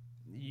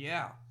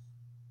 Yeah.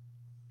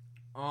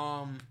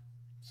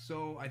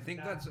 So I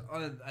think that's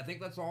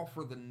all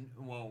for the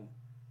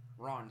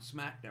Raw and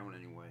SmackDown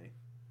anyway.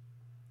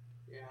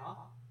 Yeah.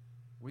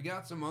 We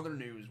got some other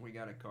news we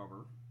got to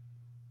cover.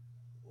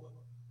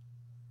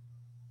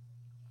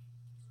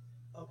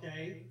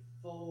 Okay.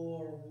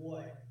 For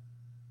what?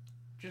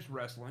 Just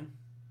wrestling.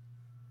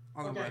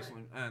 Other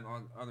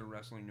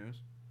wrestling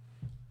news.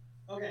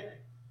 Okay.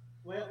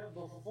 Well,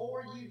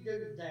 before you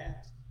do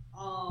that,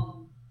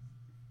 um,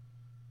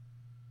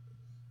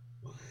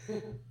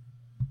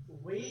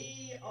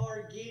 we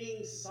are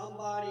getting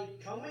somebody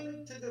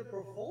coming to the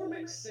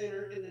performance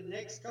center in the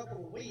next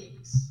couple of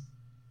weeks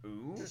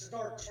Ooh. to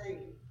start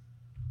training.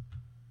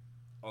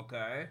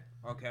 Okay.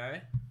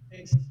 Okay.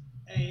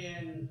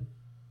 And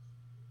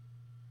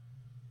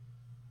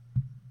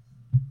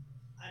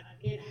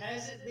it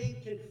hasn't been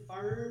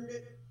confirmed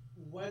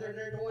whether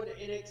they're going to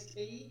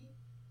NXT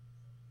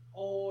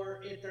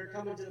or if they're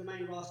coming to the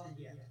main roster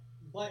yet.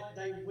 But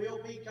they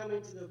will be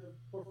coming to the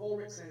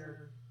performance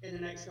center in the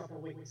next couple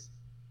of weeks.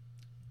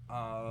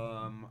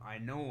 I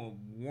know of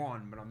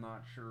one, but I'm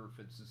not sure if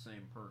it's the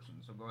same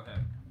person. So go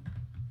ahead.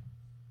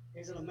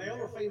 Is it a male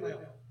or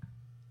female?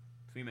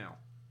 Female.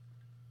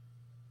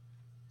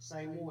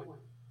 Same one.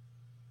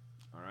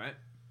 All right.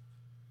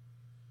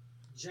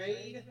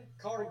 Jade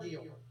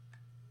Cargill.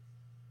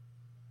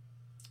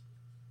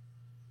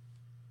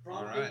 From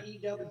All right.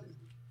 AEW.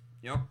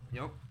 Yep.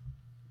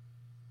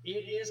 It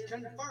is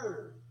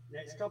confirmed.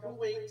 Next couple of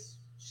weeks,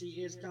 she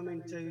is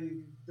coming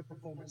to the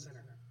performance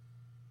center.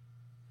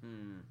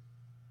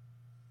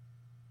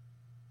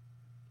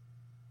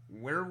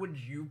 Where would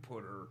you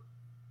put her?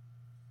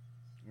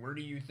 Where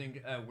do you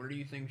think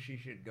she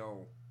should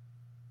go?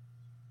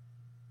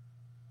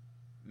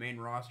 Main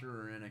roster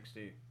or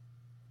NXT?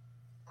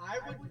 I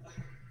would.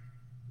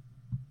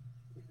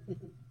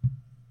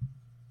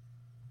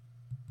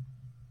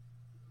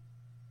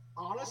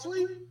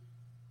 Honestly,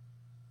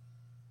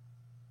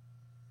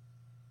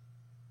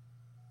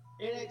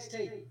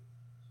 NXT.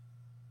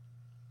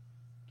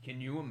 Can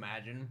you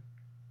imagine?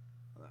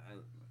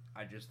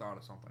 I just thought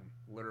of something.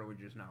 Literally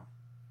just now.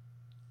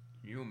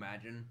 Can you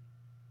imagine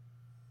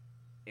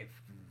if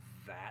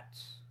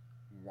that's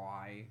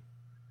why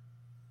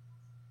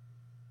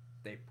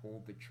they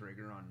pulled the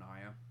trigger on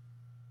Nia?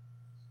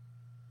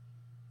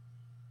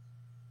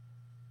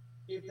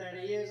 If that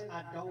is,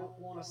 I don't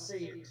want to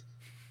see it.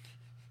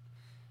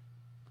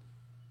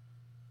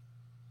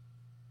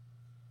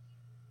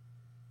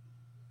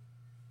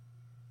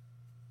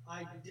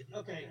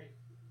 Okay.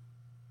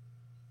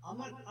 I'm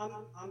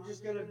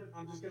just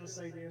gonna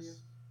say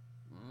this.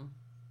 Mm-hmm.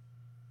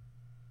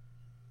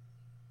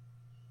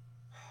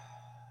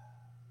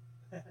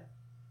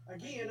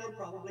 Again, I'm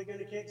probably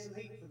gonna catch some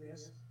heat for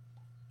this.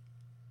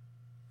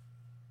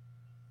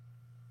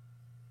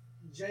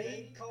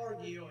 Jade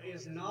Cargill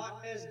is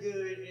not as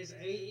good as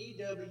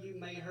AEW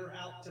made her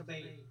out to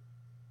be.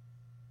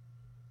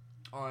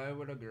 Oh, I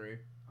would agree.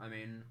 I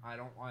mean, I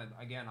don't watch.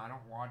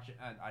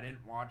 I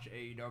didn't watch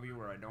AEW,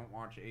 or I don't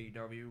watch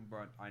AEW,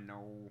 but I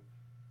know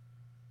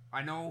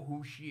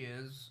who she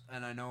is,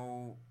 and I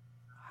know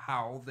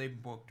how they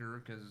booked her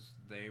because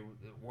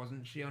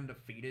wasn't she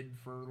undefeated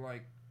for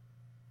like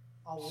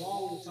a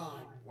long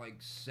time, like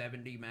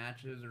 70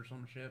 matches or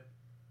some shit.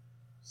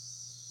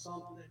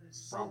 Something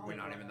Probably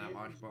not even that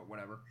much, but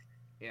whatever.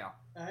 Yeah.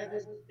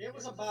 It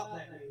was about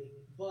that many,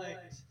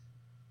 but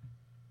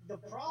the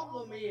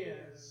problem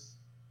is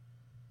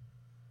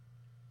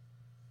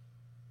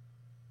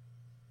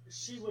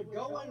she would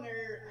go in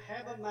there,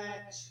 have a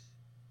match,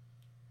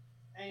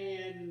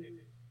 and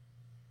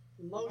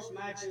most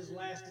matches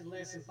lasted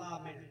less than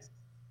 5 minutes.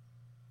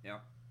 Yeah.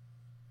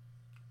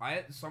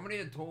 Somebody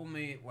had told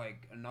me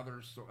like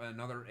another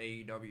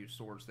AEW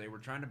source, they were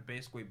trying to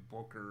basically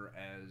book her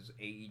as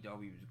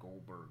AEW's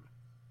Goldberg.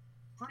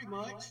 Pretty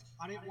much.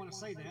 I didn't want to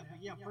say that, but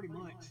yeah, pretty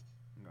much.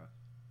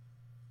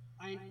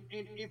 Okay.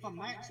 And if a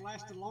match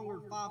lasted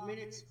longer than 5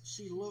 minutes,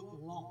 she looked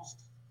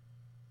lost.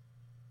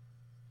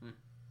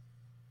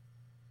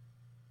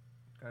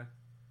 Okay.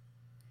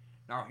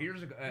 Now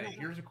here's a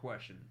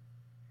question.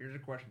 Here's a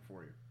question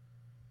for you.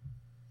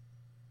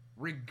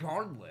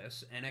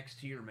 Regardless,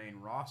 NXT or main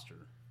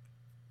roster,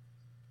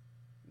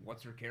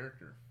 what's her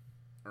character?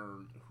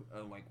 Or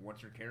like,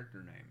 what's her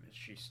character name? Is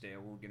she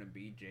still gonna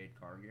be Jade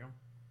Cargill?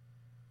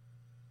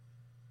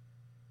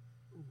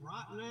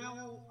 Right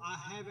now, I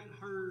haven't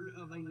heard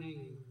of a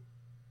name.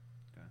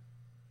 Okay.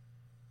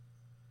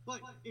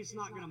 But it's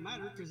not going to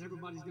matter because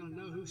everybody's going to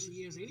know who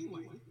she is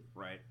anyway.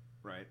 Right.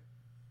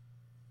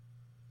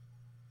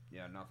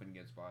 Yeah, nothing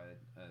gets by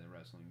the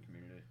wrestling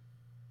community.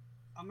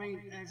 I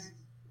mean,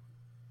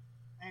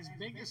 as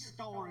big a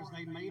star as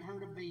they made her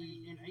to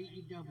be in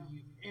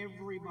AEW,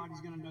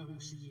 everybody's going to know who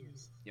she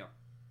is. Yep.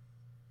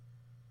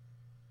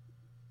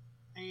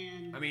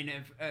 And I mean,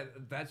 if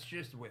that's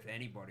just with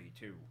anybody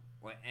too,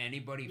 like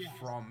anybody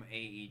from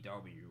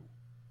AEW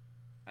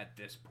at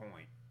this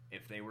point,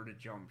 if they were to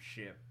jump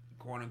ship,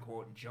 quote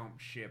unquote, jump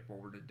ship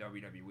over to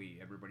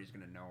WWE, everybody's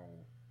gonna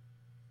know.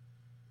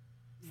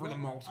 For the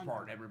most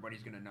part,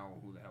 everybody's gonna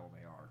know who the hell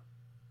they are.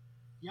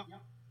 Yep.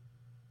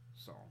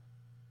 So.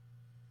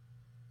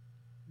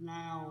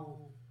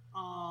 Now,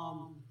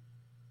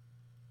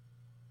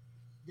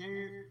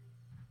 there's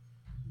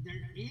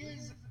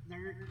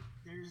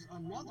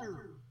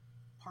another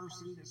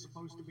person that's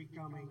supposed to be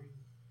coming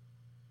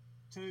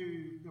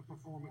to the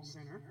Performance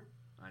Center.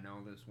 I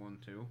know this one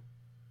too.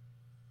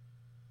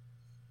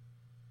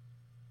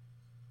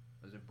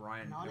 Is it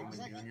Brian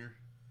Pillman Jr.?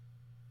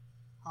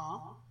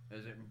 Huh?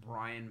 Is it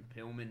Brian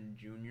Pillman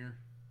Jr.?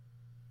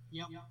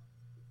 Yep.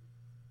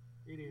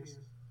 It is.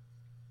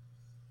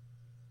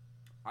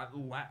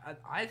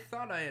 I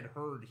thought I had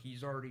heard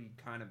he's already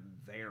kind of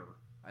there.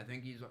 I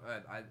think he's.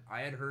 I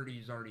had heard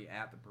he's already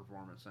at the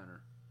Performance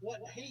Center.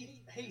 What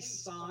he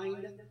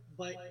signed,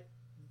 but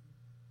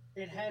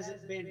it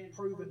hasn't been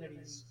proven that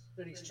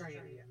he's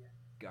training yet.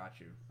 Got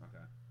you.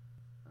 Okay.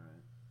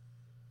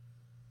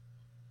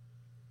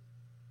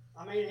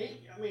 All right. I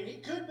mean, he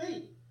could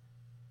be.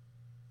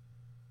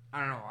 I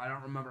don't know. I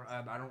don't remember.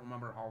 I don't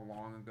remember how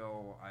long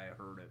ago I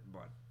heard it,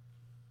 but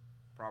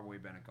probably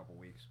been a couple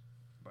weeks.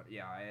 But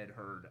yeah, I had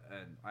heard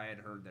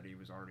that he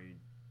was already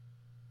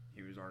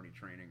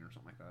training or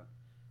something like that.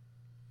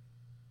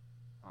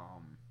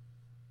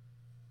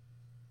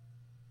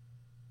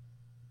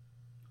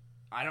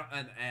 I don't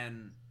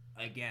and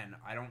again,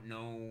 I don't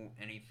know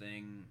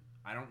anything.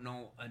 I don't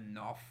know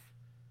enough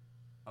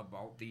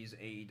about these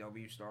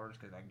AEW stars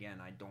because again,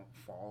 I don't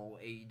follow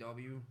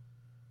AEW.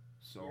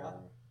 So, yeah.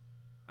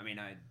 I mean,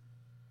 I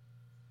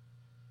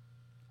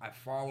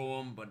follow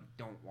them but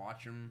don't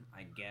watch them,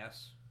 I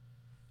guess.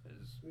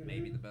 Is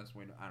maybe the best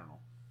way to, I don't know.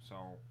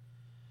 So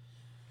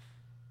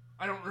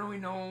I don't really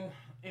know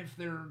if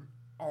they're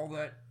all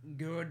that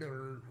good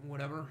or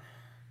whatever,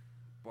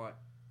 but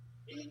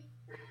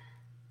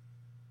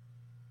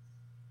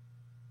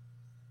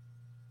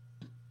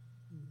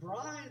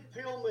Brian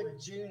Pillman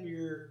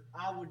Jr.,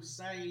 I would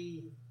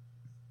say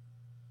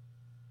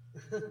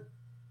Brian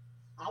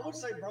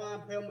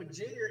Pillman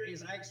Jr.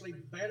 is actually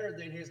better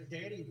than his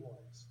daddy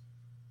was.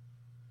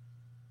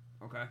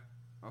 Okay.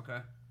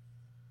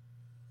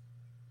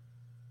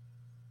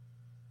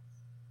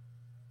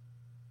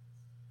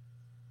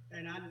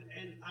 And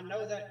I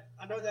know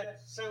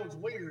that sounds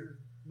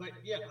weird, but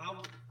yeah, I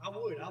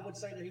would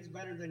say that he's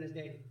better than his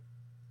daddy.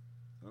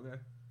 Okay.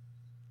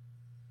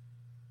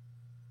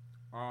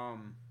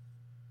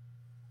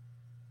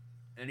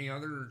 Any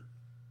other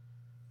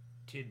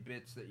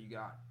tidbits that you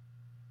got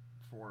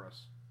for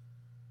us?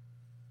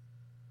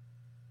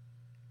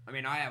 I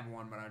mean, I have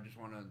one, but I just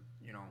want to,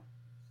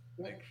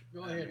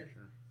 go ahead.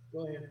 Sure.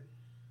 Go ahead.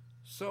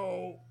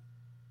 So,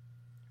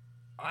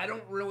 I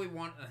don't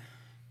want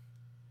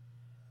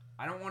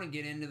to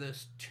get into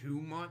this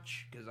too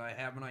much because I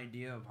have an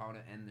idea of how to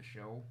end the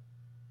show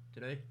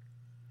today.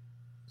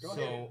 Go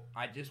ahead.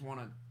 I just want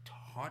to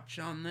touch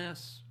on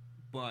this,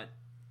 but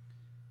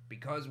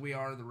because we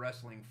are the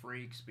wrestling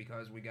freaks,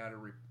 because we got to,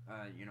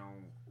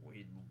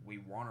 we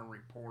want to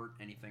report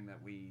anything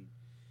that we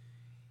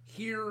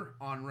hear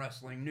on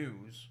wrestling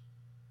news.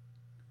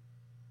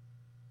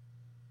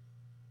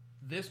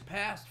 This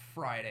past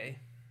Friday,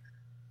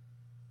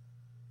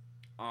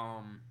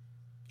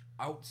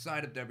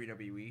 outside of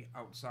WWE,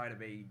 outside of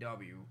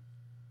AEW,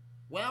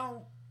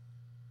 well,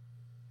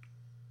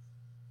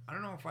 I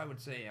don't know if I would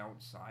say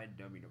outside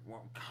WWE,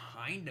 well,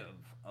 kind of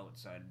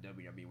outside of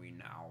WWE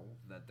now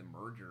that the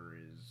merger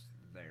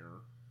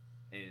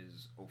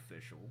is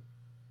official.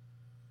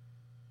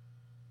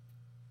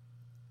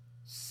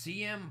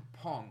 CM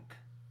Punk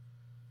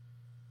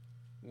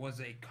was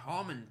a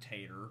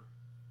commentator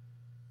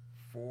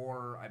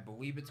for, I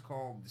believe it's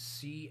called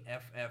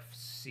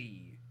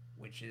CFFC,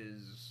 which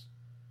is,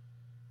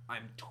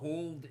 I'm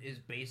told, is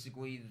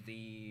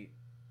basically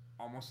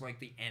almost like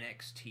the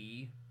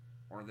NXT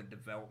or the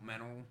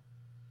developmental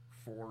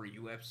for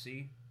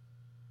UFC.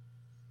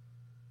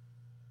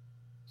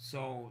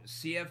 So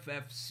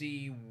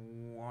CFFC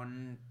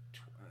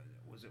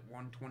was it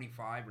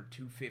 125 or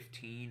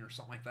 215 or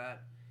something like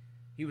that?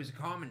 He was a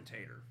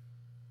commentator.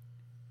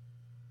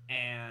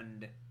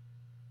 And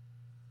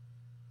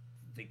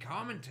the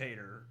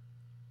commentator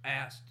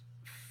asked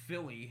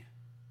Philip,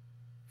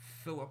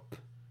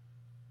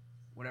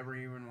 whatever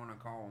you even want to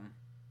call him.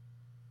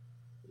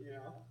 Yeah.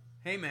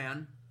 Hey,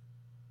 man.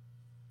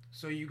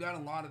 So you got a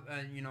lot of,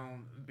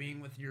 being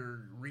with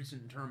your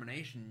recent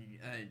termination,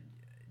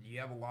 you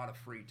have a lot of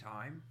free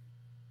time?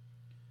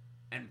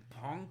 And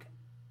Punk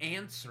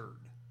answered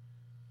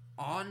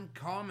on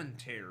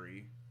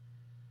commentary.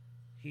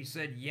 He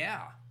said,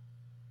 yeah,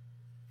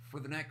 for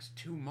the next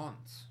 2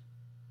 months.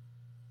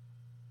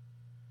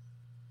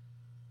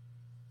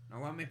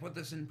 Now let me put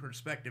this in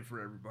perspective for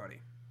everybody,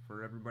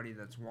 for everybody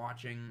that's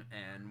watching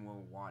and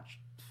will watch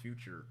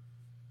future.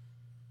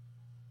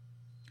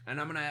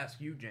 And I'm gonna ask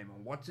you, JMo,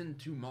 what's in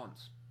 2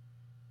 months?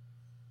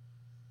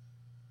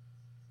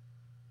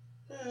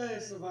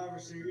 Survivor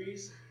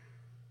Series.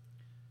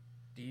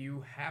 Do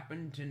you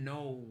happen to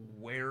know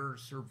where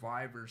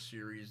Survivor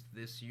Series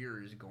this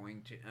year is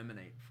going to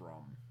emanate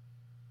from?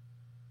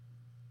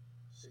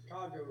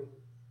 Chicago.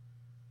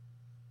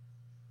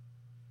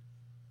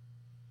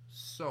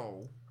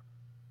 So,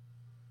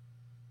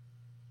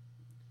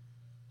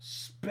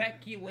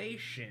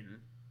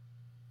 speculation.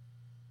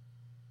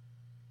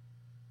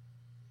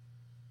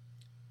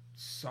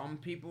 Some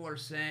people are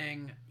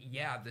saying,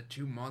 yeah, the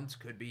 2 months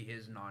could be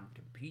his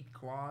non-compete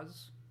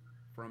clause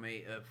from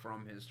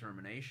his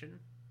termination,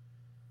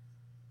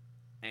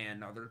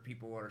 and other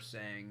people are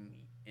saying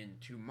in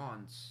 2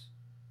 months,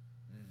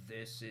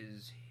 this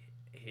is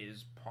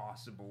his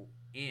possible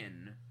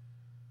in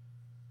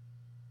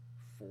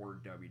for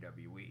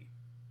WWE.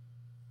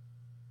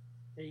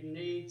 He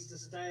needs to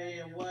stay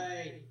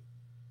away.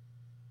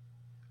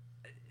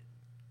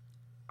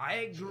 I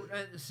agree.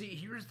 See,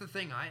 here's the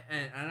thing.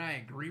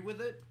 I agree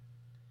with it.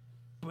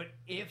 But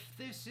if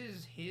this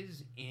is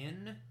his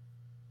in,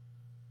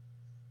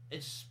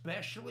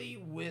 especially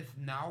with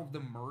now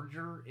the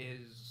merger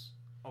is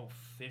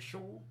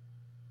official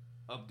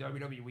of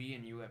WWE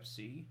and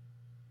UFC,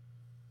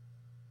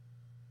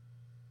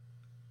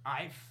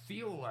 I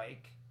feel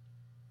like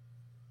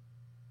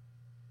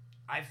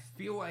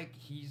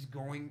he's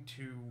going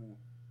to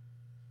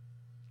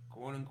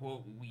quote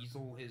unquote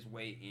weasel his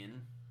way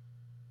in.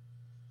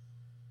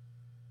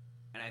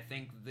 And I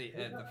think the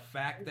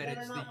fact that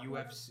it's the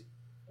UFC.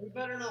 He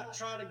better not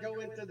try to go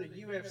into the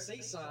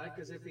UFC side,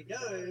 because if he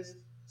does,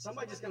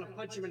 somebody's just going to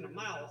punch him in the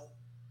mouth,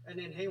 and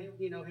then he'll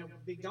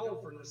be gone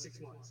for another 6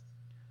 months.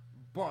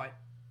 But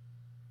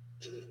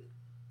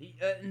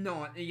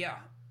no, yeah,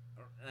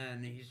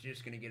 and he's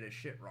just going to get his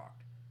shit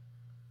rocked,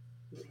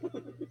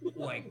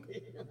 like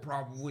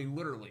probably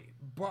literally.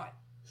 But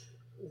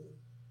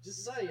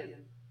just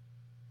saying.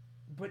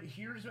 But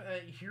here's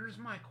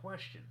my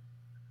question.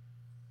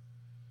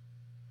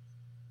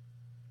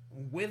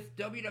 With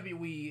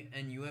WWE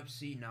and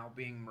UFC now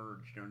being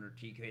merged under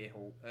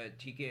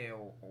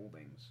TKO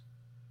Holdings,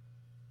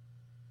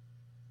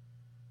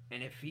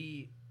 and if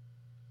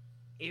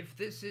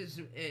this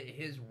is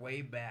his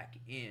way back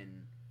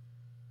in,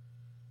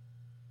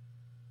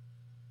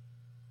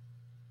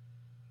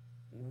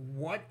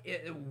 what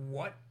if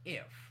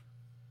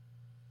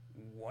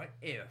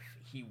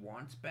he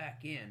wants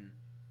back in,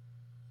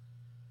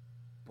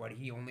 but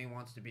he only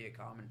wants to be a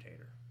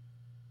commentator?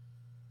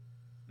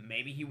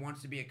 Maybe he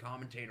wants to be a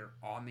commentator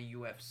on the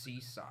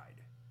UFC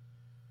side,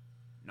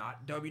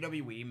 not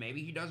WWE.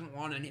 Maybe he doesn't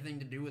want anything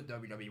to do with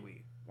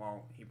WWE.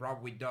 Well, he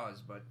probably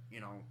does, but,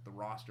 the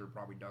roster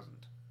probably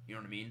doesn't. You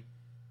know what I mean?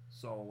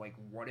 So, like,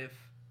 what if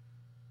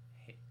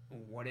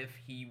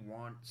he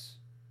wants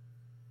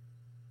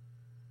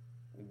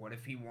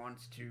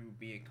to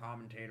be a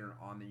commentator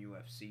on the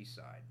UFC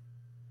side?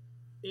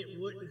 It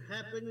wouldn't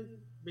happen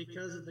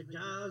because of the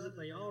guys that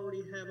they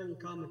already have on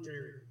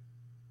commentary.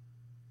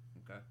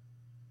 Okay.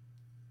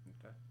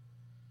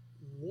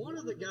 One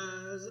of the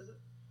guys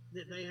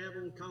that they have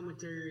on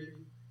commentary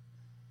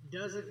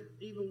doesn't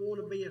even want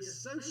to be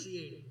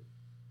associated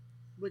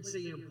with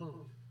CM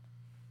Punk.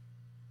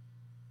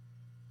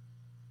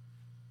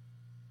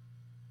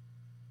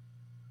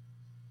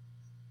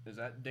 Is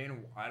that Dana?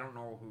 I don't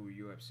know who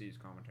UFC's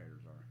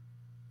commentators are.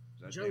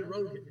 Is that Joe Dana?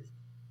 Rogan.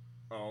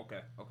 Oh,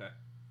 okay.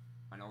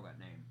 I know that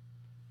name.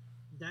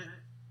 That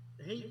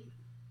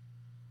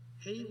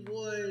he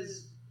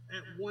was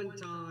at one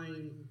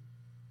time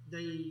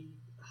the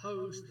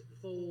host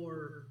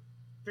for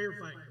Fear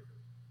Factor.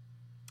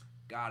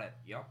 Got it.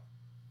 Yep.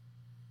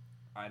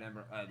 I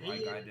never I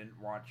didn't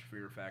watch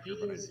Fear Factor,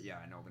 but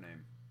I know the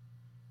name.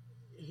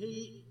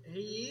 He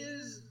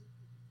is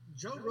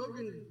Joe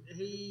Rogan.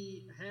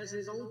 He has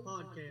his own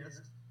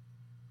podcast.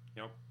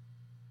 Yep.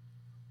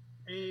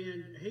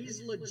 And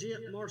he's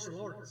legit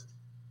martial artist.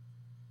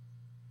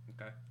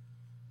 Okay.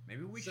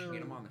 Maybe we should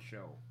get him on the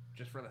show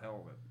just for the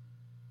hell of it.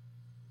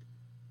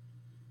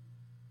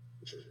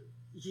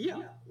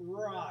 Yeah,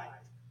 right.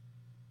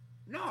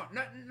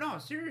 No,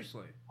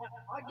 seriously.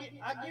 I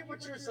get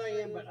what you're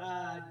saying, but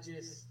I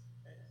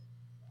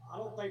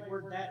don't think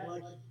we're that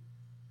lucky.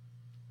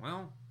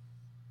 Well,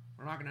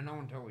 we're not gonna know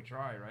until we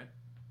try, right?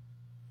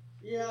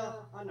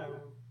 Yeah, I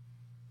know.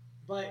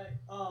 But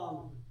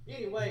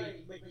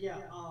anyway,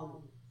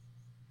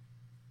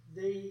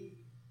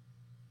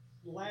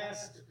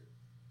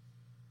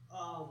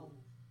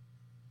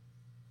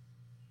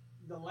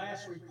 the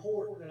last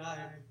report that I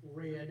have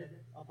read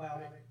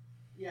about it,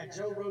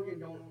 Joe Rogan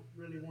don't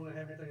really want to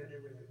have anything to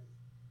do with it.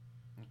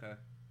 Okay.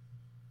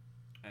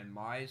 And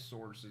my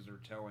sources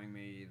are telling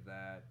me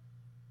that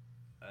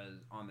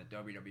on the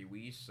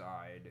WWE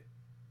side,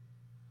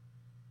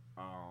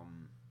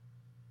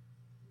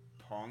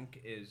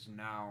 Punk is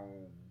now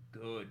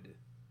good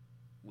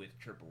with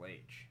Triple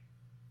H.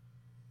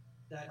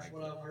 That's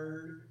what I've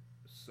heard.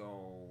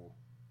 So,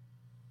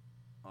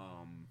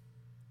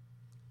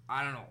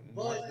 I don't know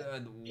But what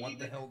the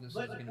even hell this is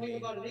but the going to thing be.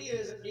 about it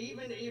is,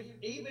 even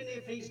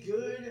if he's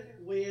good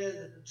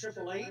with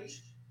Triple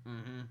H,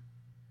 Mm-hmm.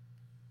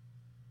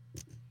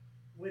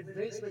 with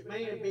Vince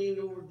McMahon being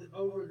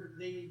over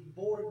the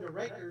board of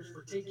directors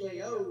for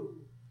TKO,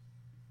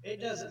 it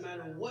doesn't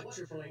matter what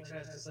Triple H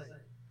has to say.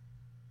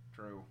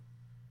 True.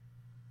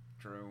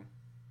 True.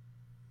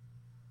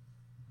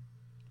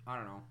 I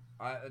don't know.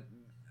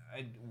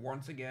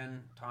 Once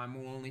again, time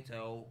will only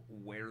tell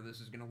where this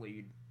is going to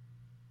lead,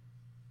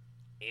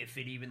 if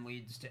it even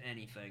leads to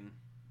anything.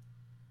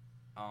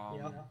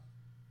 Yeah.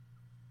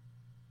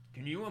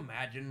 Can you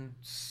imagine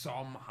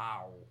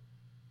somehow?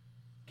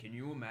 Can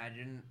you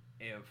imagine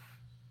if?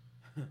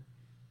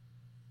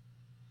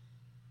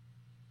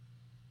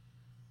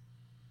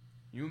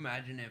 You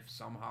imagine if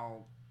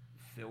somehow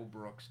Phil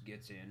Brooks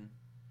gets in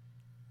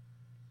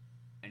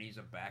and he's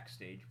a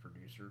backstage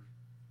producer?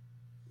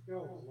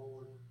 Oh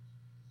Lord.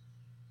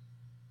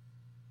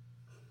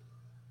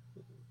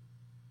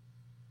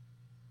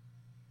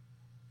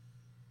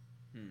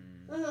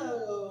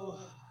 Oh,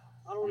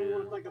 I don't even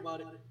want to think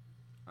about it.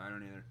 I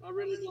don't either. I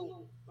really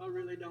don't. I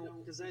really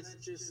don't, because that's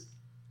just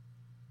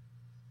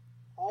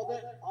all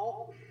that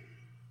all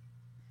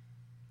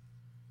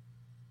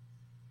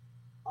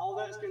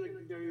that's going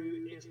to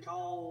do is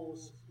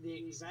cause the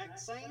exact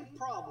same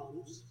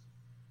problems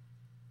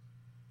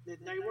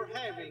that they were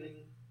having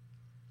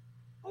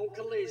on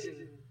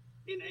Collision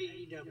in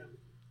AEW.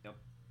 Yep.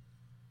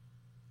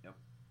 Yep.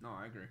 No,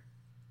 I agree.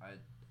 I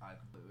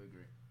completely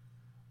agree.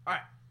 All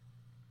right.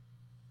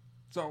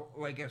 So,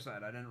 like I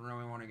said, I didn't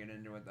really want to get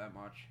into it that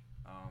much,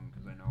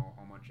 because I know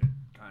how much it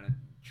kind of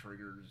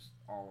triggers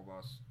all of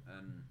us,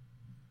 and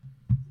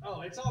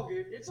Oh, it's all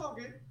good. It's all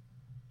good.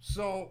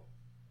 so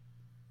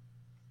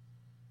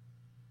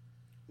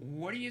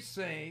what do you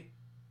say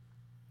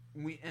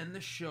we end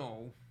the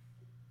show,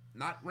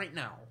 not right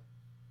now,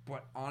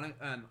 but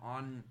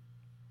on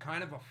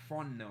kind of a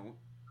fun note?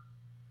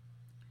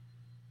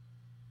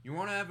 You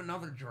want to have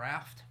another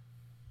draft?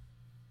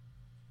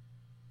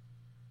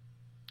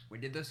 We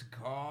did this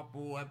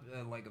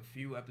like a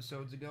few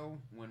episodes ago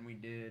when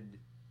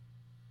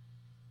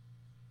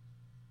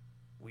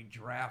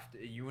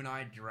you and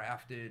I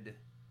drafted,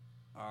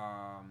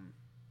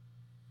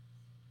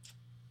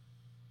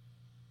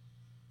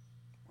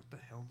 what the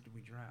hell did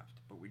we draft?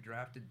 But we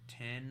drafted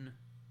 10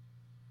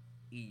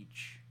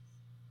 each.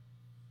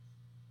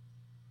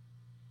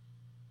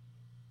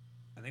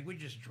 I think we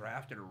just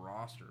drafted a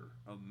roster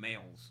of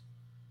males.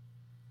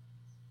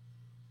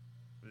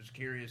 I was just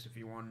curious if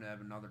you wanted to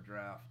have another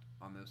draft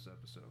on this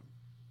episode.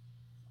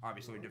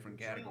 Obviously, different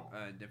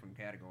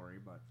category,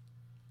 but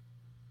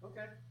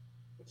Okay.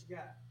 What you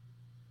got?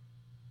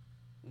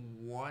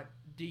 what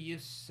do you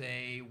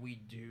say we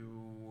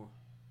do?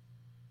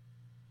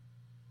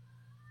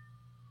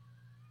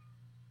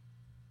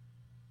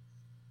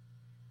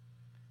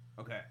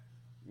 Okay,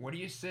 what do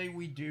you say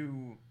we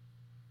do?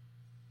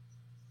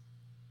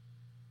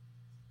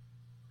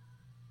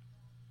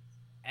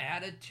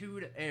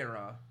 Attitude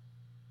Era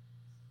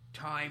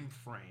time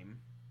frame.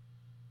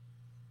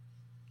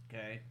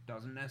 Okay,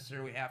 doesn't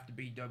necessarily have to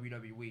be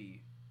WWE,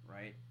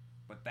 right?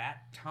 But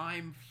that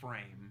time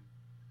frame,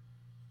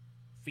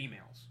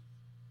 females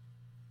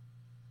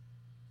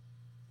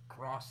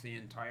across the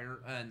entire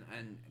and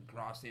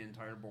across the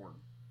entire board.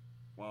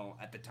 Well,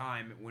 at the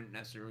time, it wouldn't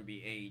necessarily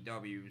be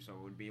AEW, so it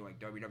would be like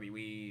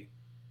WWE.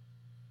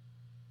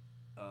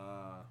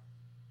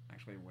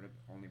 Actually, would it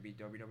only be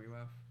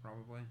WWF?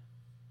 Probably.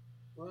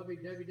 Well, it'd be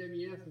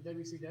WWF and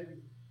WCW.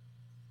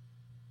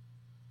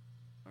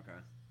 Okay.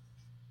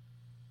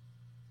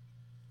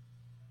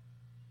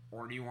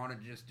 Or do you want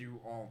to just do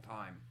all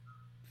time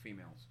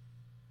females?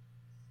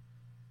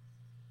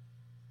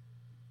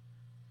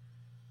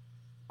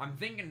 I'm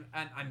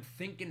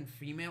thinking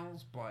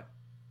females, but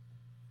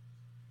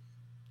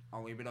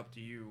I'll leave it up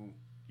to you.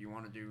 Do you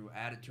want to do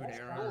Attitude That's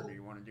Era, fine. or do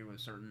you want to do a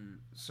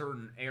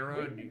certain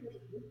era?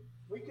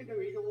 We can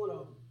do either one of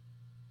them.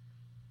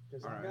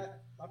 Because All right.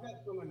 I've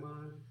got some in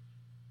mind.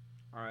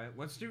 All right,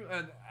 let's do.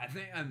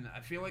 I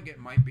feel like it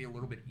might be a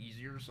little bit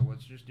easier, so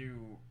let's just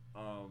do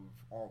of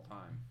all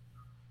time.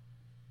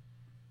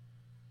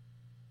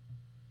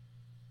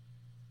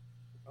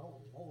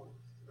 Oh Lord.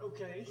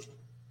 Okay.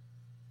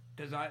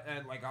 Because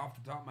like off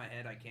the top of my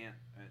head, I can't.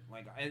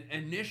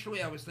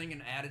 Initially, I was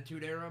thinking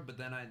Attitude Era, but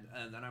then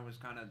I was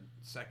kind of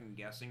second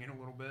guessing it a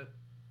little bit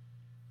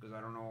because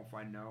I don't know if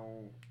I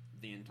know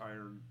the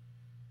entire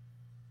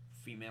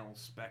female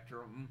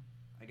spectrum,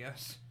 I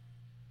guess.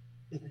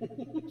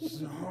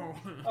 So.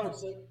 Oh,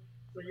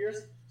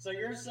 so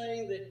you're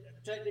saying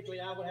that technically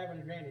I would have an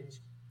advantage?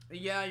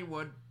 Yeah, you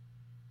would.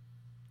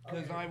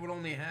 Because Okay. I would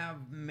only have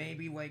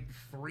maybe like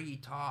 3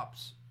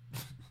 tops.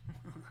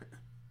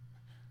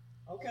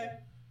 Okay.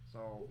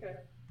 So. Okay.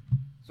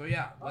 So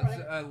yeah, All let's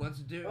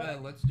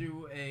right. let's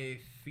do a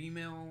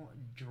female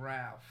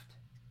draft.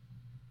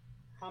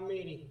 How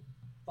many?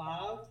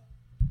 5?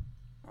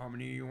 How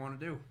many you want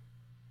to do?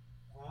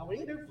 We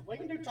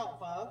can do top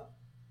 5, All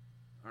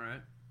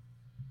right.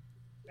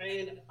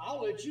 and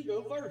I'll let you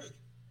go first.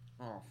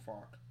 Oh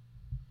fuck.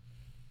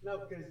 No,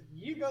 because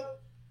you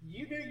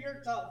do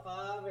your top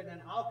five, and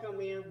then I'll come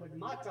in with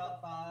my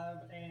top five,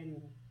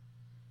 and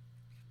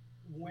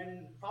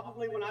when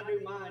I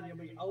do mine, you'll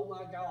be, oh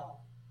my god.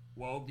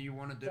 Well, So do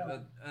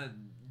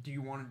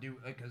you want to do?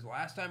 Because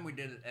last time we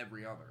did it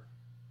every other.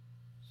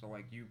 So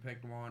like you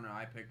picked one,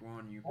 I picked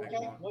one, you picked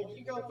okay, one. well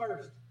you go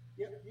first.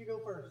 Yep, you go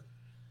first.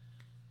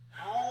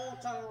 All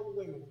time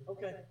women.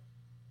 Okay.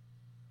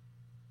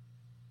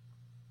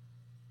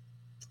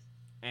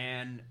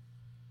 And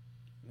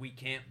we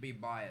can't be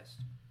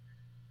biased.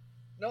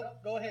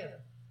 Nope. Go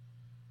ahead.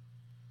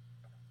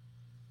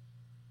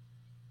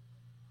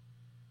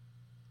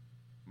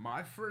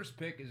 My first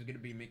pick is gonna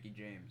be Mickey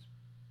James.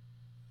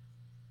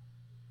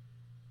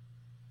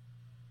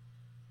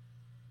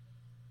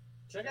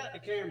 Check out the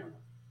camera.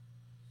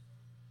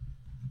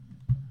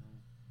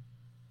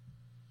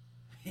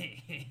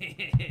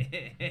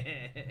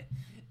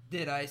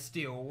 Did I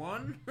steal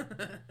one?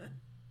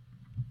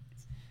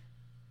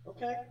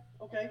 Okay.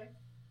 Okay.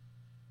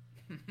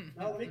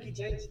 No, Mickey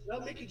James. No,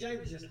 Mickey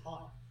James is just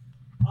hot.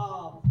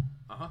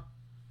 Uh huh.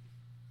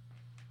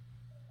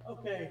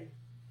 Okay.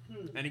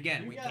 And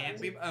again, You got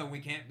me. we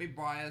can't be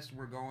biased.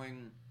 We're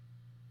going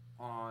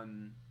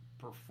on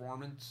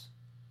performance,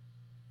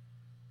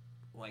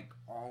 like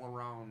all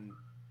around.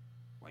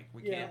 Like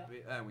Yeah.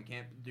 we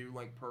can't do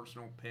like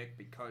personal pick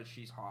because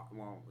she's hot.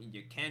 Well,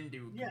 you can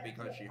do Yeah.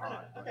 because she's I know.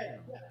 hot. But, Okay.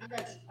 Yeah. I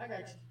got you. I got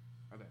you.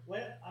 Okay.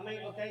 Well, I mean,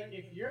 okay.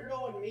 If you're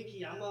going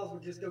Mickey, I might as well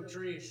just go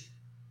Trish.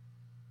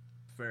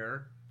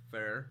 Fair,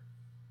 fair.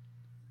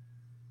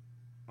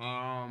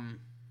 Um.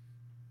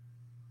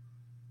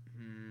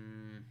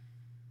 Hmm.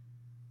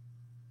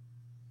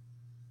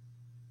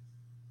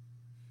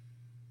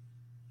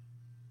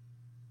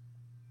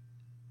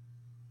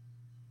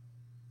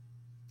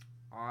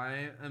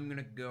 I am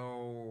gonna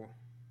go.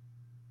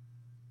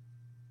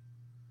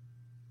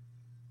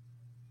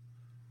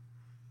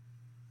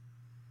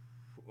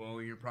 Oh,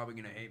 you're probably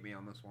gonna hate me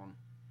on this one.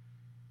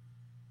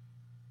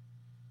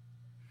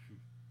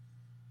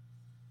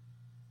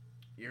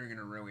 You're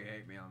gonna really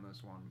hate me on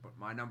this one. But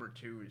my number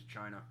two is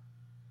China.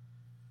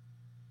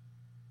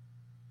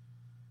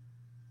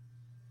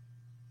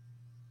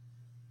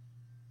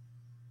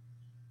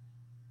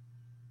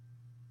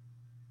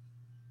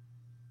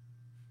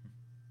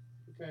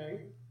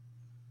 Okay.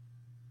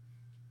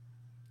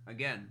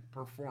 Again,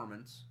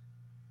 performance.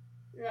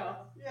 Yeah.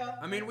 Yeah.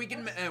 I mean, That's- we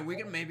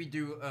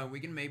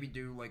can maybe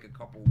do like a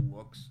couple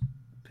looks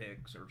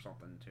picks or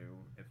something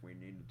too if we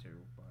needed to.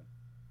 But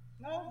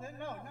no.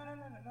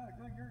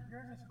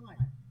 You're just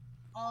fine.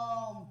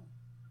 Um,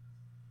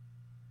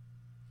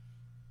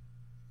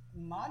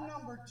 my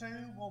number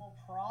two will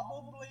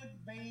probably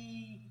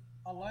be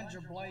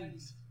Alundra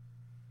Blaze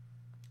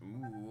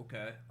ooh,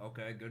 okay,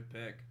 okay, good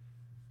pick.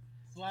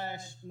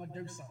 slash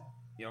Medusa.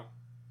 Yep,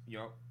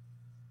 yep.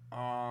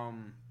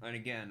 And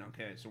again,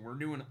 okay, so we're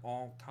doing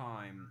all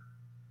time,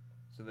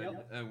 so that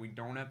Yep. we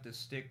don't have to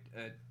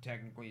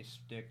technically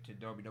stick to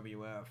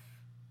WWF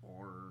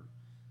or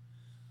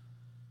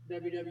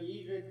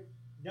WWE,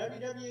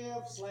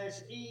 WWF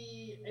slash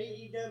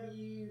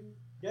AEW,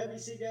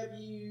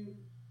 WCW,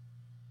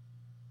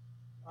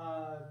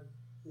 uh,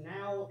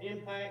 now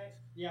Impact.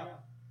 Yeah.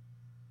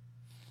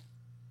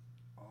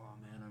 oh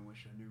man, I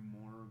wish I knew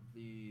more of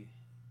the.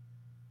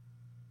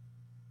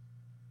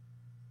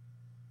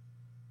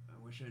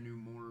 I wish I knew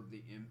more of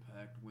the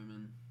Impact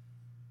women.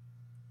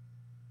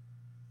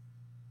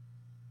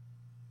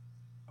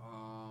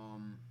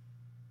 Um,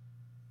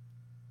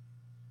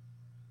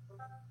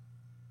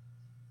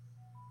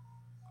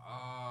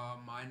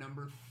 my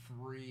number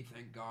three.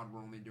 Thank God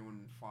we're only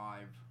doing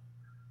five,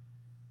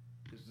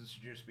 because this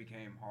just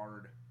became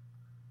hard.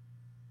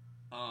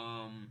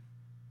 Um,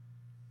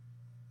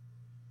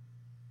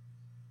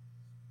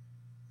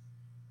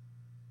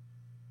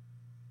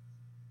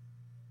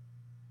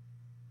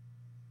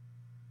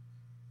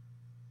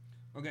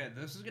 okay,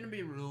 this is gonna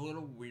be a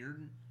little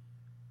weird.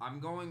 I'm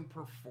going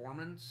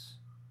performance,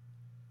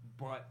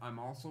 but I'm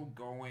also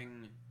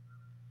going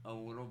a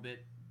little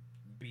bit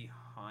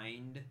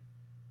behind,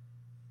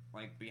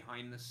 like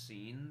behind the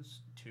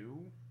scenes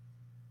too.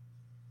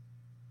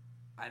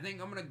 I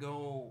think I'm gonna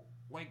go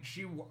like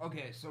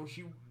okay, so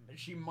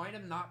she might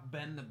have not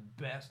been the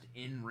best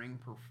in ring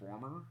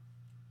performer,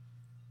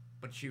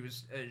 but she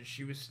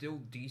was still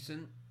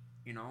decent,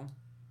 you know.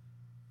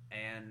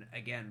 And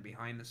again,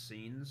 behind the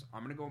scenes,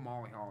 I'm gonna go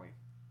Molly Holly.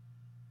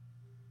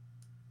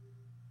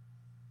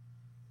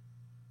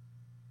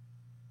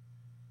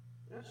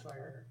 That's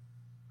fair.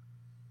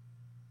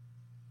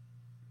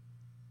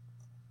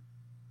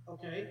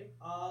 Okay.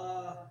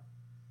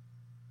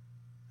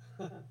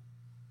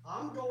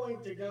 I'm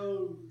going to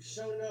go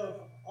show enough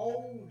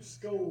old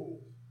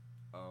school.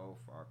 Oh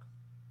fuck!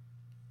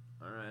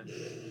 All right.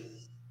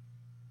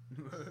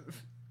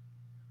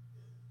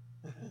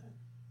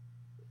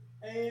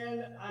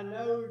 And I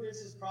know this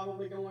is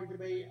probably going to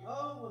be,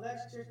 oh, well,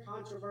 that's just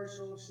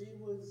controversial. She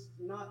was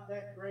not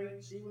that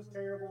great. She was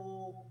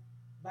terrible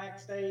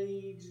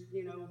backstage,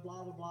 blah,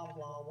 blah, blah,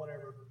 blah,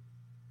 whatever.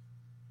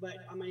 But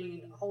I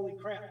mean, holy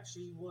crap,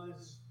 she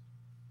was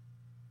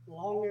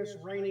longest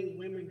reigning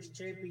women's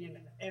champion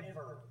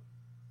ever.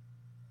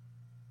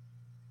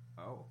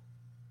 Oh,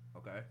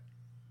 okay.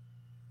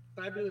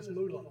 Fabulous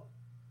Moolah.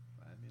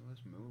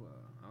 Fabulous Moolah.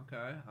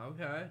 Okay,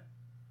 okay.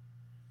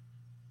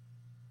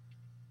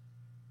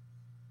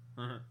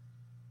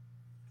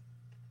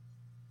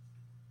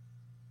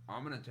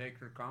 I'm gonna take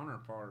her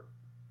counterpart,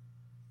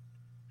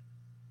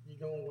 You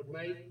going with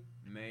me?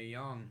 Mae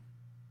Young.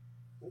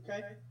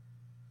 Okay.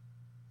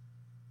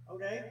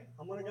 Okay.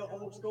 I'm gonna go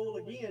old school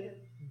again.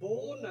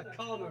 Bull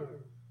Nakano.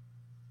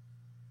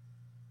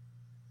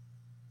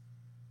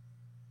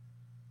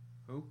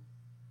 Who?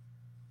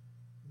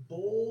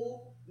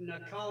 Bull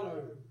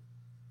Nakano.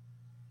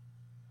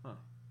 Huh.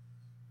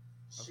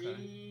 Okay.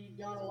 She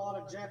done a lot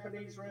of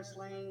Japanese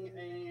wrestling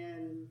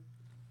and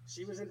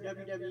she was in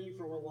WWE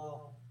for a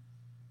while.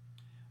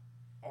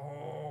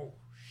 Oh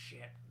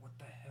shit! What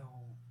the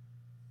hell?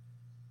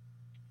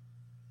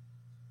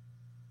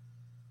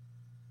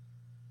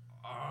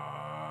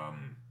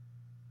 Um.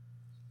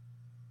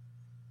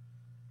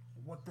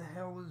 What the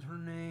hell is her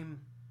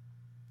name?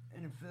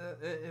 And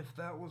if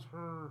that was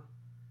her,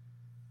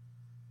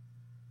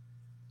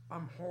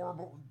 I'm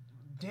horrible.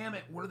 Damn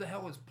it! Where the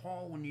hell is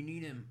Paul when you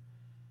need him?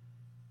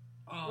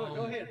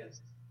 Go ahead.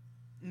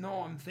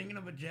 No, I'm thinking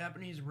of a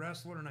Japanese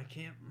wrestler and I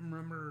can't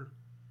remember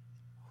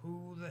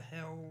who the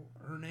hell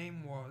her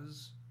name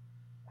was.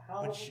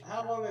 How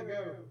long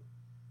ago?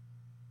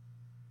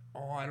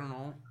 Oh, I don't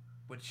know.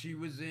 But she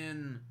was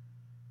in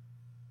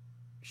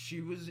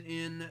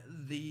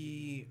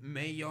the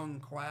Mae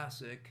Young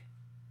Classic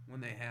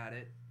when they had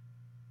it.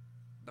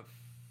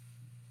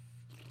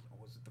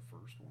 Was it the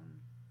first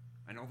one?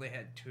 I know they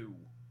had two.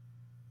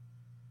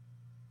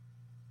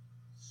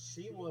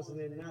 She wasn't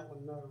in that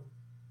one, no.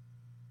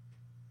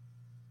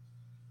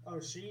 Oh,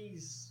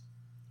 she's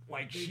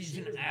She's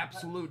an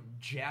absolute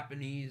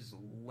Japanese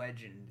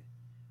legend.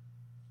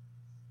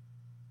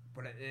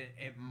 But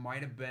it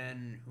might have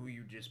been who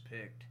you just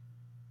picked.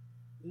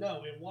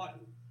 No, it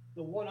wasn't.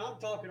 The one I'm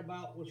talking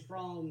about was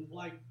from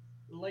like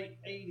late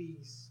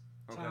 '80s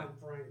time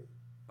frame.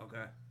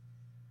 Okay.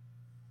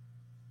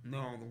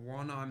 No, the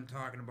one I'm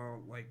talking about,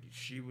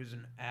 she was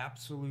an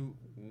absolute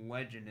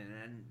legend,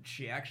 and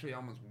she actually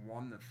almost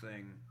won the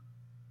thing.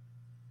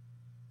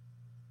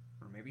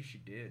 Or maybe she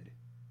did.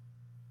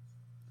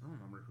 I don't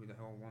remember who the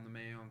hell won the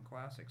Mae Young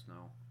Classics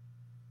now.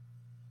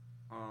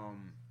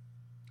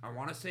 I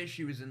want to say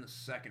she was in the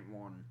second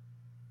one.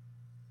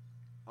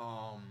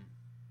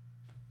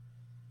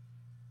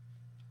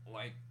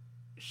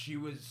 She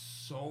was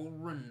so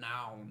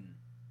renowned.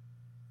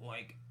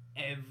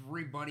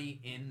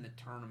 Everybody in the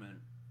tournament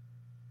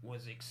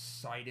was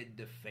excited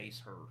to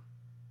face her.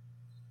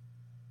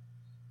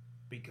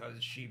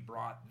 Because she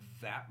brought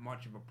that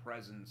much of a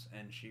presence,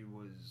 and she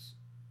was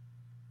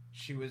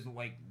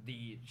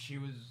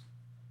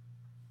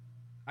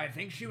I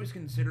think she was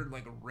considered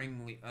like a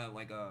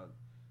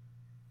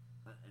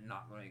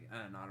not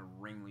a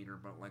ringleader,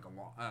 but like a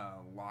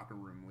locker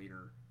room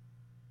leader.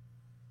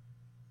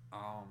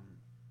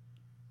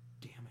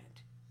 Damn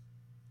it.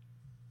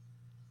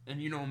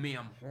 And you know me,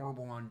 I'm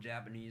horrible on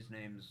Japanese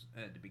names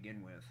to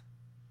begin with.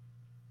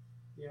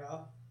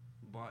 Yeah.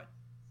 But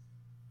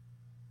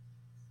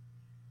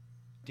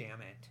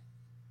damn it.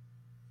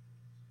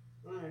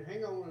 All right,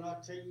 hang on and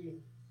I'll tell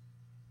you.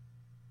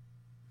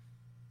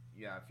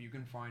 Yeah, if you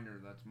can find her,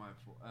 that's my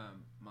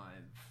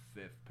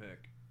fifth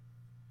pick.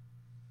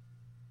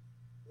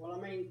 Well,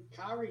 I mean,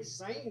 Kairi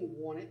Sane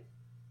won it.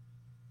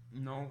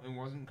 No, it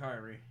wasn't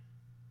Kairi.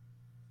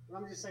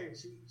 I'm just saying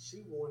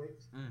she won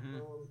it. Mm-hmm.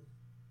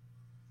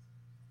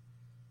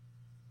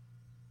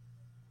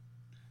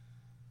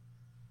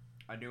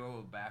 I do have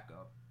a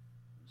backup,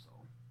 so.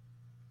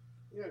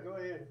 Yeah, go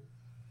ahead.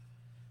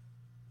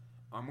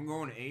 I'm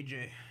going to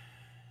AJ.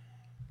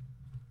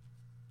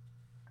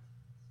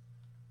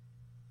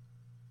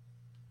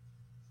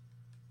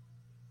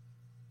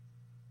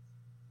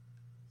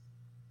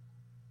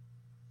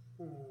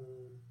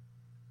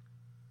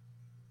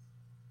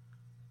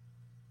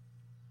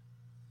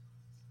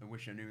 I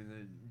wish I knew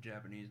the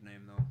Japanese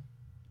name, though.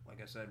 Like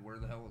I said, where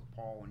the hell is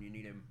Paul when you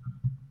need him?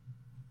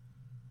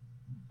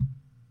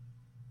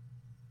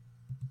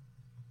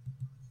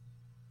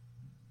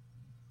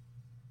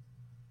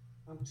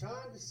 I'm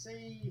trying to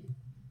see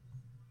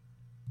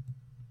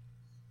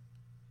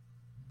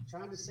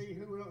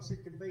who else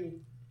it could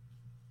be.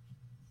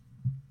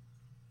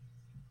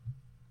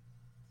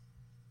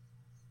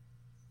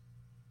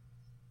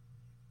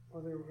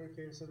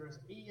 Okay, so there's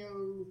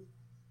Io,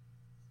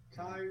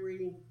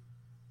 Kairi,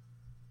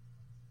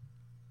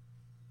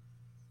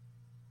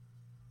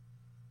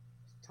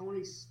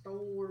 Tony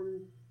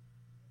Storm.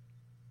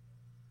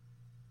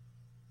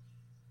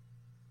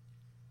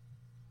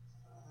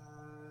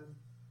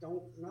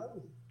 Don't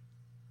know.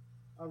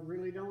 I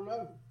really don't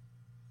know.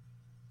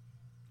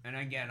 And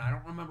again, I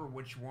don't remember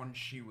which one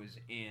she was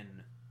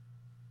in.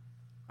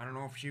 I don't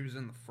know if she was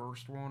in the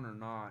first one or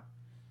not,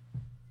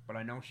 but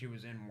I know she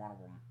was in one of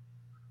them.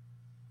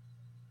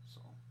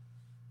 So.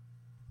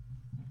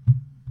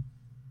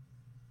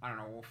 I don't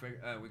know.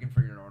 We can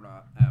figure it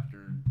out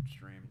after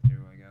stream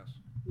too, I guess.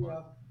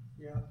 Yeah,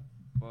 yeah.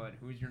 But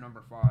who's your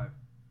number 5?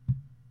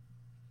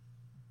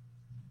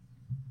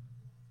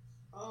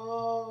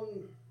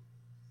 Um,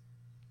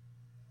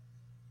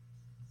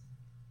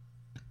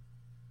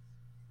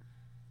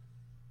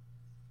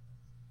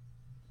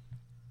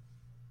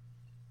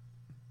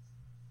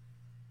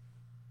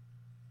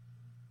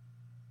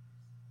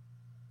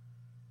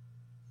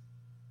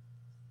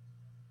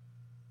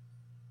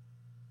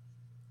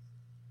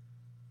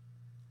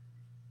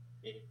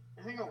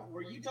 hang on.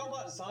 Were you talking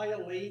about Zia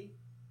Lee?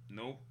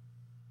 Nope.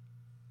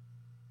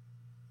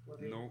 Well,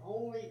 the Nope.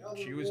 only other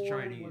She was one would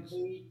Chinese.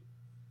 be,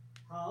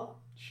 huh?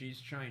 She's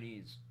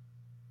Chinese.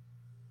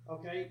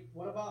 Okay.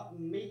 What about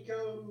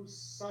Miko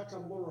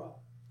Satomura?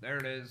 There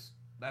it is.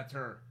 That's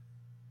her.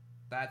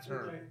 That's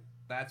her. Okay.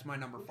 That's my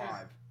number Okay.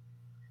 5.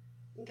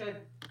 Okay.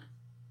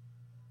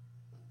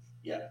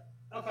 Yeah,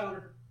 I found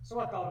her. So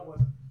I thought it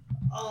was.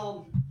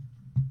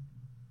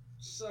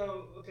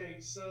 So okay,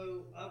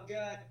 so I've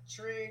got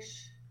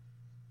Trish.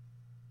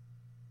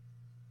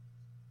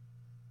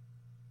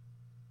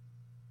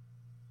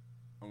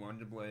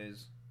 Alundra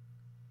Blaze.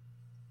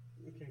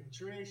 Okay,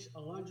 Trish,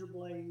 Alundra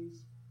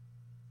Blaze.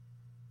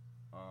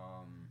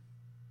 Um.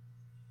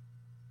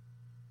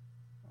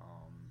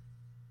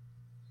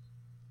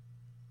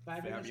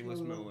 Fabulous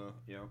Moolah.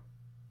 Yep.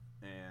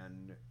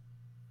 And.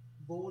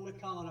 Bull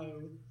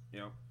Nakano.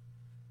 Yep.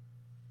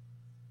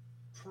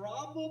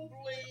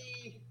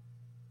 Probably,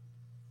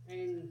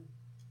 and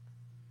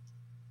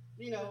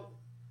you know,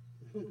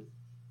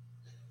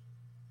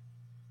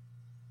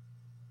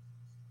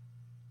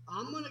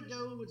 I'm gonna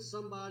go with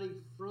somebody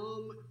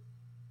from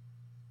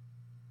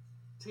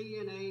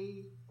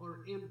TNA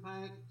or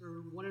Impact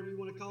or whatever you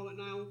want to call it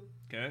now.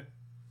 Okay.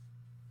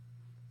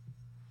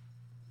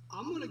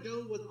 I'm gonna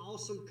go with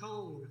Awesome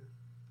Kong.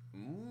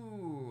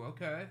 Ooh.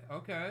 Okay.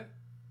 Okay.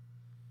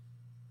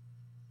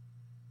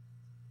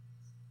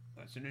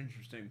 That's an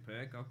interesting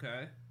pick.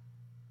 Okay.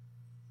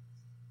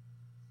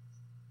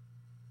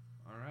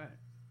 All right.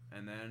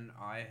 And then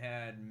I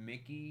had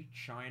Mickey,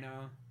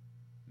 China,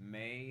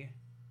 May,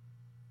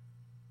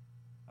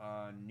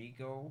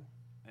 Nico,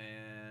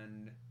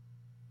 and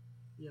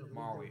Yeah,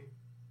 Molly.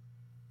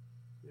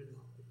 And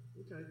Molly.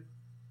 Okay.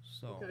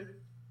 So Okay.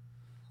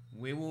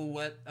 we will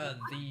let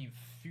the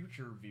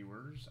future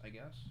viewers, I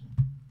guess,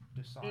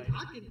 decide. And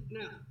I can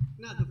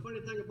now the funny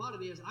thing about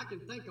it is I can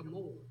think of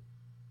more.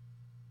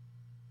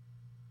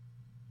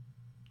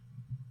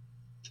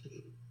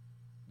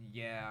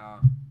 Yeah.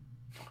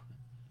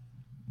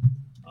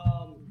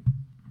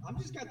 I'm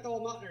just gonna throw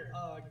them out there.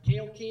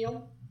 Gail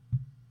Kim.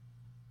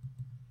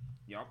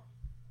 Yep.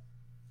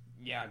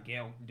 Yeah,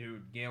 Gail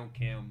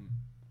Kim.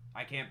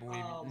 I can't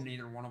believe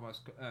neither one of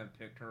us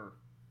picked her.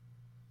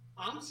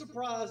 I'm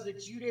surprised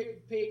that you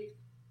didn't pick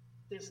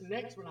this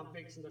next one I'm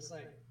fixing to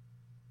say.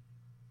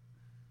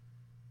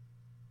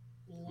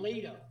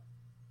 Lita.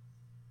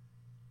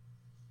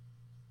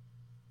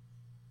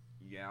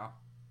 Yeah.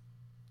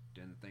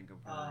 Didn't think of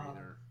her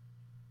either.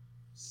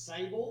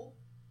 Sable.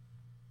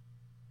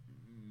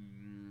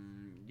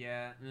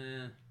 Yeah.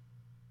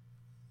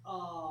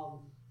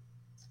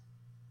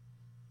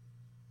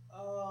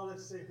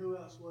 Let's see, who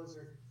else was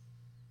there?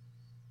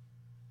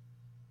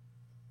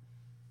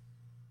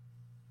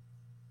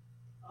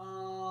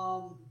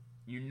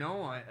 You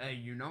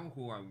know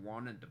who I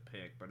wanted to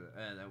pick, but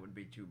that would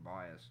be too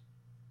biased.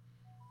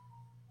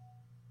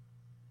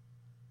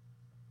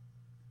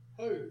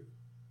 Who?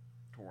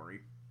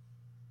 Tori.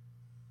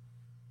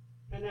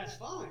 And that's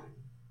fine.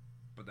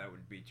 But that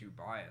would be too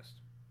biased.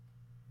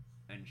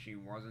 And she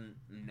wasn't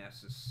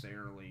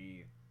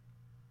necessarily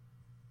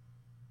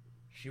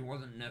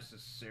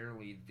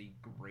the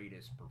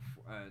greatest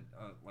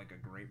like a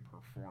great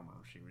performer.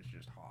 She was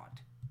just hot.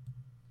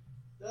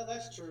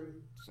 That's true.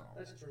 So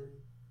that's true.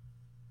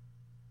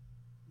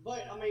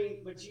 But I mean,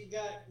 but you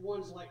got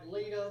ones like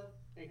Lita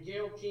and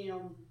Gail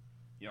Kim.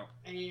 Yep.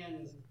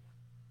 And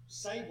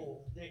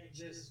Sable that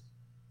just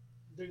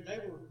they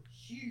were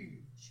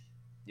huge.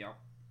 Yep.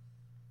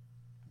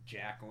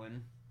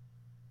 Jacqueline.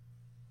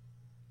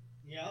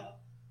 Yep.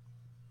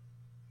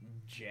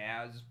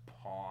 Jazz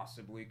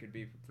possibly could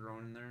be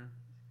thrown in there.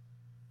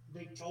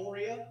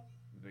 Victoria.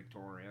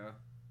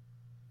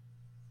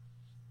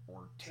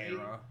 Or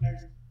Tara.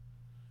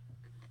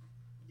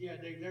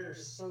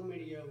 There's so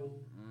many of them.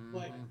 Mm-hmm.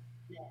 But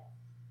yeah.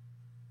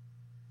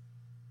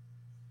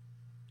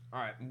 All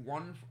right,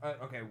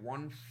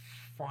 one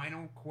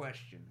final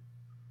question.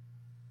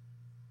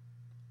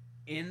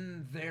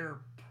 In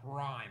their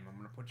prime, I'm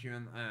gonna put you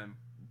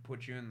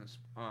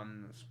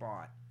on the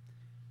spot.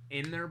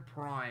 In their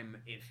prime,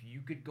 if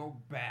you could go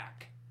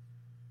back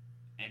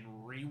and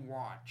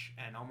rewatch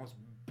and almost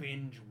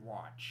binge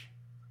watch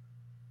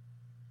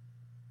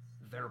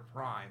their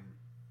prime,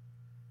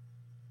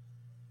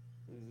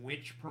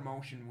 which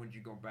promotion would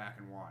you go back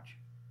and watch?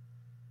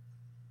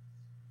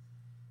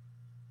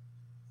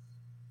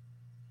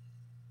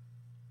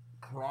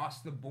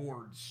 Across the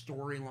board,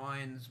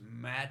 storylines,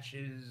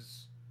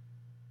 matches,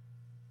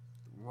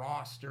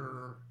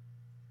 roster,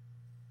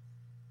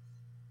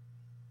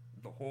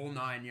 the whole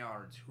 9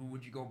 yards, who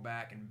would you go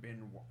back and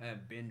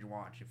binge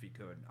watch if you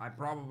could? I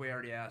probably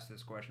already asked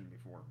this question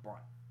before,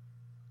 but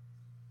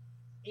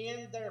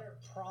in their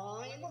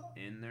prime.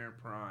 In their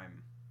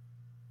prime.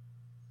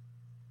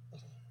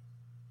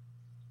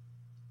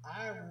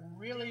 I'm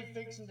really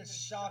fixing to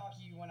shock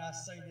you when I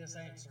say this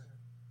answer.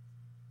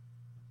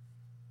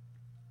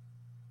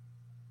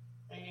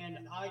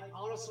 And I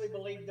honestly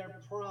believe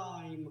their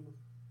prime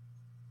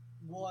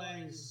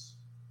was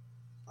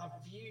a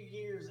few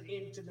years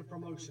into the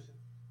promotion.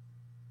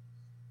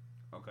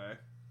 Okay.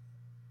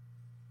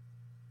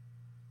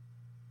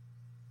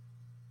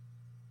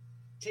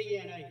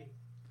 TNA.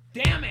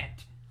 Damn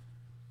it!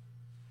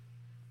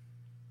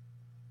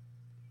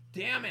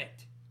 Damn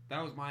it!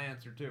 That was my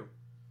answer too.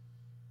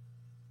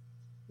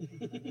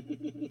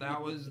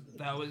 That was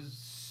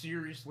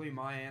seriously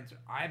my answer.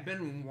 I've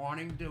been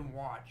wanting to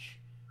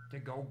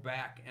go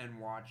back and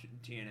watch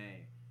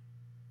TNA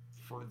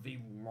for the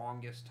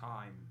longest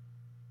time,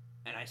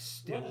 and I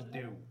still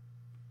do.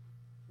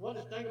 Well,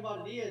 the thing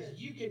about it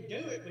is, you can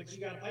do it, but you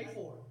got to pay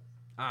for it.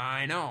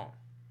 I know,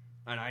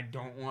 and I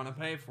don't want to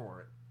pay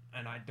for it,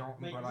 and I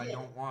don't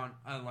want.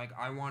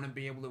 I want to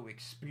be able to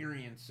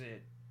experience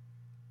it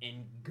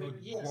in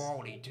good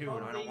quality too,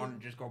 and I don't want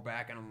to just go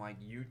back and like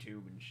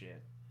YouTube and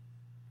shit.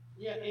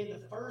 Yeah, in the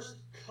first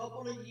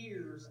couple of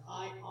years,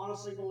 I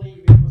honestly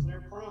believe it was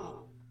their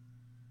prime.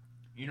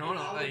 You know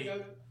what?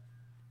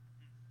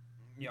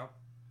 Yep.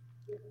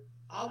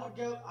 I would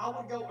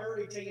go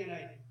early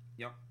TNA.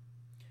 Yep.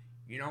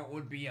 You know, it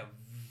would be a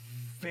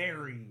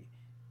very,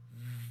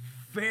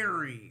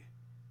 very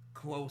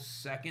close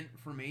second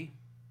for me.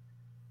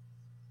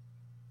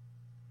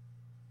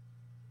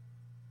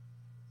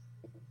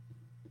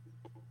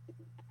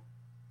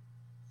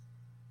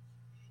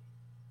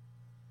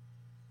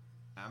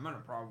 I'm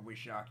gonna probably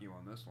shock you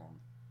on this one.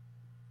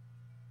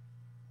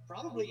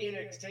 Probably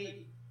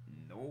NXT.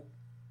 Nope.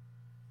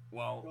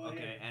 Well,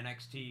 okay,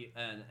 NXT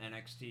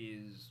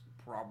is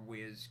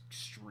probably is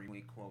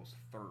extremely close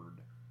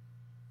third.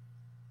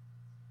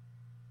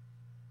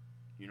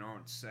 You know,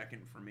 it's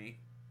second for me.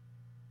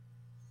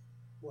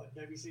 What,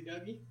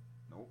 WCW?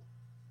 Nope.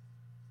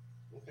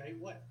 Okay,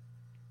 what?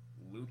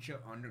 Lucha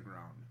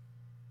Underground.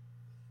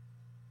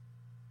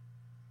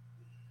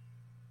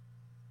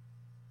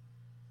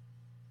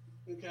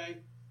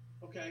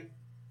 Okay.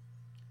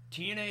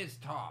 TNA is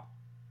top.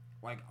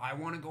 Like, I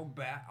want to go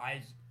back.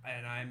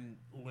 I'm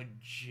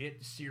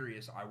legit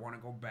serious. I want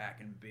to go back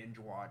and binge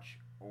watch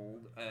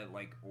old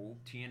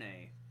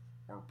TNA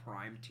or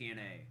prime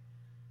TNA,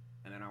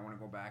 and then I want to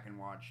go back and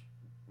watch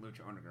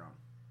Lucha Underground.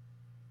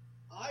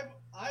 I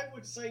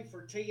would say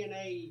for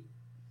TNA,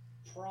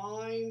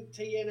 prime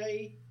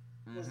TNA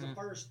was the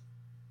first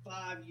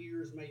 5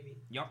 years maybe.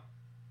 Yep.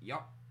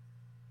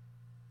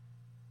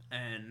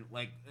 And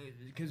like,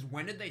 because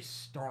when did they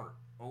start?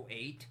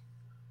 2008?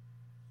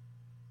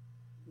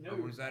 No.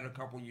 Or was that a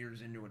couple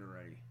years into it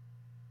already?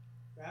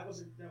 That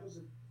was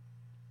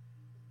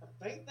I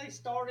think they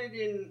started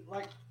in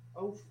like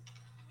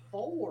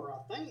 2004. I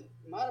think.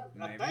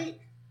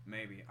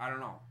 Maybe. I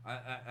don't know.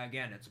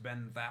 Again, it's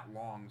been that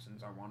long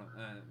since I want to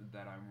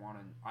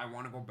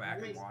go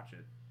back and watch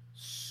it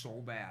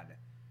so bad.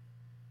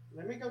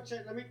 Let me go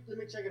check. Let me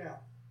check it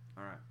out.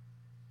 All right.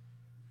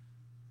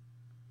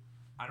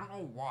 I don't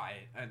know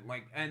why.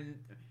 And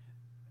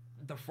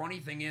the funny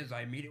thing is,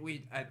 I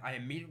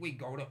immediately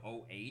go to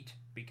 2008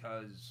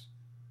 because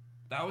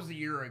that was the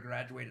year I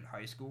graduated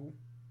high school,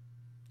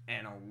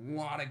 and a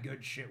lot of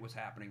good shit was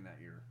happening that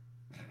year.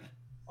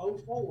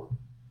 2004.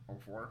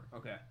 2004?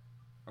 Okay.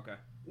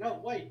 No,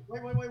 wait.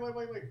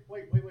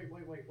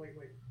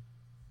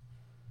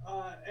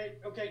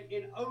 Okay,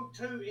 in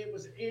 2002 it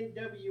was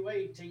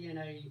NWA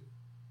TNA,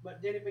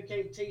 but then it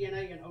became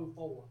TNA in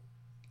 2004.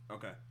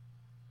 Okay.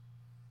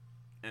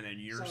 And then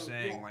you're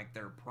saying like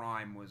their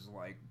prime was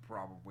like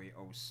probably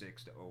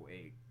 2006 to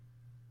 2008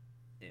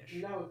 ish.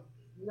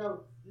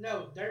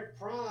 No. Their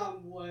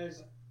prime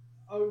was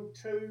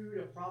 2002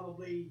 to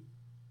probably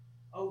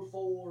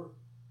 2004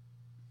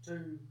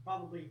 to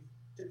probably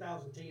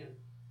 2010.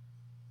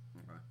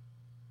 Okay.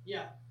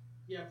 Yeah,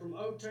 from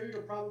 2002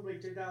 to probably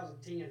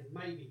 2010,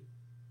 maybe.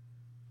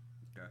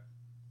 Okay.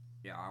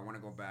 Yeah, I want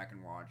to go back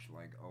and watch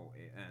like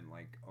 2008 and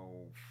like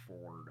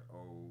 2004 to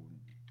 0.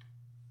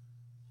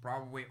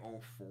 Probably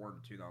 2004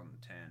 to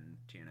 2010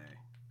 TNA.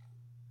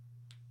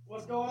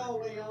 What's going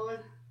on, Leon?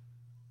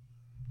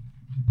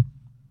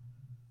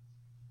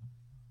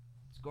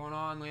 What's going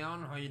on,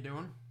 Leon? How you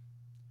doing?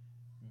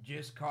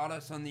 Just caught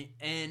us on the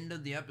end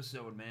of the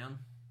episode, man.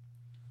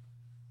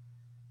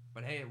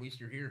 But hey, at least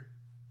you're here.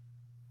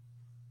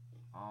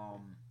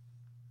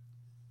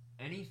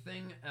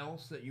 Anything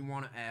else that you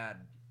want to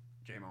add,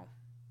 JMo?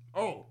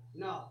 Oh!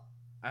 No.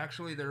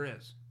 Actually, there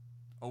is.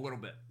 A little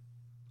bit.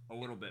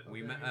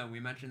 Okay. We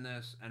mentioned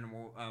this, and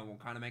we'll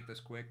kind of make this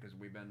quick because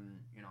we've been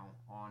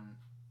on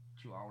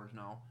 2 hours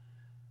now.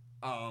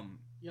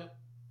 Yep.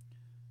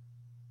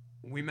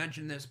 We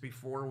mentioned this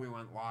before we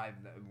went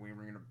live that we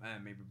were gonna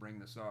maybe bring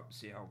this up,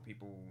 see how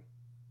people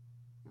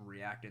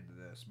reacted to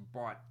this.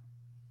 But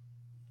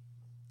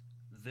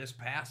this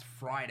past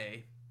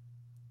Friday.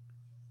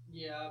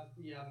 Yeah,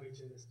 me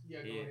too.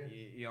 Yeah, go ahead.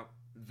 Yep.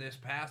 This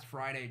past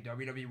Friday,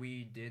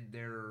 WWE did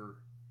their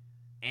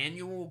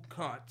annual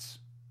cuts.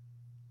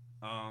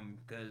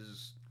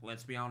 Because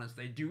let's be honest,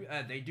 they do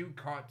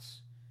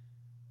cuts.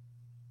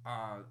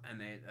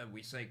 And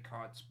we say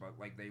cuts, but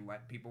like they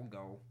let people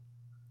go.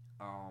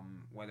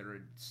 Whether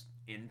it's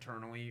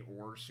internally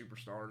or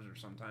superstars or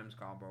sometimes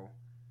combo.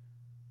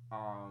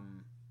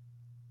 Um,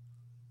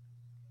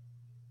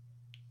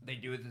 they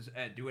do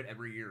it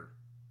every year,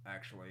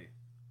 actually.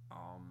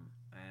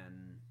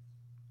 And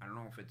I don't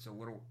know if it's a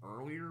little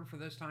earlier for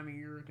this time of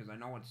year because I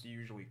know it's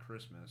usually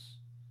Christmas,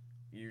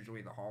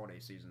 usually the holiday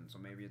season, so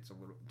maybe it's a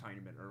little tiny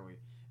bit early.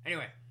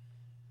 Anyway,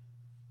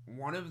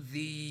 one of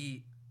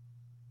the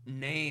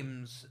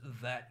names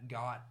that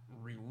got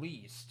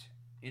released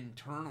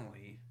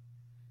internally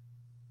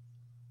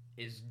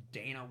is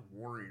Dana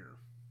Warrior.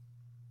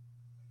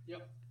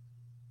 Yep.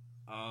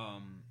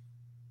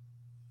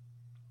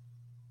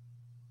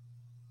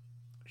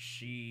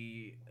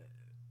 She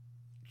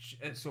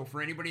so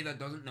for anybody that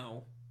doesn't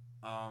know,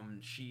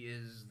 she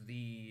is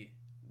the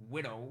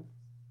widow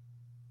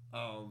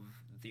of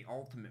the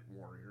Ultimate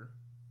Warrior.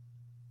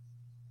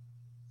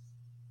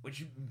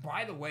 Which,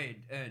 by the way,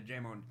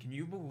 JMo, can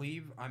you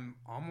believe, I'm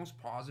almost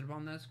positive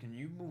on this, can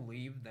you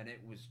believe that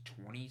it was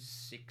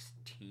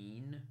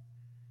 2016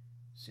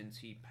 since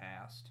he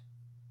passed?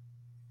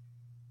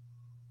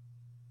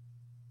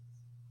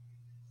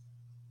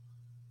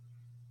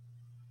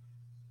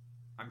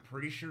 I'm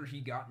pretty sure he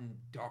got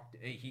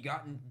inducted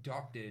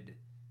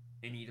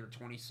in either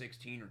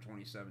 2016 or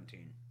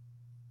 2017.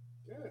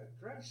 Good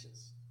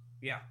gracious.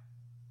 Yeah.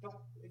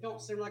 It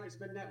don't seem like it's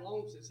been that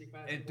long since he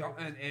passed.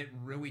 It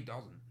really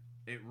doesn't.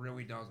 It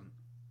really doesn't.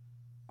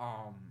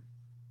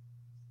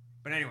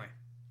 But anyway,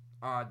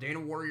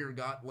 Dana Warrior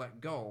got let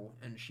go,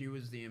 and she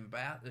was a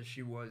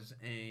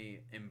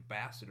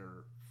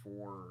ambassador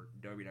for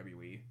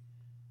WWE.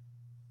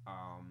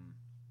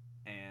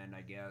 And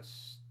I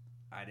guess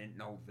I didn't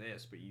know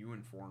this, but you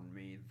informed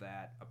me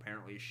that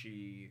apparently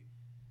she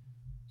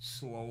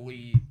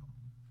slowly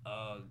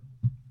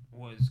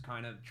was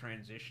kind of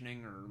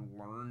transitioning or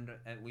learned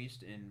at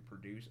least in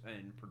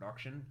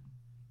production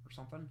or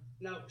something.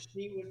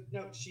 She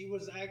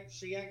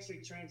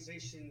actually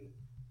transitioned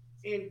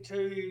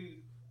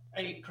into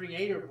a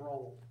creative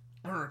role.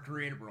 Or a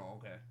creative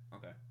role.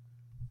 Okay.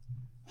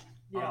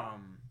 Yeah.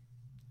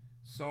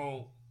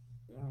 So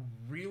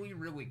really,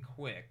 really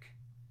quick.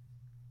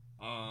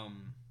 I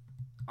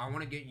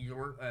want to get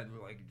your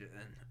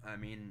I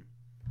mean,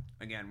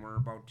 again, we're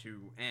about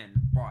to end,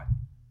 but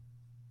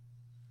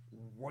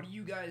what do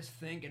you guys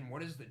think, and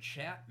what does the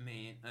chat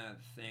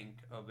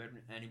think of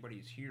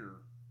anybody's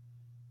here?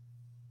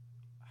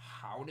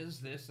 How does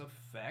this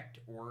affect,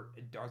 or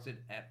does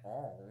it at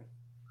all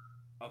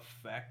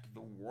affect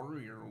the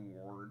Warrior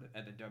Award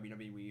at the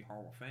WWE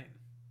Hall of Fame?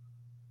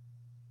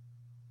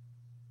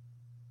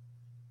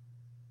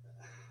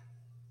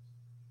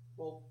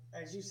 Well,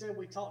 as you said,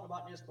 we talked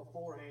about this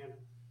beforehand.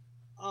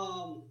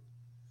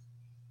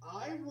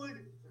 I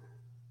would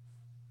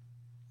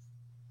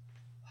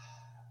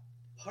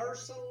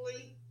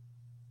personally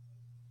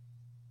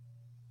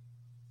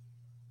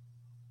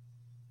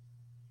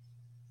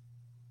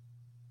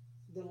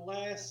the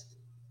last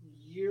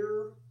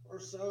year or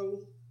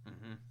so.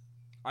 Mm-hmm.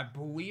 I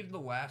believe the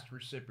last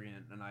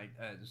recipient, and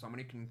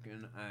somebody can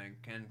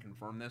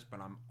confirm this,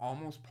 but I'm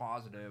almost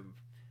positive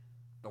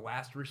the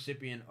last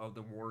recipient of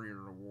the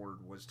Warrior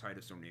Award was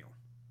Titus O'Neil.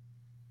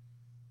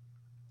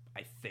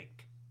 I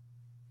think.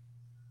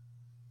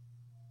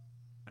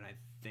 And I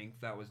think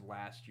that was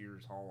last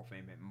year's Hall of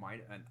Fame. It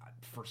might, and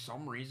for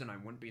some reason, I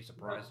wouldn't be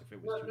surprised if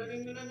it was. No.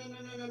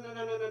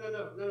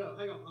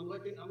 Hang on, I'm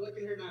looking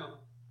here now.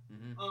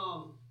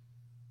 Mm-hmm.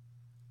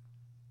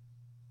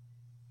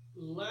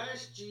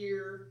 Last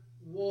year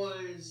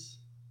was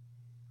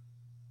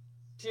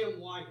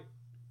Tim White.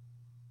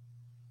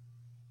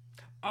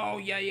 Oh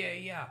yeah.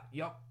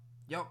 Yep.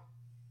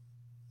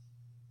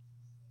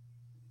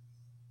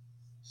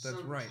 That's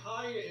so right.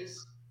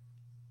 Titus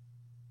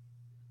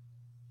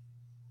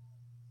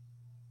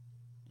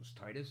Was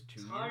Titus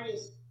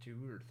 2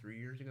 or 3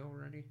 years ago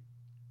already?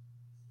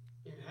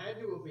 It had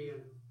to have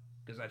been.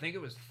 Because I think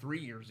it was 3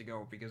 years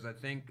ago. Because I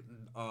think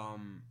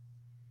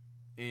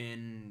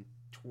in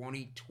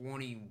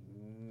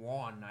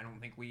 2021, I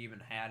don't think we even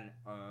had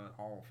a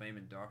Hall of Fame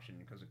induction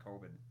because of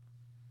COVID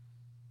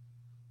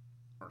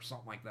or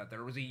something like that.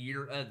 There was a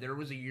year. There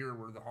was a year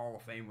where the Hall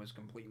of Fame was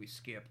completely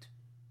skipped.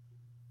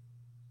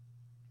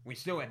 We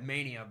still had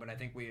Mania, but I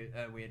think we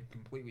had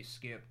completely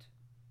skipped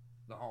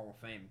the Hall of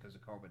Fame because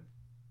of COVID.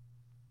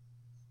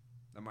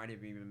 That might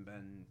have even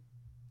been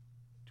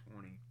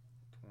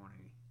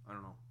 2020. I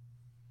don't know.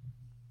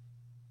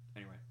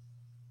 Anyway.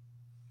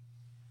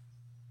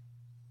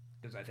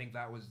 Because I think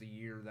that was the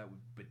year that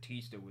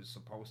Batista was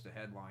supposed to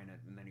headline it,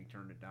 and then he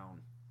turned it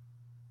down.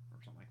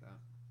 Or something like that.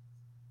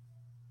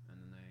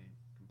 And then they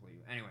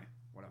completely... Anyway,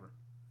 whatever.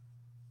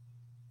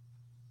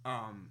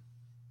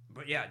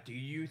 But yeah, do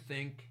you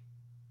think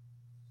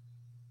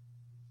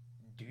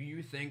do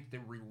you think the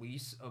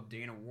release of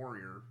Dana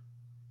Warrior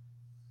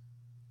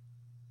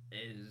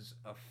is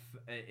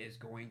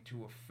going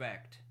to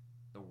affect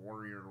the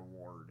Warrior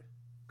Award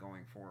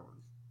going forward?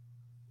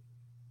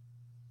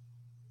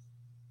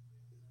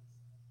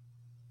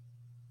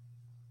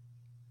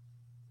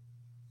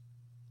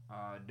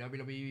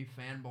 WWE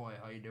fanboy,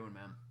 how you doing,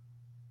 man?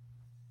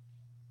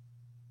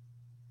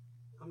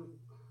 Um,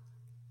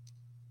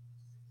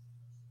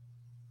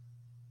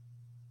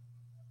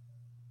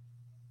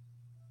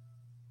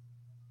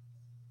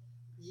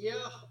 yeah,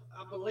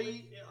 I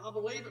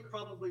believe it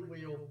probably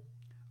will.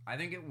 I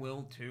think it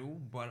will too,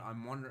 but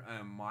I'm wondering.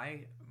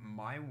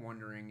 My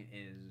wondering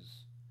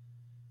is,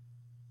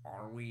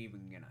 are we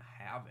even gonna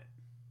have it?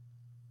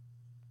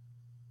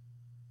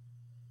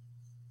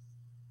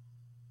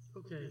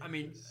 Okay, I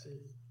mean, let's see.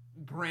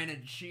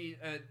 granted, she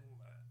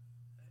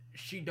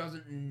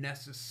doesn't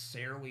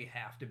necessarily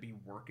have to be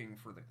working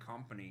for the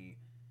company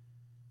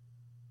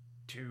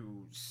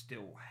to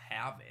still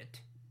have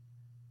it,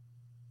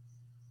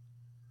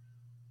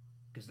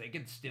 because they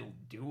could still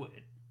do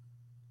it.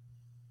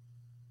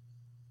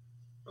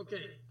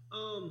 Okay,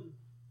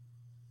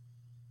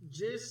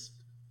 just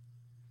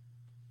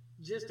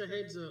just a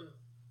heads up.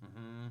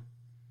 Mm-hmm.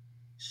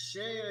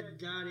 Shad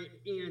got it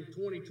in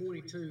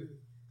 2022,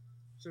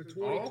 so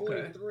Oh,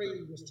 okay.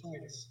 2023 was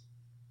Titus,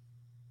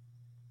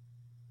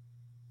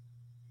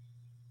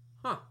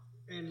 Huh.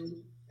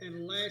 and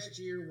and last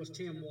year was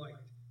Tim White.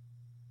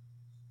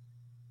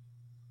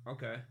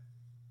 Okay.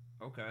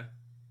 Okay.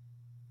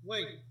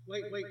 Wait.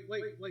 Hang on.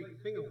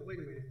 Wait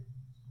a minute.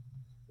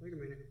 Wait a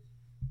minute.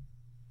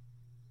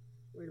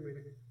 Wait a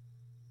minute.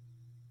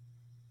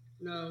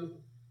 No,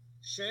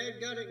 Shad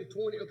got it in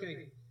 20.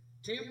 Okay,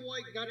 Tim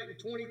White got it in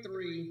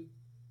 23.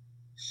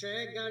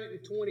 Shad got it in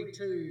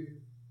 22.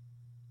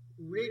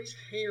 Rich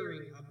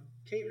Herring, I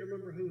can't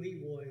remember who he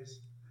was,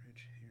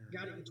 Rich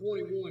got it Harry. in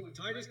 21.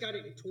 Titus got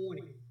it in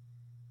 20.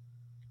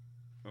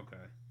 Okay.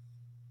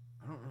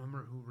 I don't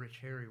remember who Rich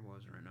Harry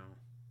was right now.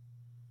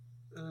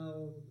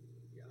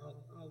 Yeah,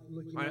 I'll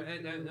look him up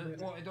in a little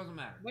bit. Well, it doesn't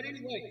matter. But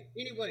anyway,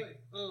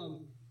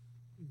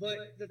 but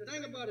the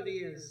thing about it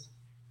is,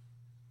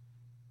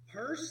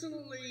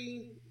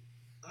 personally,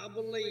 I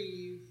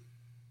believe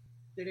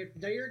that if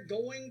they're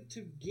going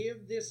to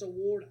give this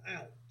award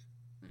out,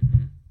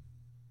 Mm-hmm.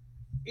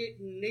 it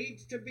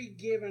needs to be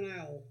given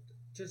out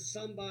to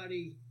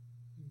somebody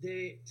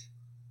that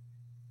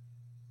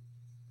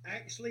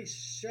actually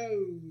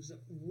shows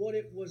what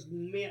it was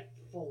meant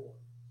for.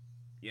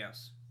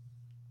 Yes.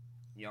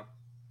 Yep.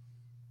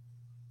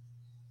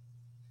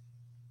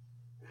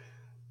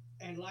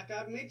 And like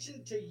I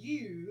mentioned to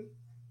you,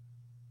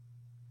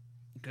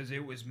 Because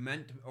it was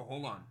meant to. Oh,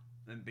 hold on.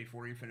 And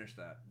before you finish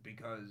that,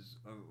 because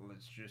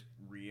let's just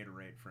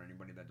reiterate for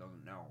anybody that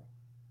doesn't know.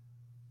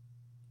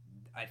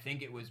 I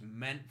think it was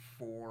meant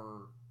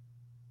for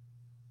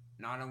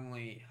not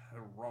only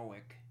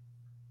heroic,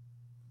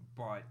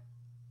 but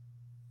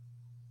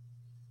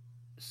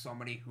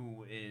somebody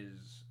who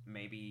is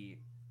maybe,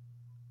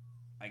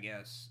 I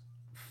guess,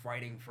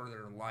 fighting for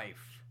their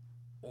life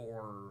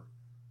or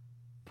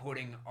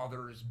putting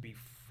others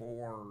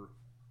before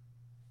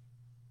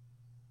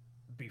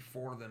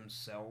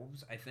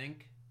themselves. I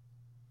think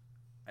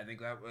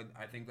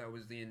that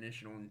was the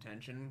initial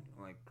intention.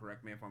 Like,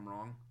 correct me if I'm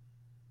wrong.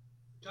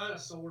 kind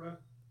of, sorta.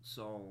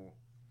 So,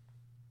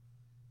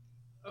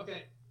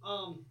 Okay,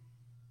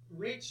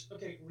 Rich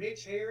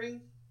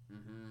Herring.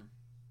 mm-hmm.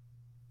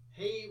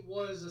 He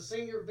was a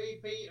senior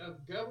VP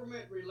of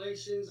Government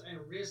Relations and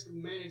Risk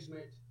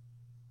Management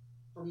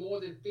for more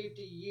than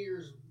 50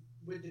 years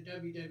with the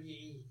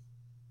WWE.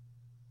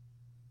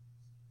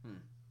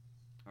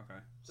 Okay.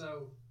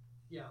 So,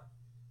 yeah.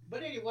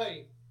 But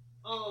anyway,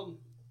 um,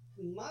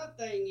 my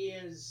thing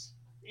is,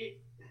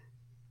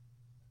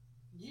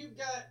 you've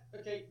got,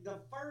 okay,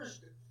 the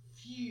first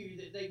few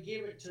that they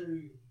give it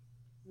to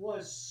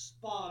was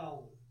spot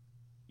on.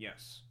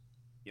 Yes.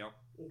 Yep.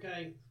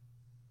 Okay,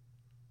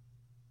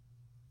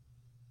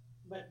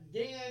 but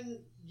then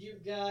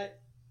you've got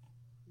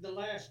the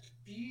last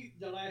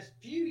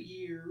few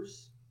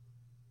years,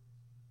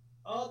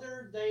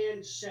 other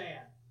than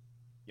Shad.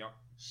 Yep.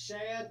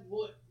 Shad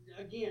would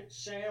again.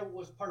 Shad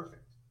was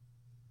perfect.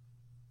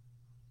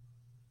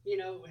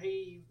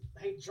 He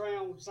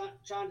drowned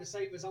trying to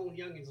save his own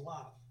youngin's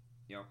life.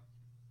 Yep.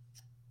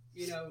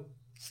 You know,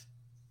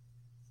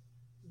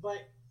 but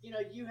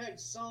you had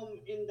some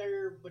in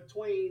there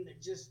between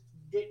that just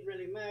didn't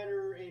really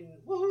matter, and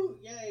woohoo,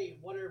 yay,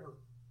 whatever.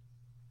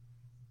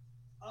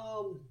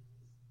 Um,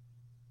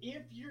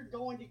 if you're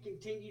going to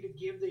continue to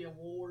give the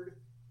award,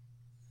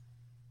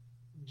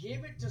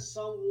 give it to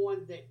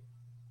someone that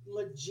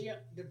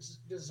legit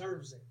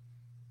deserves it,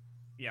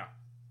 Yeah.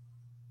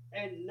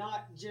 and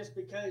not just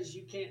because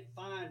you can't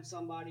find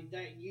somebody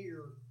that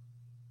year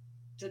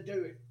to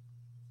do it.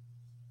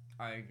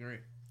 I agree.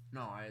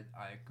 No, I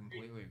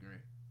completely agree.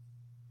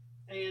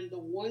 And the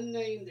one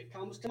name that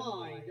comes to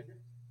mind,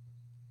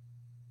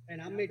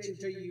 and I mentioned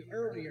to you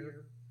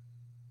earlier,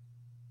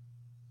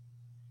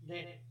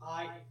 that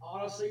I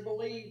honestly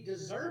believe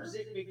deserves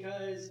it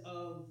because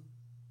of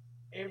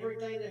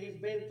everything that he's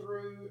been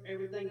through,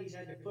 everything he's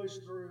had to push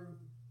through,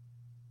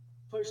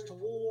 push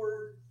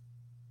toward,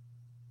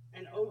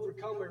 and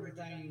overcome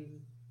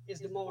everything is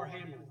DeMar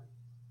Hamlin.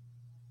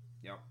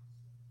 Yep.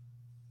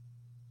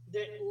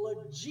 That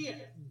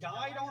legit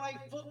died on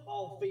a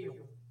football field,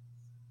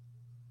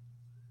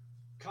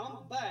 come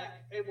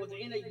back, and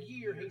within a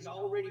year he's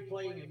already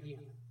playing again.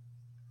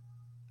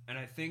 And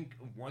I think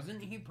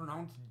wasn't he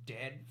pronounced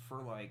dead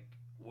for like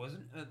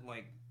wasn't it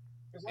like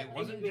It's like it eight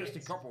wasn't just a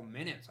minutes. couple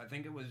minutes. I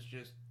think it was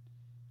just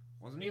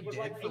wasn't he It was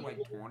like dead for eight.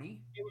 like 20?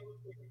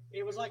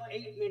 It was like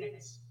 8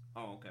 minutes.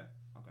 Oh, okay.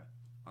 Okay.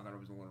 I thought it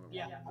was a little bit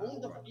Yeah, longer than that,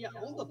 on the but yeah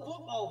on the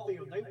football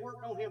field. They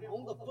worked on him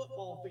on the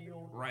football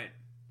field, right.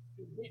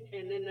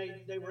 and then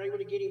they were able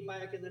to get him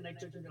back, and then they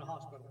took him to the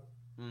hospital.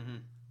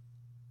 Mhm.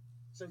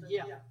 So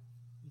yeah,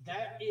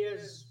 that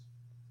is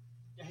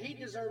he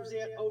deserves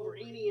it over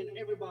any and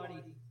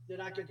everybody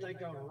that I can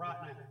think of right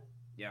now.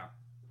 Yeah.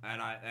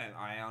 And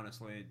I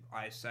honestly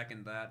I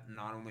second that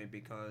not only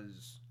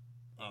because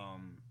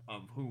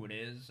of who it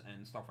is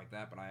and stuff like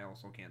that, but I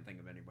also can't think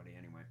of anybody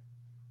anyway.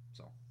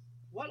 So,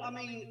 Well, I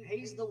mean,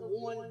 he's the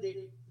one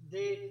that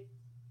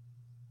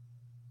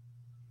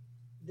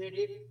that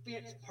it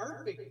fits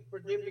perfect for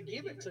them to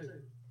give it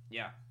to.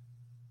 yeah.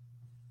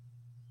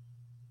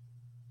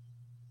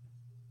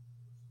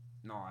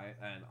 No, I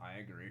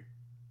agree.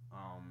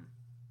 Um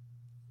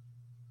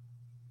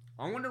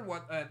I wonder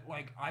what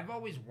like I've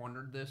always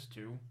wondered this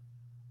too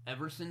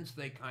ever since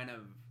they kind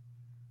of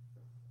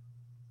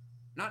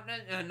not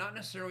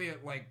necessarily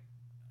like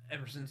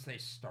ever since they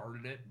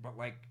started it, but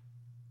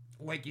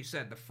like you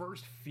said, the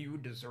first few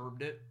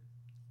deserved it,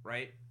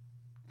 right?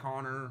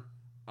 Connor,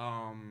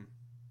 um,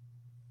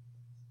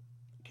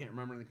 can't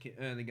remember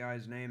the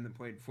guy's name that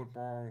played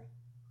football.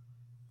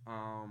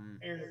 Um,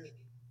 Eric,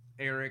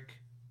 Eric.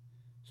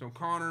 So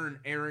Connor and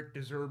Eric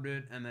deserved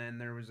it, and then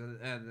there was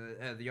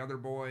the other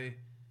boy.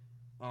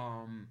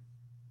 Um,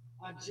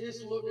 I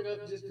just looked it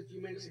up just a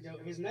few minutes ago.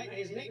 His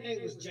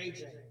nickname was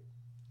JJ.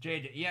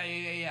 JJ.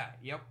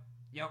 Yeah.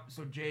 Yep.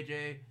 So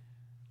JJ.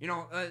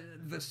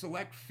 The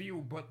select few,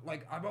 but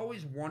like I've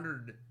always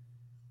wondered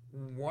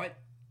what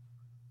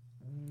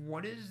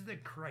what is the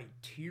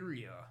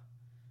criteria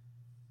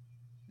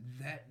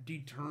that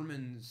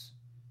determines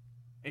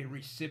a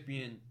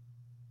recipient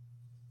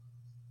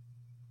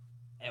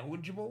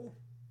eligible?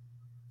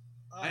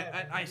 I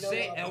have I no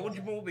say idea.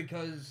 eligible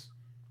because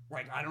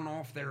like I don't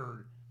know if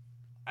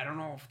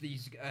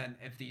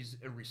these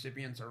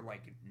recipients are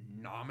like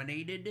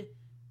nominated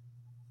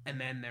and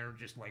then they're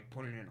just like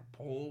put it in a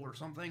poll or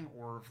something,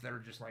 or if they're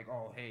just like,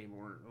 oh hey,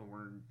 we're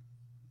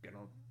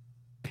gonna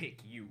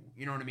pick you.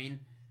 You know what I mean?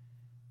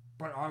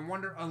 But I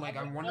wonder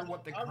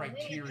what the I really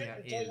criteria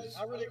couldn't tell you. is.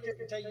 I really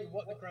couldn't tell you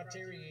what the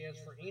criteria is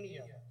for any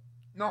of them.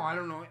 No, I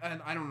don't know,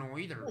 and I don't know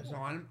either. So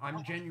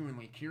I'm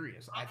genuinely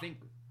curious. I think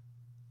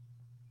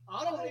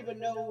I don't even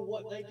know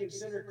what they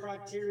consider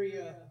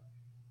criteria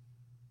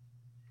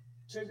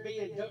to be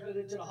inducted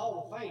into the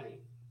Hall of Fame.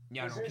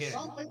 yeah, Because no there's kidding.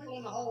 some people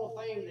in the Hall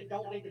of Fame that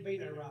don't need to be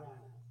there right now.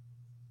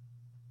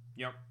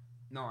 Yep.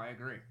 No, I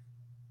agree.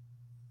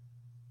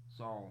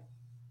 So,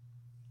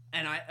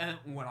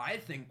 what I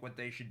think what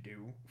they should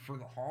do for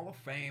the Hall of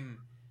Fame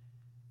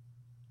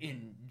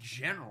in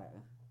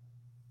general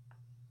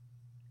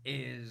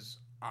is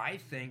I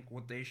think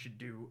what they should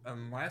do,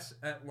 unless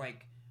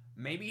like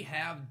maybe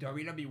have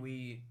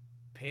WWE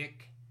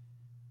pick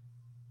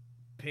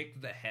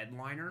pick the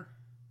headliner,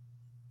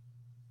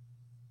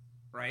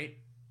 right,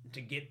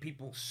 to get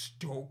people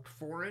stoked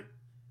for it,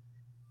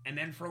 and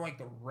then for like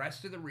the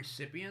rest of the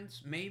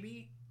recipients,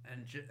 maybe,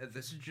 and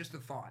this is just a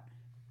thought,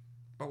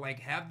 but like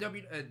have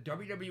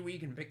WWE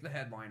can pick the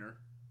headliner,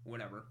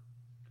 whatever,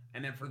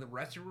 and then for the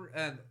rest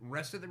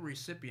of the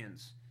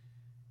recipients,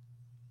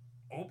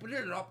 open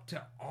it up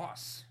to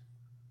us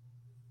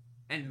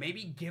and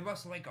maybe give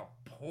us like a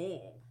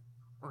poll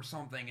or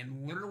something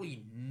and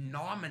literally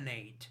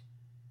nominate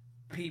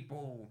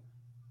people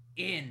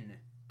in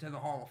to the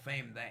Hall of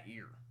Fame that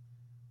year.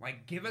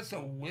 Like, give us a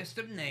list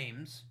of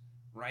names,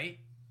 right?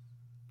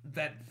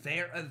 That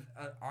they're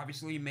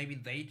obviously maybe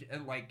they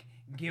like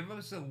give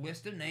us a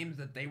list of names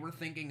that they were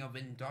thinking of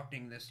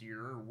inducting this year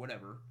or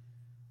whatever,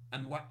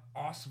 and let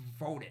us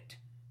vote it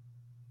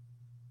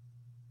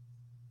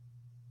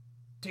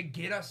to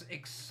get us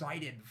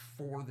excited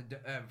for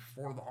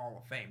the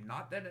Hall of Fame.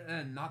 Not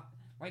that not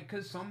like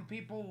because some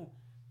people,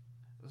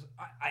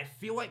 I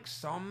feel like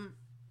some,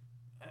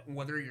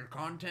 whether you're a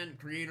content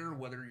creator,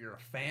 whether you're a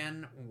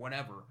fan,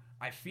 whatever,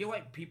 I feel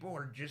like people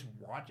are just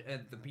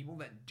the people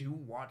that do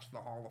watch the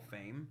Hall of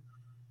Fame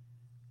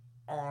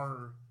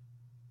are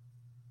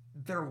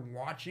they're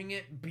watching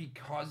it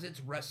because it's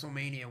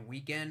WrestleMania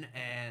weekend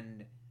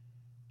and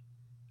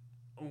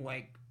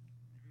like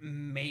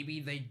maybe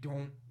they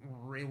don't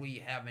really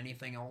have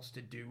anything else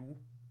to do.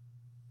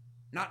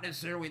 Not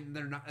necessarily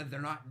they're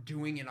not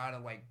doing it out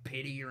of like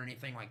pity or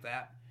anything like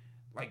that.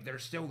 Like they're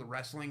still the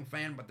wrestling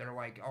fan, but they're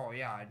like, oh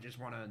yeah,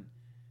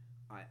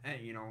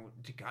 you know,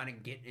 to kind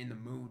of get in the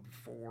mood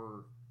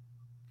for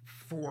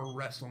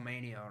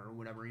WrestleMania or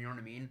whatever. You know what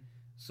I mean?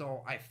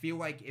 So I feel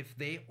like if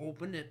they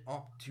opened it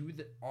up to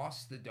the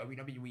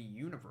WWE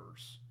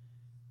universe,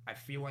 I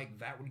feel like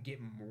that would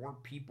get more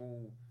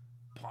people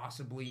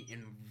possibly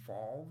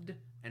involved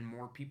and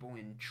more people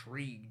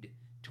intrigued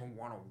to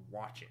want to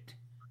watch it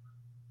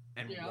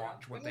and Yeah,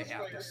 watch what and they that's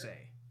have to fair.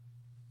 say.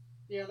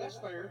 Yeah, that's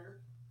fair.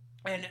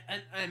 And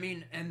I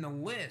mean, and the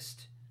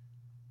list,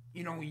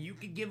 you know, you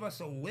could give us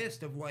a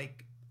list of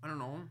like, I don't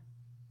know,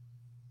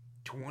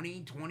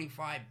 20,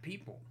 25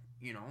 people,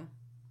 you know?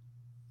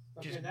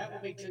 Okay, Just, that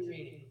would be too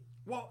many.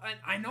 well,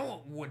 I know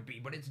it would be,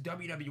 but it's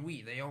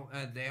WWE.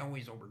 They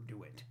always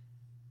overdo it.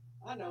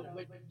 I know,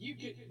 but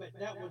but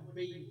that would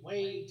be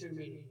way too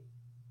many.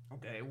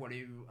 Okay, what do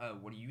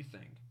you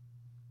think?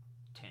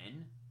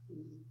 10?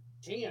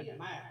 10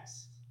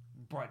 max.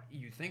 But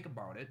you think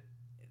about it,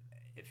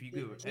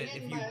 The 10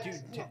 if you do,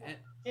 max, no,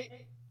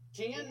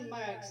 10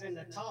 max and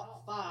the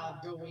top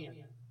five go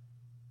in.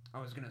 I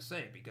was gonna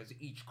say because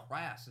each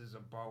class is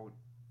about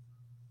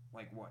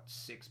like what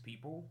 6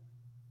 people.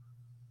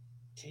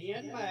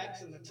 10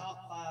 max and the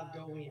top five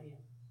go in.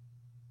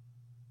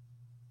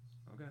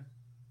 Okay,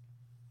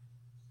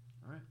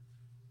 all right.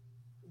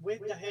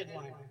 With the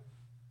headliner.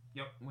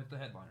 Yep, with the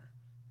headliner.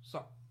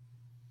 So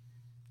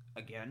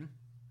again,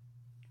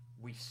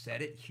 we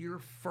said it here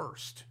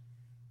first.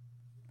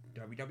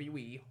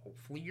 WWE,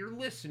 hopefully you're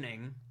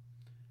listening.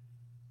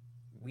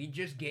 We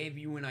just gave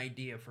you an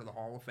idea for the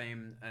Hall of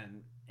Fame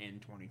and in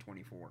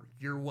 2024.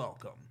 You're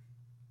welcome.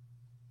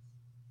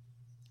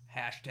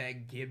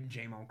 Hashtag give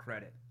JMo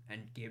credit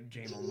and give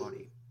JMo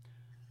money.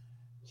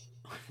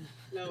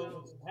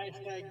 No,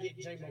 hashtag get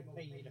JMO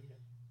paid.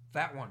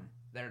 That one.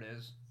 There it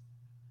is.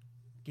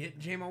 Get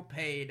JMo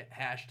paid.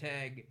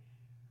 Hashtag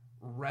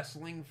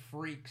wrestling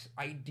freaks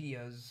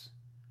ideas.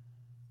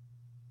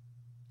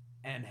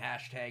 And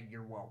hashtag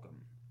you're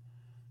welcome.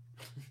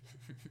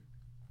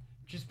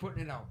 Just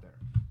putting it out there.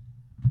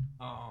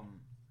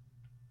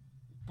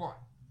 But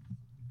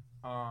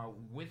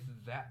with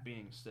that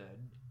being said,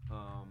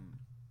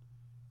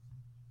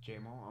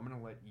 JMo, I'm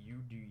gonna let you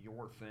do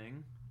your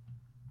thing.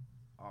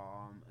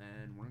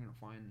 And we're gonna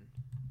find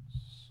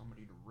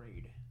somebody to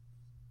raid.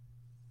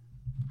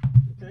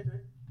 Okay.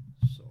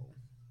 So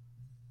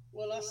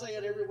Well, I say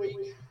it every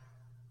week.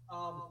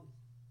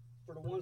 For the ones